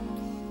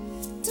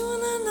to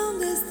an unknown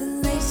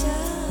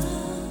destination?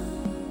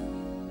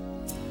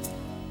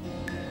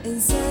 And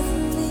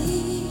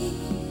suddenly,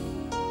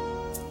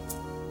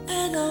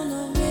 I don't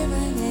know where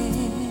I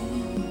am.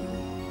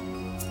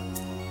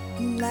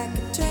 Like a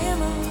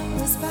tremor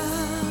or a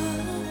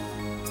spark,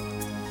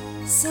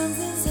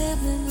 something's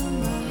happening in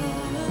my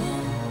heart.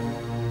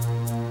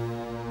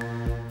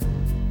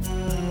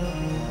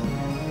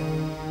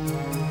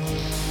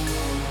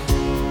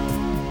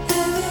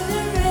 I've been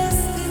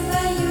arrested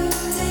by you,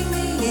 take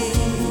me in.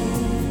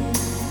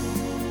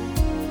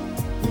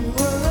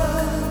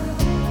 Whoa,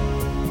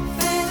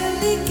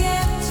 finally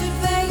captured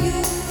by you,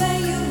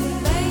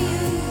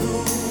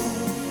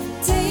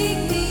 take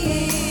me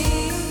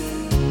in.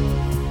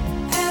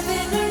 I've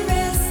been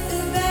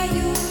arrested by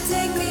you,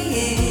 take me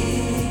in.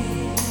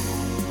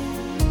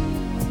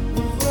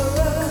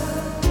 Whoa,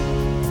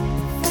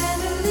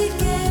 finally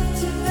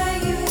captured by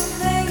you,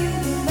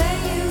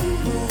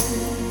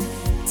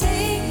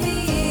 take me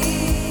in.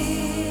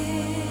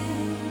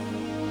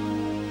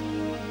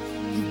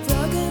 You've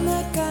broken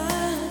my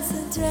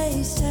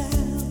concentration,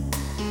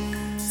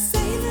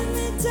 saving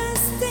me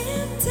just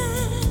in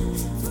time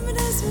from a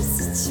desperate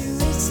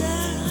situation.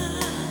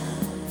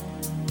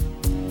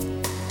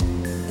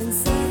 And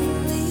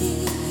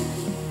suddenly,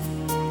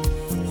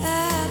 I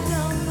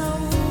don't know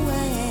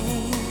when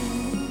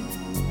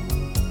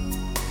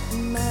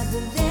my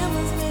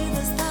dilemma's made a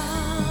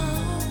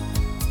stop.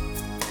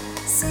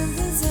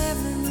 Something's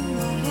happening in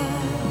my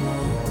heart.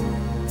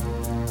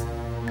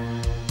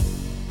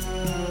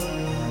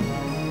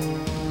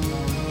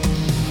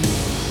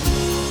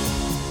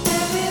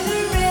 I've been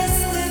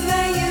arrested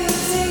by you,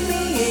 take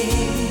me in.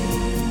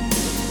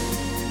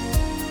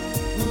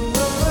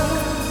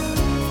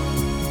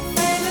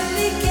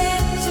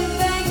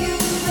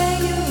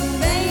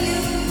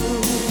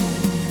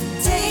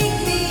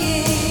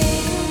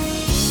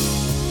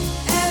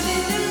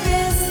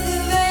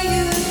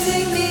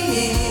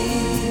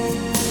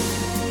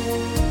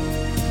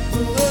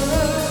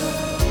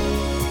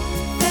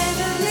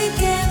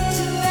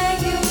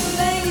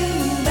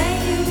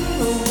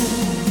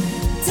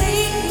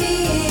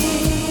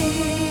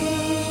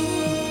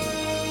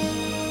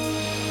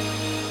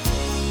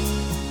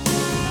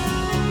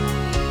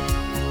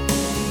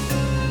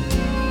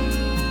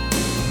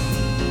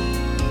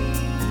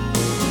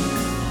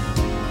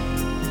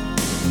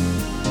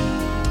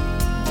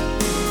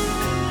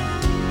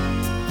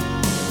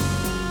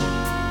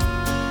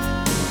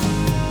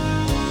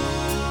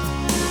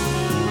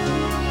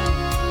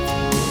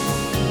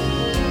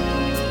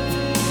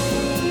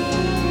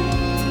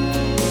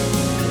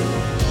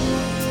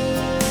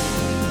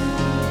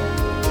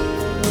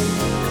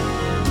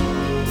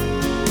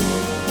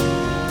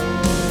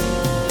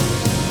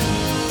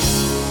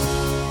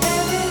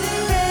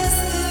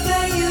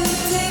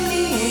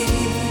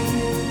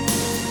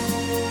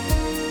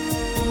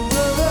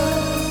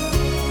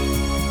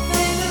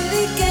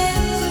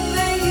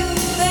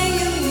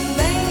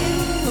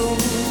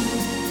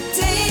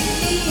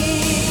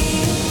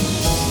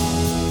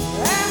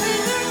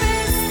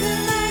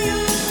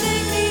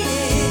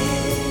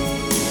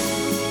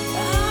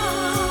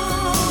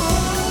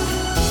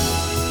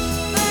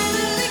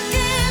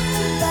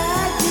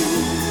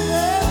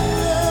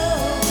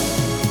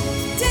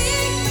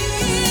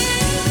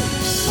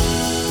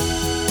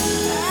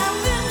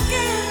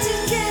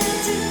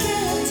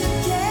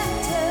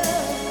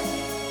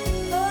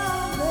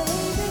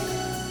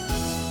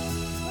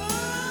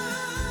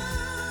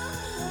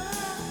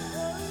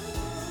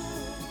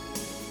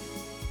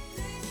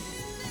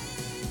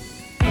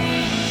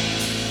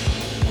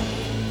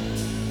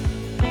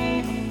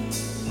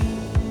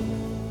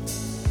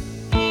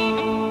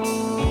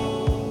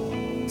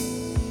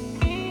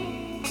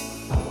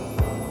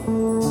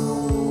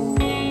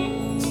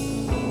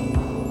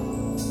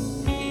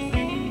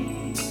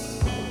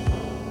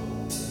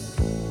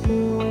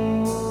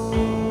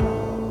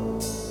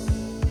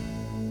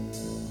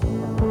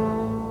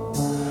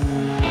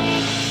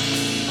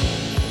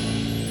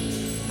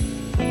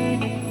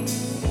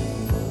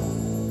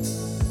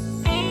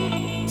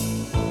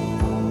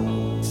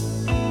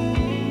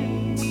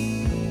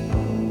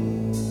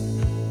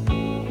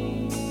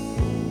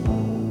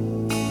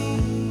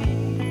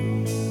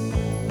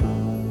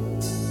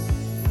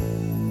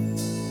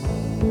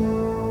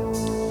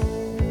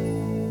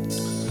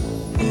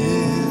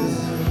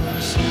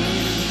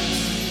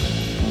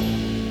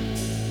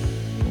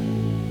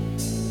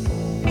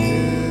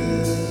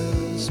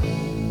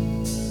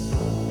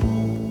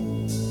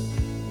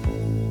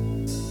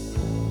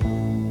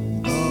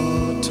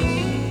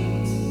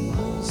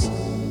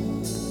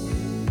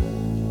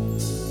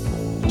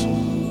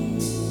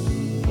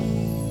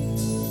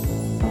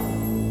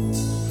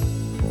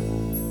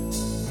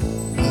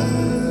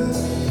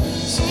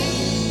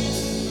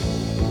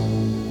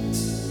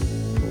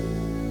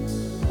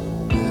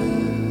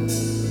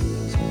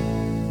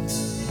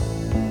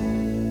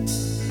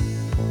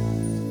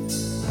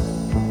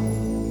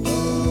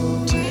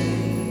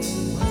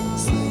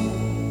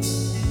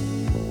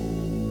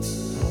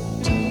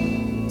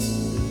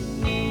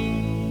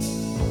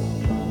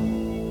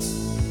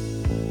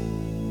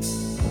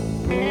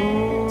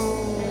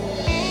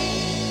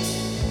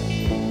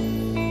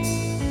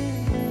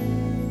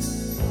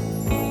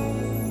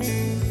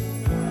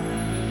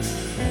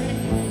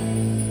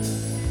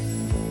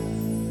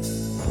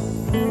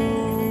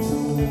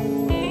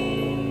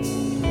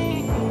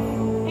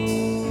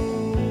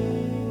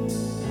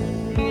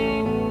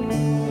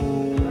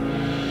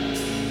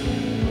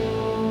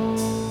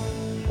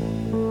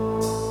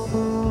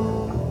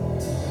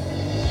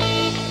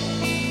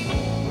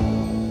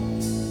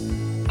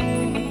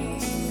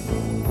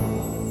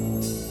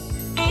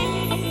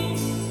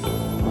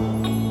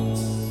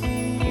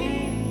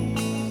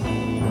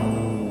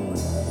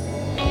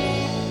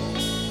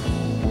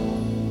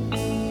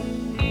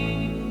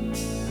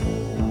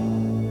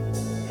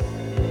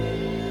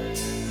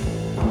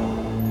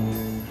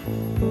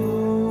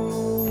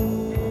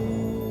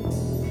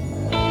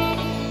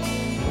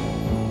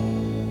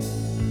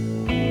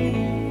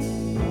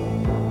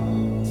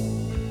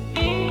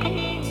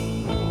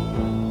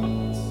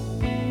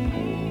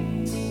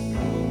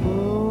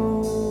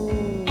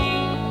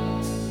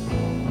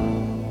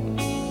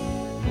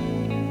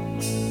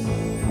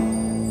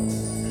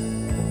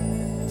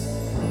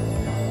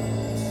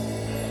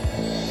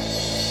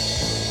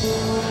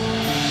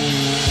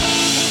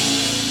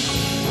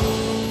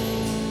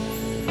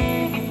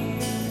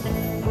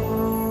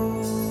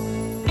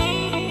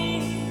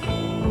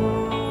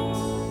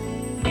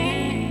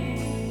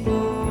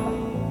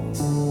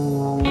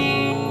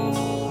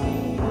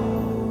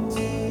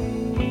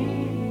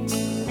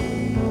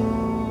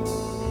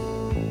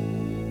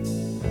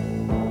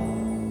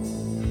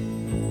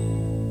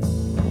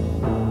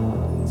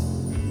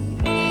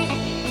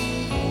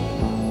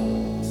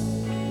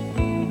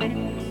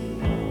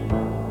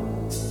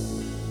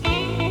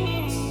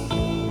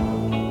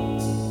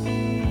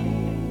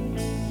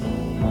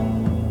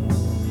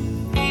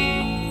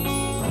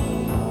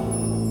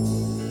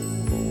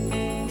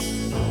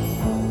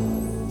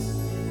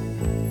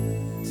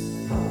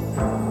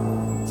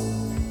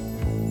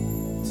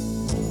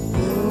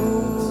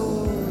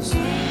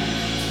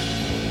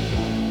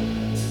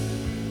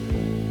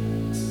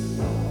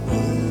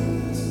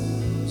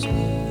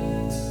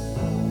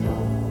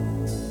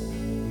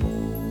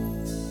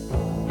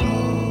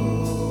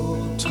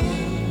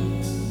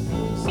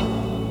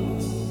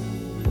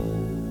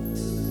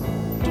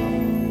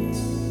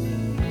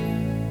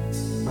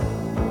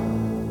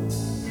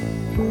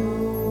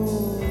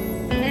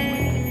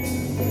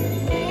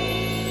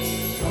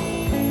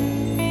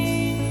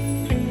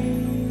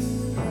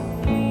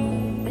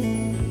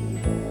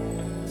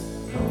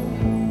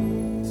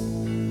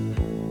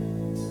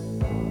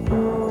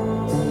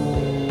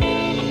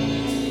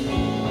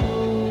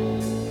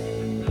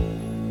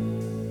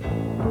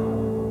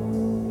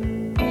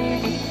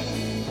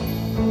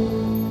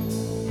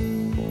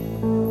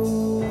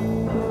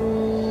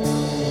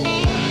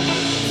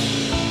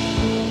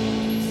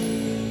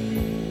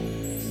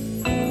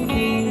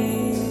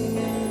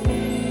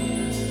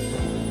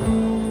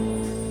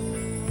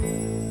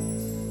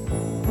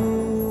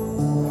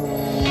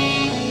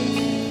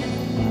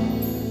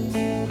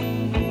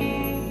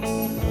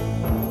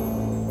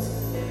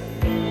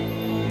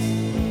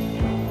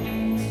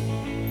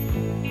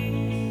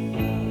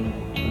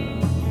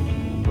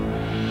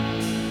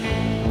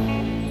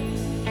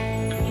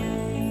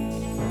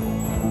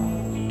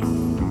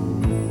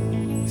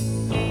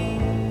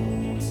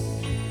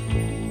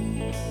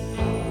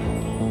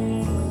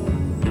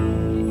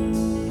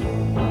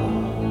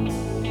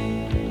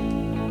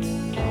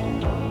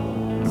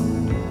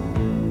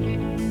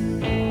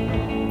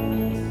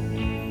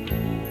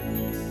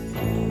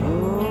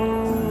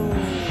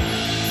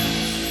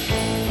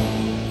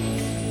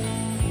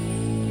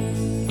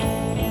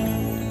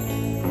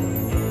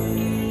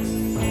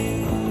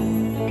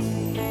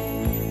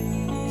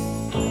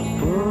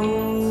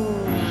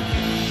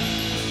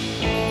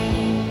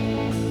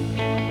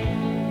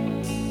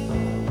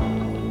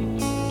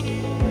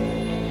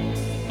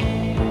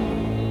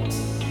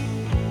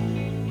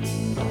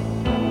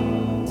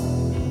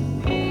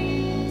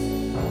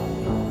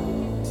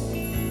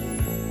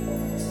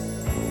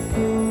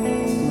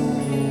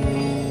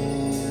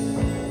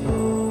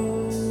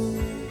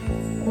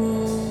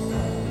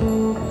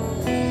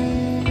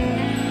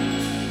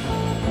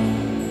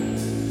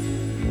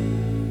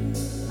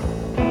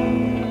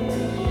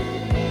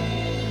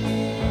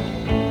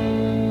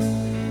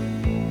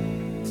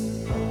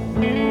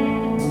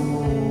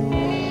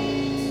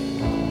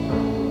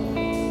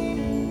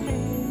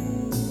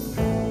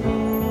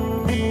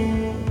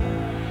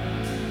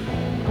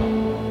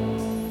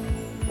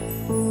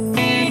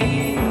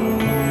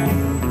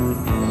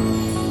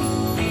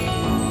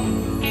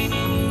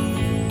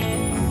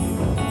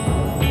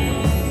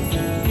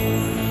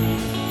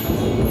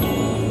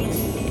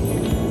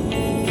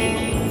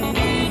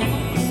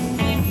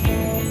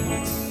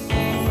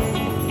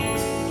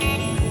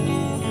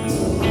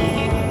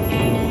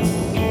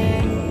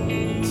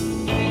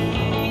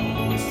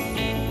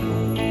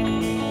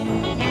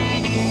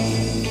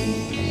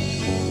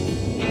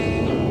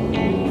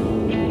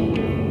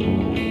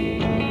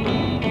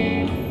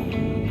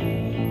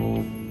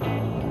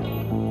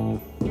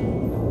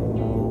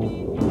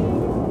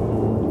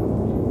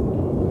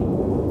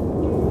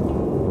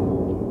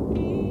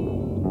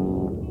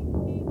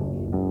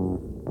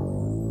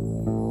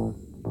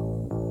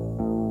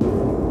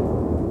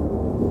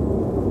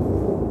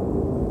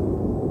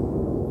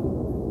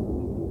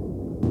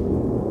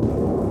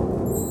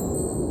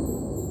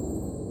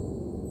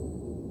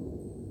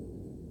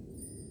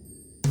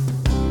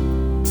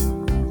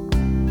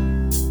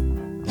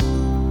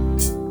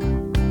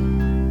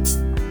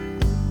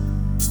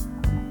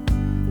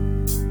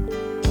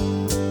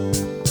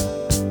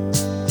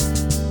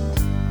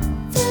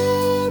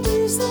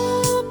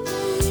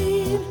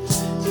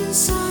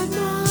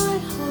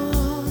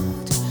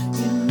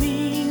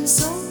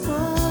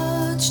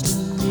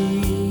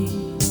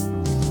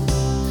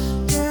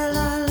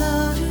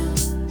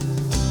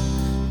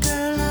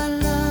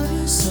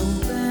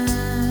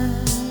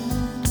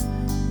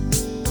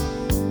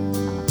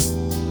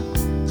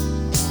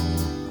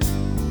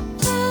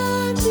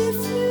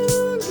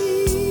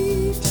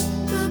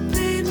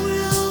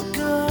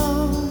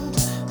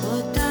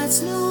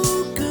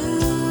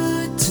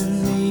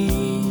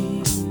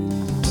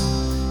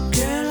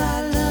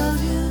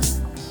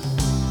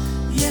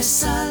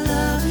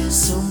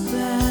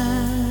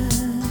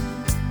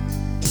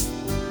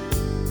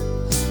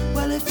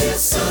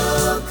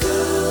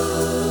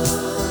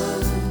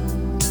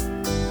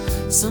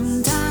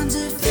 Sometimes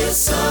it feels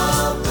so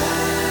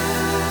bad.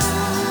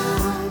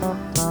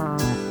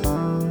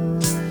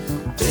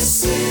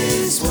 This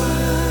is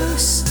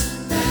worse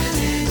than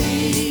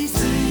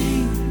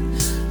anything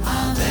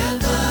I've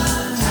ever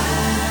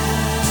had.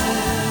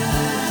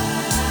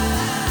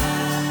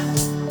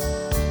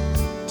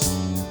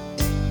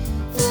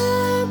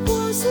 There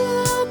was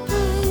a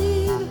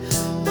pain,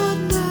 but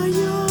now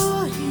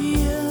you're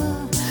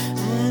here,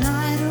 and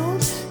I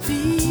don't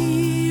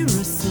fear a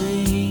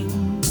thing.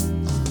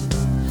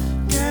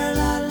 Girl,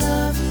 I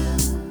love you.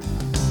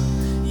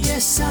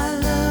 Yes, I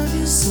love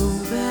you so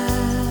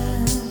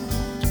bad.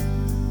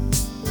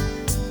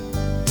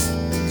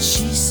 And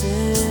she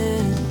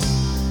said,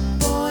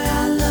 boy,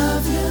 I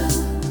love you.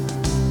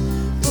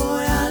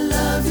 Boy, I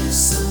love you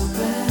so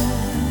bad.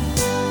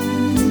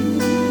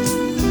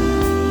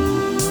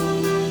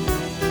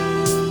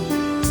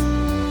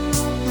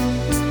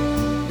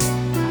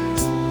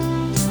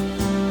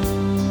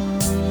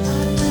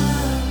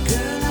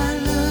 Girl, I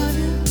love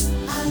you.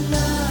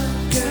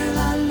 Girl,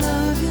 I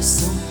love you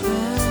so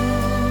bad.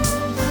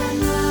 I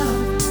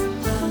love,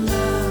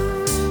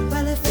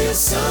 well, it feels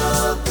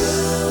so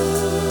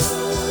good.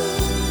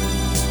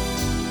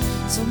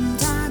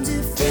 Sometimes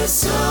it feels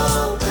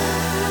so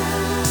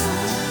bad.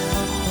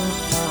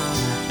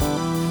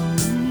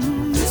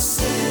 This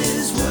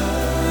is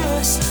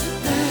worse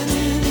than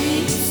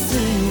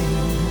anything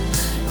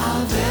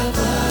I've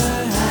ever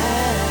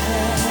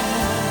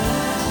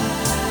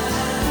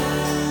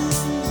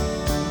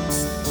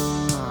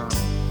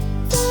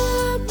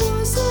There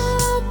was a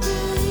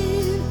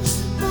pain,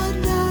 but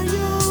now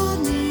you're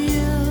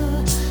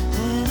near,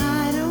 and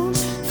I don't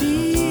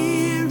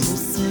fear a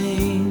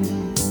thing.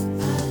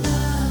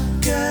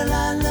 Girl,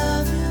 I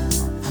love you.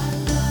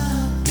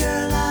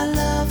 Girl, I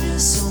love you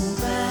so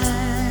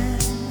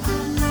bad.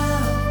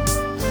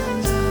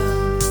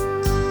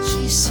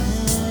 She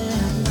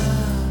said,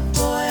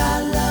 boy,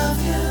 I love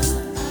you.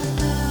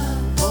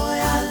 Boy,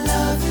 I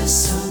love you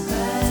so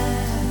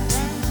bad.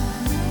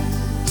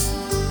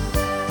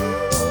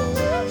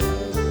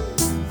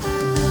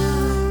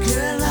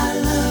 Girl, I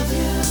love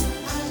you.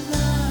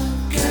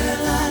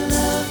 Girl, I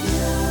love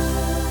you.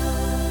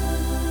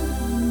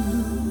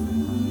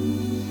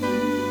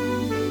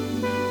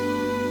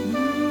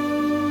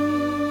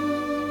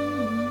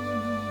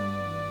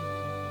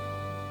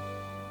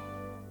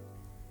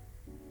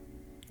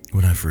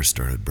 When I first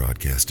started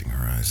broadcasting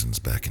Horizons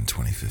back in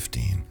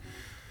 2015,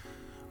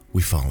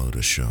 we followed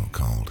a show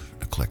called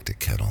Eclectic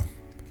Kettle.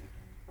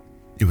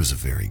 It was a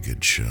very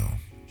good show,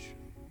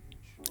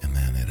 and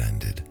then it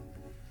ended.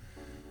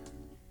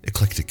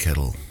 Eclectic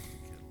Kettle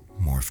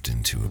morphed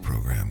into a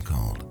program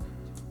called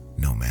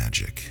No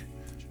Magic,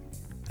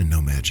 and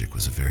No Magic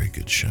was a very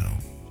good show,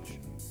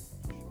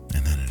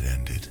 and then it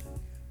ended.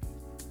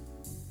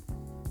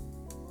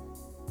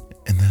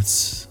 And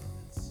that's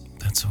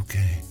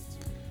okay.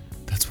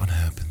 That's what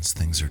happens.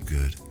 Things are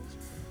good.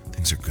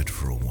 Things are good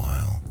for a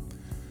while.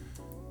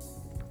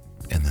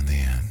 And then they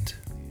end.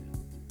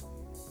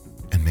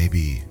 And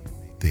maybe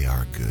they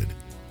are good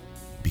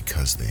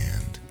because they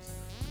end.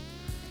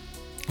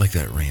 Like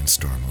that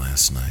rainstorm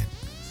last night,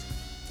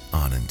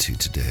 on into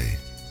today.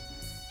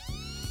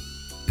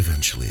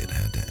 Eventually it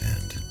had to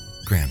end.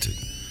 Granted,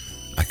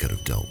 I could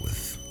have dealt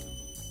with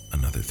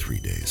another 3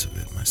 days of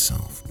it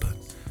myself, but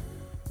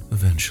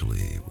eventually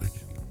it would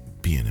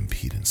be an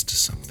impedance to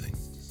something.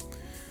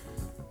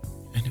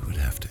 And it would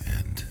have to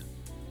end,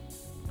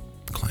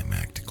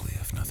 climactically,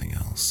 if nothing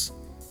else.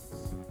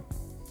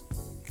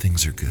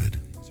 Things are good,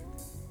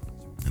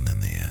 and then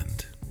they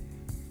end.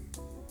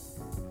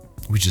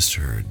 We just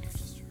heard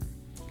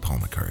Paul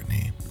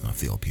McCartney off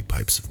the LP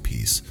Pipes of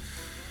Peace.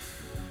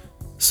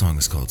 The song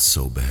is called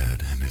So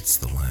Bad, and it's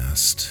the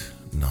last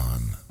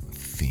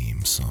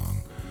non-theme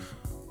song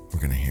we're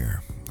going to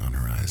hear on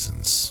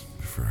Horizons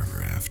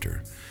Forever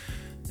After.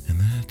 And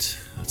that's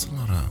a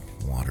lot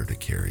of water to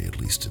carry, at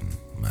least in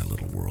my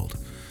little world.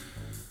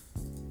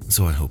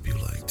 So I hope you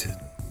liked it,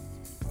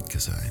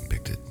 because I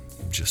picked it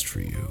just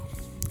for you.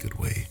 Good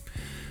way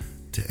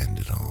to end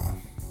it all.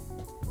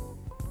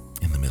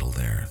 In the middle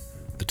there,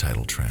 the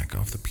title track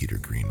off the Peter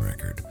Green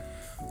record,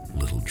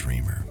 Little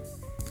Dreamer.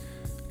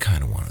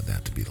 Kind of wanted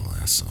that to be the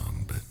last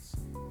song, but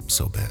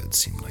So Bad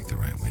seemed like the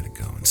right way to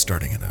go. And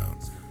starting it out,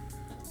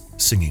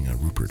 singing a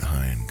Rupert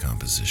Hine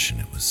composition,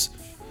 it was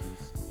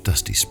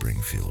Dusty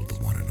Springfield, the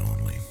one and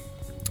only,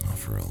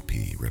 off her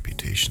LP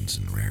Reputations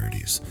and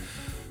Rarities.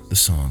 The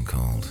song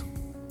called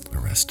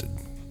Arrested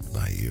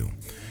by You.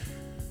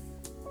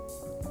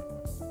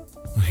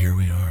 Well, here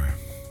we are.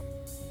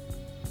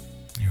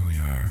 Here we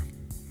are.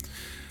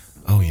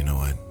 Oh, you know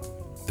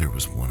what? There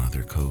was one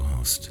other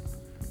co-host,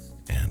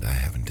 and I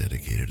haven't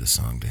dedicated a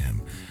song to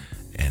him,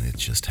 and it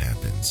just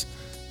happens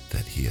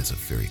that he has a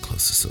very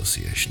close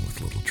association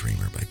with Little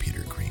Dreamer by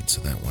Peter Green,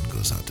 so that one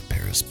goes out to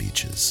Paris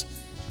Beaches.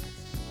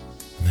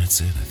 And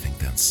that's it. I think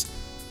that's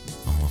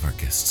all of our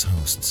guests'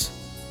 hosts.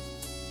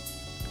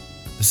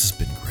 This has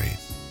been great.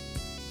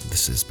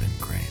 This has been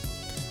great.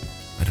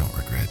 I don't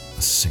regret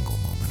a single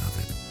moment of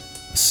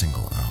it, a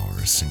single hour,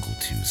 a single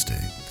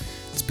Tuesday.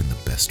 It's been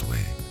the best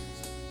way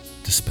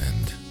to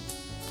spend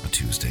a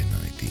Tuesday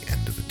night, the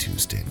end of a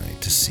Tuesday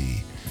night, to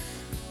see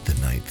the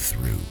night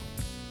through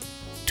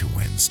to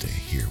Wednesday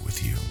here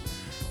with you,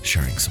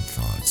 sharing some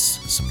thoughts,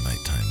 some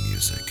nighttime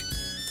music,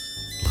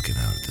 looking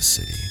out at the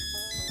city,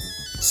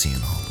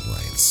 seeing all the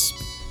lights,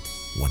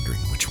 wondering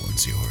which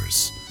one's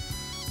yours,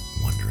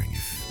 wondering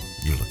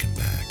if you're looking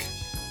back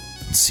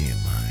and seeing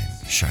mine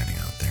shining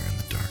out there in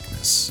the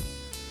darkness.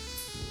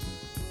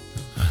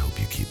 I hope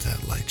you keep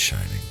that light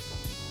shining.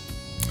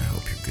 I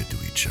hope you're good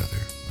to each other.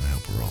 I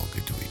hope we're all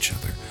good to each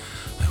other.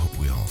 I hope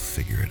we all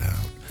figure it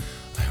out.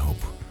 I hope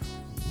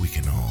we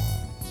can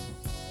all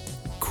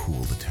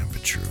cool the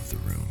temperature of the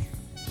room.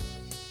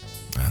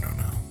 I don't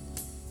know.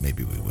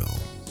 Maybe we will.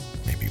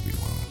 Maybe we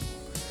won't.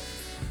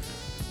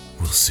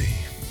 We'll see.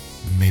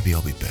 Maybe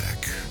I'll be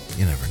back.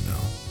 You never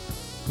know.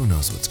 Who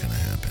knows what's going to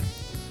happen?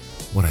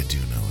 What I do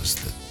know is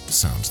that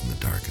Sounds in the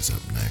Dark is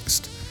up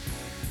next.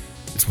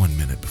 It's 1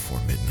 minute before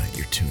midnight.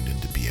 You're tuned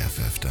into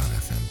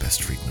BFF.FM,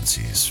 best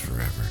frequencies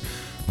forever.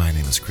 My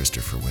name is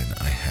Christopher Wynn.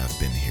 I have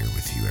been here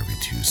with you every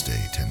Tuesday,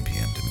 10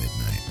 p.m. to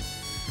midnight.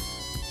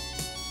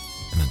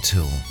 And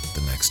until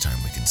the next time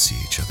we can see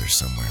each other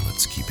somewhere,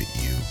 let's keep it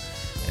you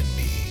and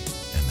me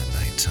and the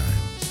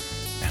nighttime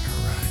and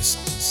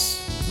horizons.